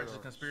man's charge is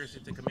conspiracy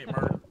to commit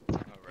murder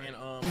and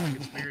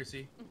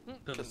conspiracy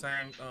to the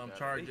same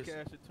charges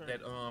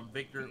that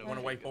Victor went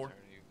away for.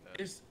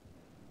 It's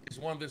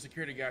one of the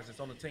security guys that's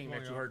on the team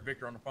that you heard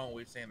Victor on the phone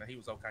with saying that he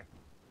was okay.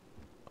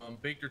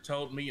 Victor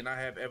told me, and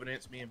I have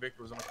evidence, me and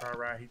Victor was on the car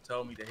ride, he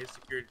told me that his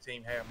security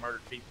team had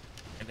murdered people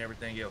and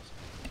everything else.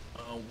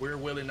 We're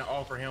willing to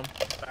offer him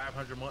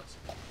 500 months,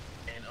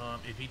 and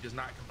if he does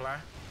not comply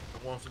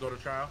and wants to go to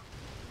trial,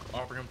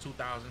 offer him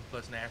 2,000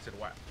 plus an acid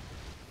wipe.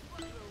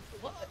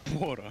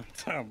 Hold on,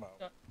 time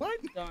out. What?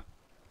 Did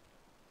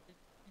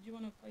you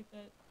want to fight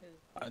that?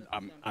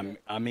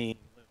 I mean,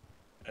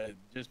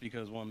 just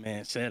because one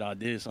man said I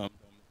did something.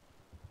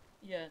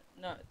 Yeah,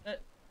 no,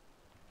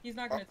 he's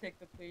not gonna take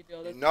the plea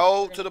deal.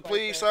 No to the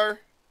plea, sir.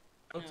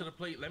 No to the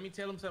plea. Let me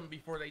tell him something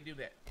before they do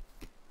that.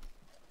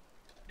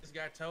 This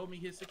guy told me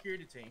his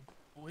security team,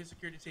 who his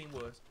security team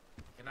was,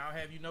 and I'll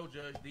have you know,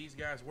 Judge, these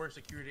guys were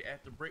security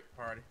at the brick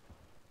party,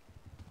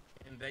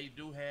 and they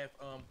do have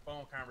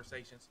phone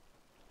conversations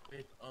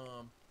with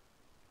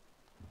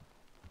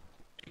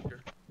Victor.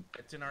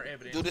 That's in our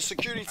evidence. Do the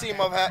security team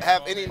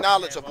have any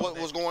knowledge of what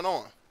was going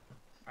on?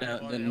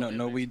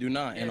 No, we do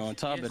not. And on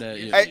top of that,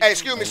 hey,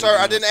 excuse me, sir,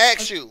 I didn't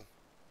ask you.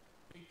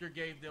 Victor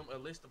gave them a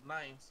list of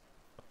names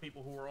of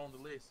people who were on the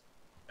list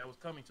that was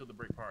coming to the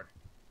brick party.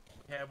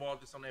 We have all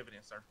this on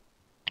evidence, sir.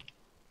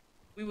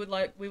 We would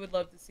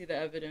love to see the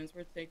evidence.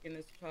 We're taking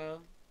this to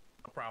trial.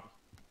 No problem.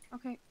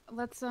 Okay,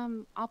 let's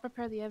I'll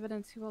prepare the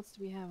evidence. Who else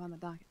do we have on the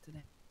docket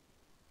today?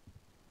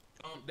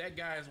 That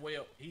guy as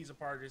well. He's a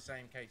part of the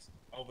same case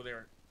over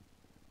there.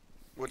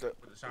 With the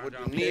Sean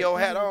John Neo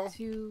hat on.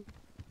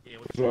 Yeah,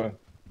 with Right.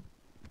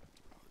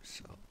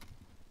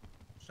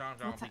 Sean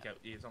John Peacoat.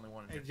 Yeah, it's only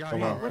one. Hey,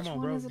 come on,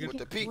 bro. With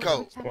the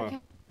peacoat.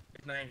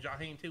 His name's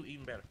Jaheim too.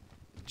 Even better.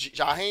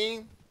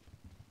 Jaheim.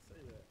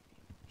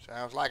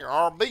 Sounds like an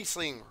R&B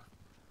singer.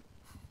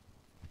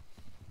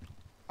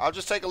 I'll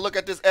just take a look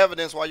at this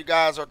evidence while you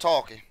guys are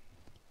talking.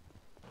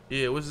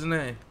 Yeah, what's his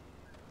name?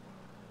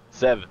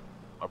 7.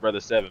 My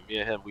brother 7. Me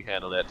and him, we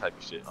handle that type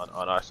of shit on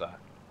our side.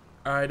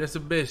 All right, that's the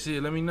best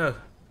shit. Let me know.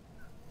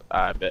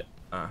 I bet.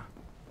 I'm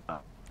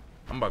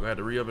about to have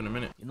to re-up in a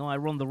minute. You know, I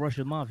run the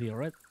Russian mafia,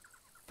 right?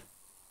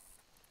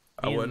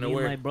 I wasn't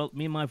aware.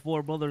 Me and my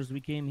 4 brothers,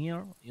 we came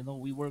here. You know,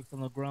 we worked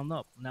from the ground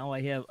up. Now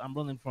I'm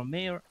running for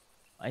mayor.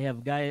 I have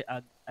a guy.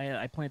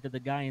 I planted a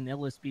guy in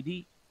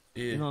LSPD.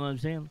 Yeah. You know what I'm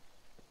saying?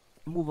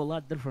 I move a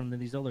lot different than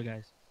these other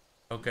guys.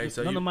 Okay,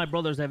 so none of my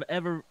brothers have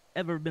ever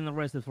been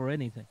arrested for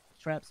anything.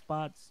 Trap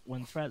spots.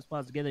 When trap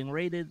spots getting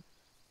raided,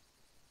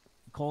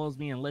 he calls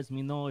me and lets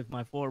me know if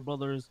my 4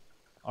 brothers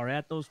are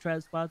at those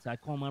trap spots. I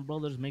call my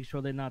brothers, make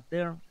sure they're not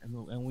there,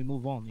 and we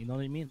move on. You know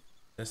what I mean?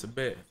 That's a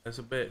bet. That's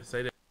a bet.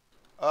 Say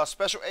that.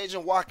 Special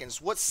Agent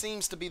Watkins, what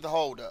seems to be the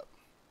holdup?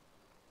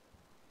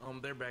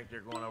 They're back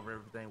there going over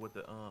everything with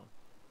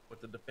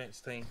the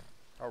defense team.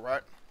 All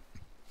right.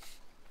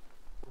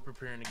 We're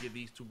preparing to give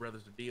these 2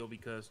 brothers a deal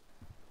because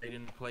they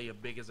didn't play as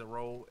big as a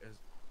role as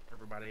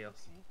everybody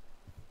else.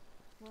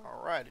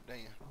 All righty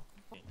then.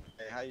 Hey,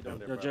 how you doing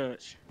there, The bro?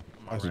 judge.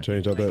 I should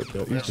change out that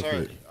Yes, Easter sir.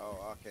 flag. Oh,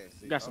 okay.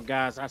 We got some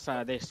guys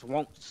outside. They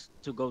wants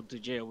to go to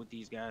jail with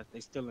these guys. They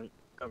still in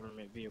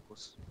government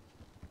vehicles.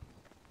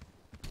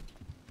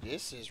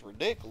 This is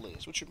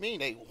ridiculous. What you mean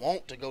they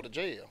want to go to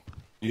jail?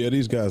 Yeah,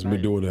 these guys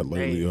been doing that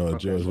lately,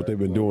 Judge. What they've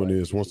been doing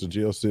is once the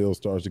jail cell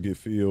starts to get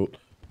filled,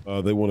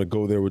 they want to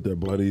go there with their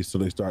buddies, so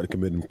they start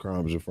committing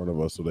crimes in front of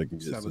us so they can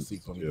get sentenced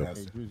to jail.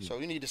 So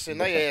you need to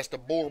send their ass to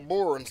Bora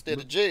Bora instead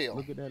of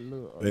jail.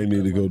 They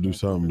need to go do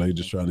something. They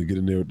just trying to get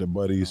in there with their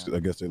buddies. I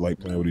guess they like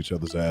playing with each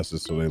other's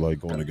asses, so they like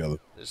going together.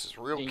 This is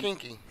real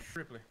kinky.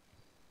 Ripley.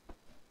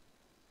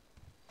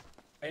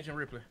 Agent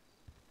Ripley.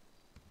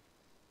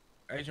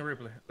 Agent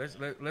Ripley.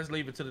 Let's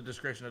leave it to the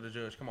discretion of the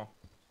judge. Come on,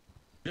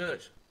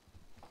 Judge.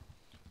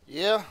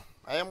 Yeah,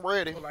 I am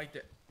ready.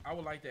 I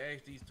would like to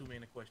ask these 2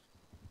 men a question.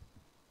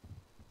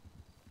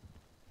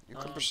 You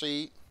can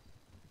proceed.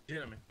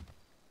 Gentlemen,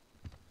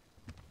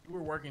 you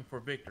were working for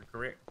Victor,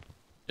 correct?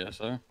 Yes,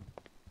 sir.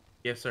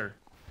 Yes, sir.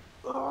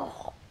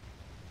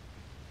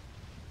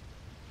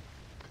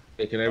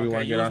 Hey, can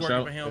everyone get on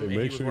shout? Hey,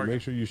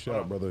 make sure you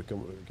shout, brother.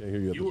 Come, can't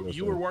hear you.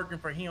 You were working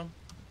for him.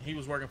 He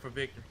was working for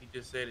Victor. He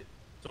just said it.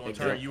 So in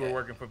turn, you were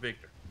working for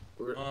Victor.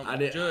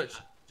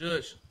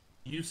 Judge,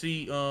 you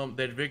see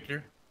that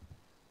Victor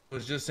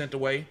was just sent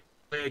away,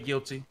 pled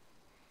guilty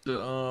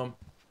to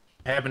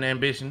have an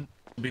ambition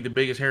to be the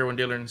biggest heroin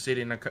dealer in the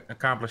city and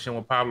accomplishing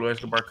what Pablo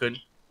Escobar couldn't.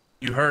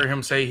 You heard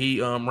him say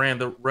he ran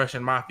the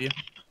Russian mafia,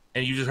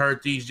 and you just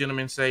heard these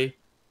gentlemen say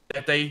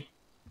that they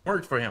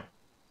worked for him.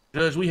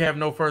 Judge, we have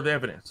no further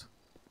evidence.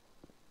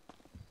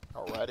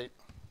 All righty.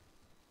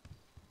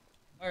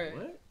 All right.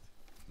 What?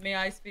 May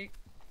I speak?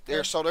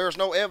 So there's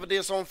no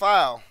evidence on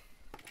file.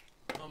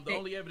 The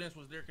only evidence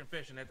was their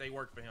confession that they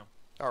worked for him.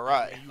 All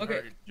right. And you Okay.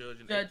 heard it, Judge.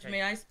 in Judge, that may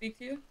case. I speak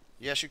to you?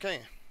 Yes, you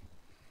can.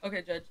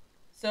 Okay, Judge.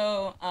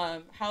 So,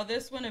 how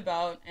this went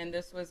about, and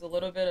this was a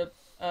little bit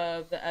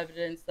of the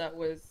evidence that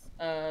was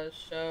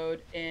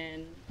showed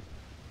in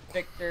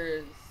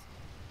Victor's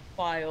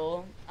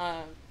file.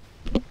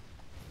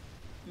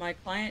 My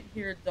client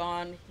here,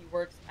 Don, he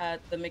works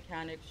at the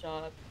mechanic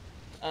shop,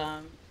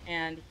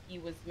 and he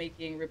was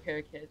making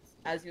repair kits.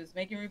 As he was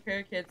making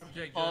repair kits,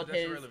 he called Judge, that's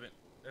his... irrelevant.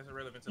 That's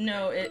irrelevant to the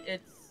No, case.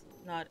 it's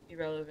not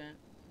irrelevant.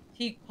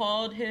 He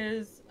called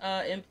his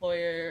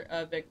employer,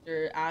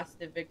 Victor, asked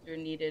if Victor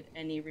needed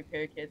any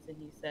repair kits, and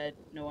he said,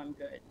 no, I'm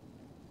good.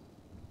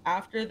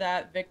 After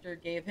that, Victor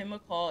gave him a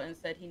call and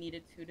said he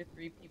needed 2 to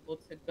 3 people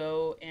to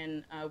go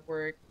and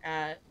work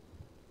at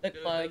the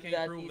Judge, club they can't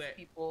that prove these that.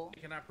 people...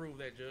 They cannot prove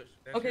that, Judge.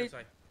 That's Okay.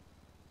 hearsay.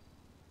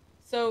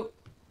 So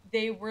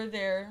they were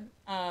there.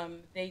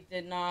 They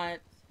did not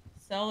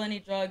sell any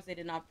drugs. They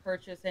did not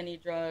purchase any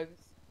drugs.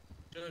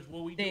 Judge,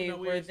 what we do They know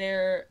were is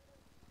there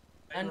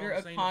they were under on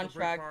a the scene of the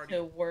brick contract party,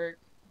 to work.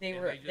 They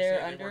and were they just there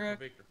said they under worked a...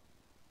 for Victor.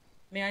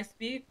 May I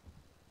speak?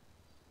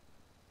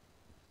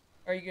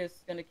 Or are you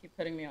guys gonna keep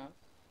cutting me off?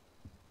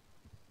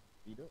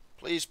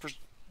 Please.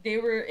 They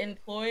were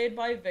employed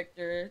by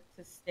Victor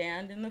to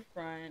stand in the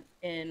front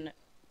and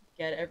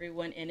get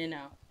everyone in and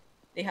out.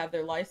 They have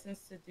their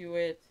license to do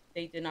it.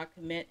 They did not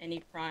commit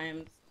any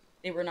crimes.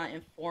 They were not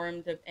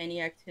informed of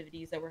any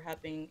activities that were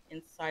happening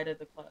inside of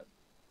the club.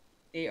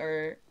 They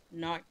are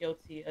not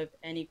guilty of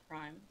any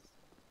crimes.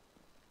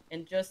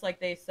 And just like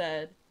they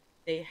said,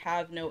 they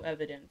have no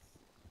evidence.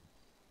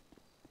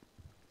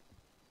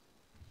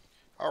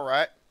 All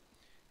right.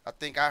 I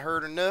think I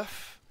heard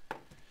enough.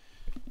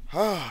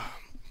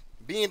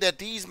 Being that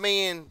these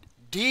men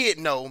did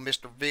know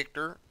Mr.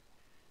 Victor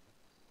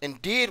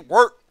and did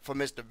work for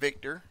Mr.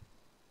 Victor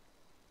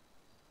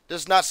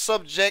does not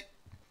subject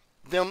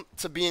them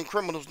to being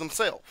criminals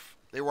themselves.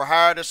 They were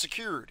hired as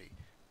security.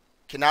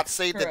 Cannot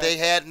say that they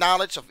had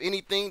knowledge of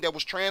anything that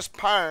was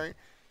transpiring,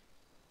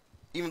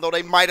 even though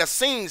they might have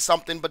seen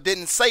something but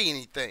didn't say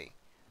anything.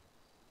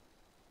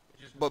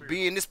 But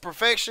being this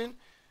profession,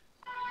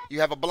 you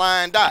have a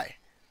blind eye.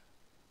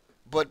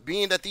 But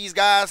being that these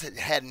guys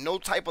had no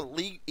type of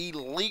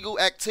illegal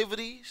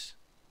activities,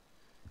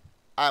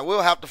 I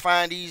will have to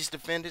find these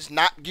defendants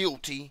not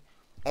guilty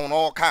on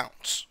all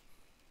counts.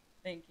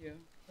 Thank you.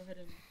 Go ahead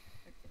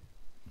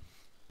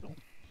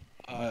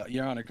and...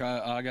 Your Honor,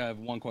 I got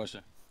one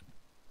question.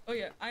 Oh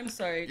yeah, I'm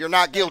sorry. You're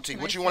not guilty.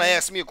 What you want to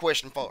ask me a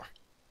question for?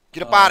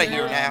 Get up out of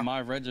here now.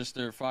 My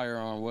registered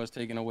firearm was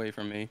taken away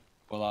from me.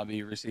 Will I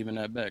be receiving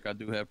that back? I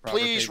do have proper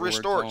Please paperwork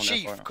restore, on that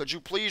Chief. firearm. Could you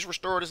please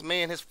restore this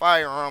man his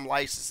firearm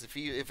license if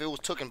it was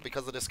taken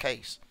because of this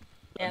case?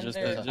 Just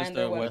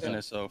the weapon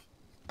itself.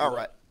 All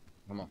right.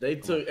 Come on. They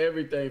took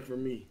everything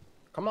from me.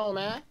 Come on,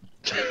 man.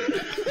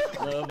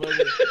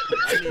 Motherfucker,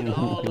 I need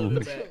all of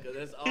it back, cause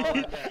that's all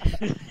I got.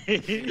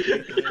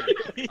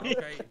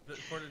 Okay,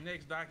 for the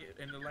next docket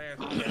and the last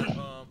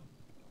one,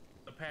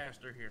 the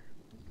pastor here.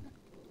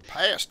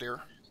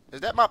 Pastor?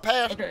 Is that my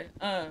pastor?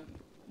 Okay.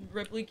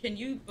 Ripley, can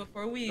you,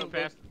 before we look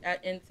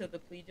into the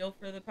plea deal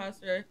for the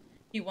pastor,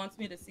 he wants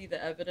me to see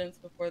the evidence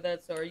before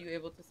that, so are you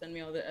able to send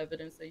me all the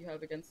evidence that you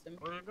have against him?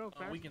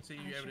 We can see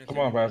you evidence. Come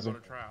on, Pastor. Go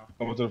to trial.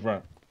 Come on to the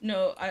front.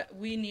 No,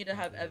 we need to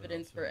have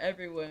evidence for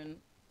everyone.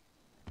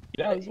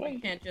 Yeah, You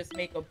can't just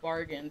make a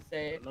bargain,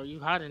 say, No, you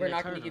hiding we're that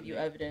not going to turn give you on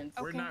me. evidence.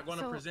 We're not going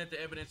to present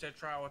the evidence at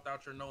trial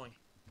without your knowing.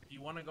 If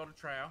you want to go to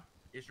trial,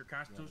 it's your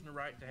constitutional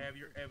right to have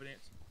your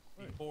evidence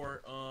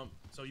before,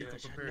 so you can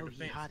prepare a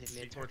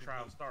defense before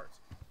trial starts.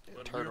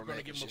 But we're going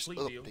to give him a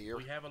plea deal.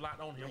 We have a lot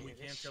on him. We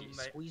can't tell him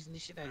that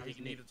he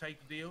can either take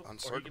the deal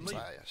or he can leave.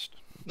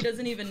 He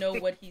doesn't even know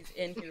what he's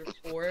in here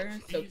for,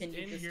 so can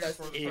you discuss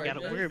his You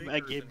gotta worry charges?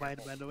 about getting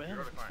bited by no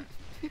animal.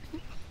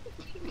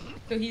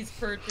 So he's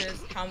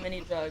purchased how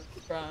many drugs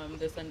from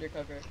this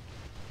undercover?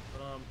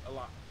 A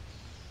lot.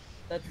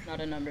 That's not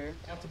a number.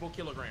 Multiple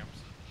kilograms.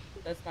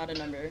 That's not a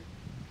number.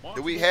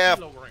 Do we have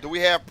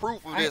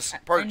proof of this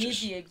purchase? I need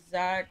the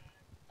exact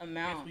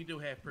amount. Yes, we do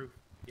have proof.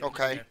 Yes,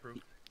 Okay. we do have proof.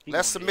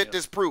 Let's submit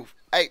this proof.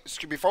 Hey,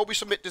 before we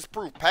submit this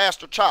proof,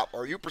 Pastor Chop,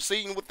 are you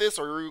proceeding with this,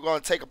 or are you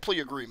going to take a plea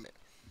agreement?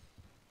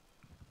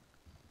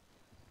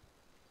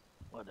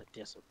 What a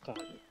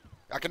disappointment.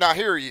 I cannot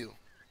hear you.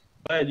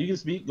 Go ahead, you can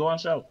speak. Go on,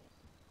 shout.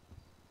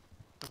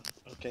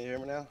 Can you hear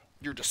me now?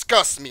 You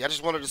disgust me. I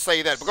just wanted to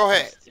say that, but go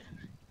ahead.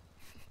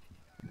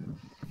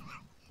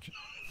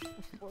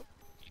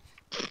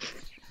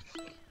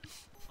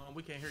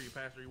 We can't hear you,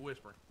 Pastor. You're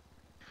whispering.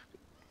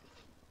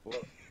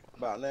 What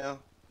about now?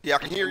 Yeah, I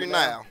can hear you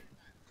now.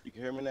 You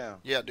can hear me now.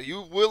 Yeah, are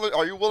you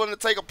willing to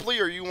take a plea,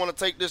 or you want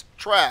to take this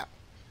trap?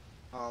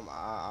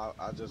 I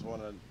just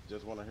wanna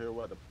hear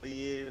what the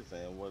plea is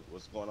and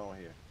what's going on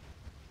here.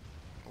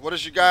 What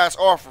does you guys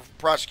offer for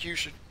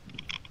prosecution?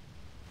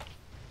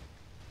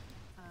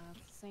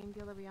 It's the same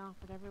deal that we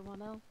offered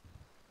everyone else.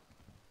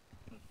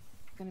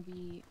 It's gonna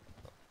be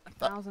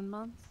 1,000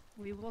 months.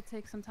 We will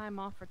take some time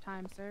off for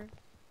time served.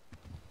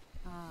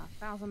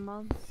 1,000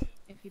 months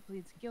if he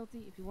pleads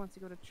guilty. If he wants to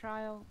go to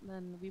trial,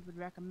 then we would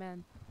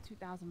recommend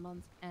 2,000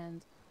 months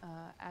and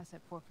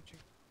asset forfeiture.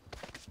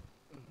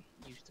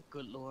 Use the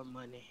good Lord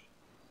money.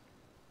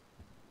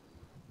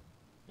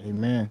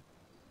 Amen.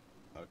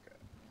 Okay.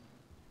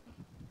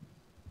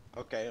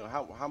 Okay.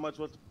 How much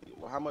was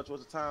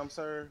the time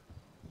served?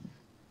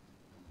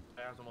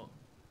 1,000 months.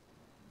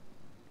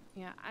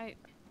 Yeah,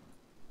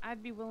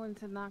 I'd be willing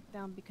to knock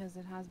down, because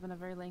it has been a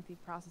very lengthy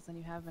process and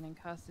you have been in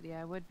custody.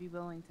 I would be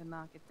willing to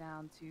knock it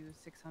down to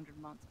 600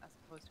 months as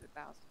opposed to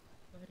 1,000.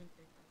 Go ahead and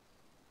take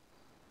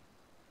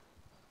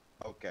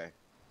that. Okay.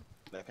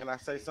 Now, can I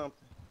say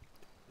something?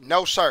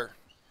 No, sir.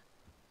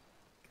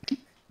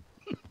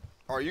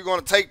 Are you going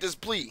to take this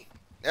plea?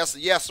 That's a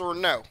yes or a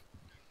no.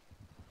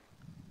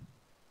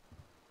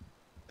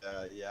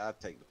 Yeah, I'll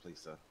take the plea,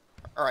 sir.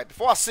 All right,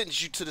 before I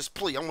sentence you to this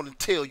plea, I'm going to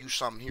tell you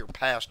something here,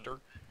 Pastor.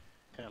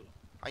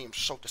 I am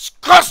so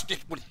disgusted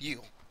with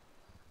you.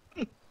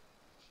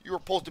 You're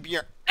supposed to be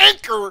an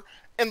anchor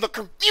in the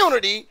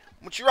community,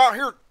 but you're out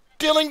here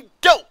dealing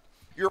dope.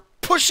 You're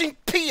pushing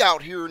P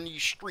out here in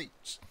these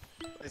streets.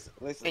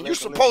 And you're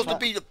supposed to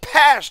be the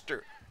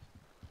pastor.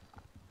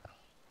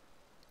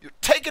 You're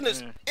taking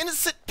this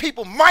innocent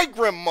people, my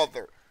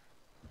grandmother,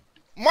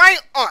 my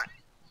aunt,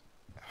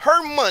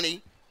 her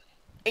money,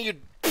 and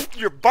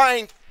you're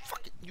buying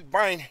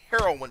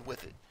heroin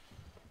with it.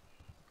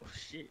 Oh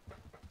shit!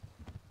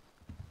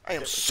 I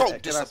am so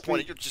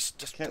disappointed. You're just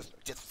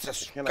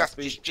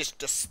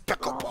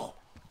despicable.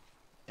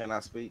 Can I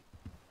speak?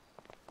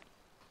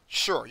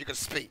 Sure, you can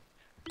speak.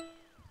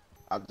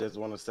 I just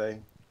want to say,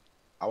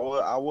 I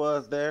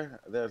was there.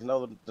 There's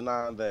no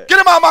denying that. Get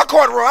him out of my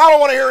courtroom. I don't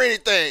want to hear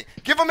anything.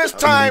 Give him his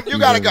time. You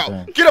gotta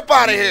go. Get up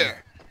out of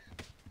here.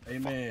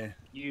 Amen.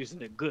 Using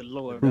the good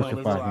Lord money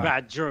to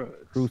buy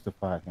drugs.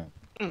 Crucify him.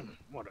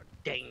 What a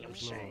damn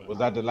shame. Was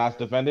that the last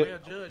defendant? Well,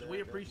 Judge, we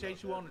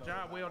appreciate you on the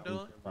job. Well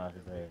done. All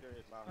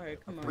right,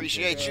 come on.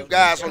 Appreciate you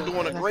guys on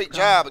doing a great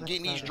job of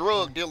getting these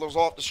drug dealers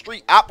off the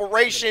street.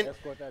 Operation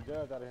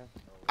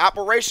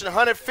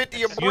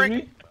 150 a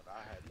brick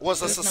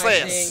was a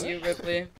success. You, Ripley.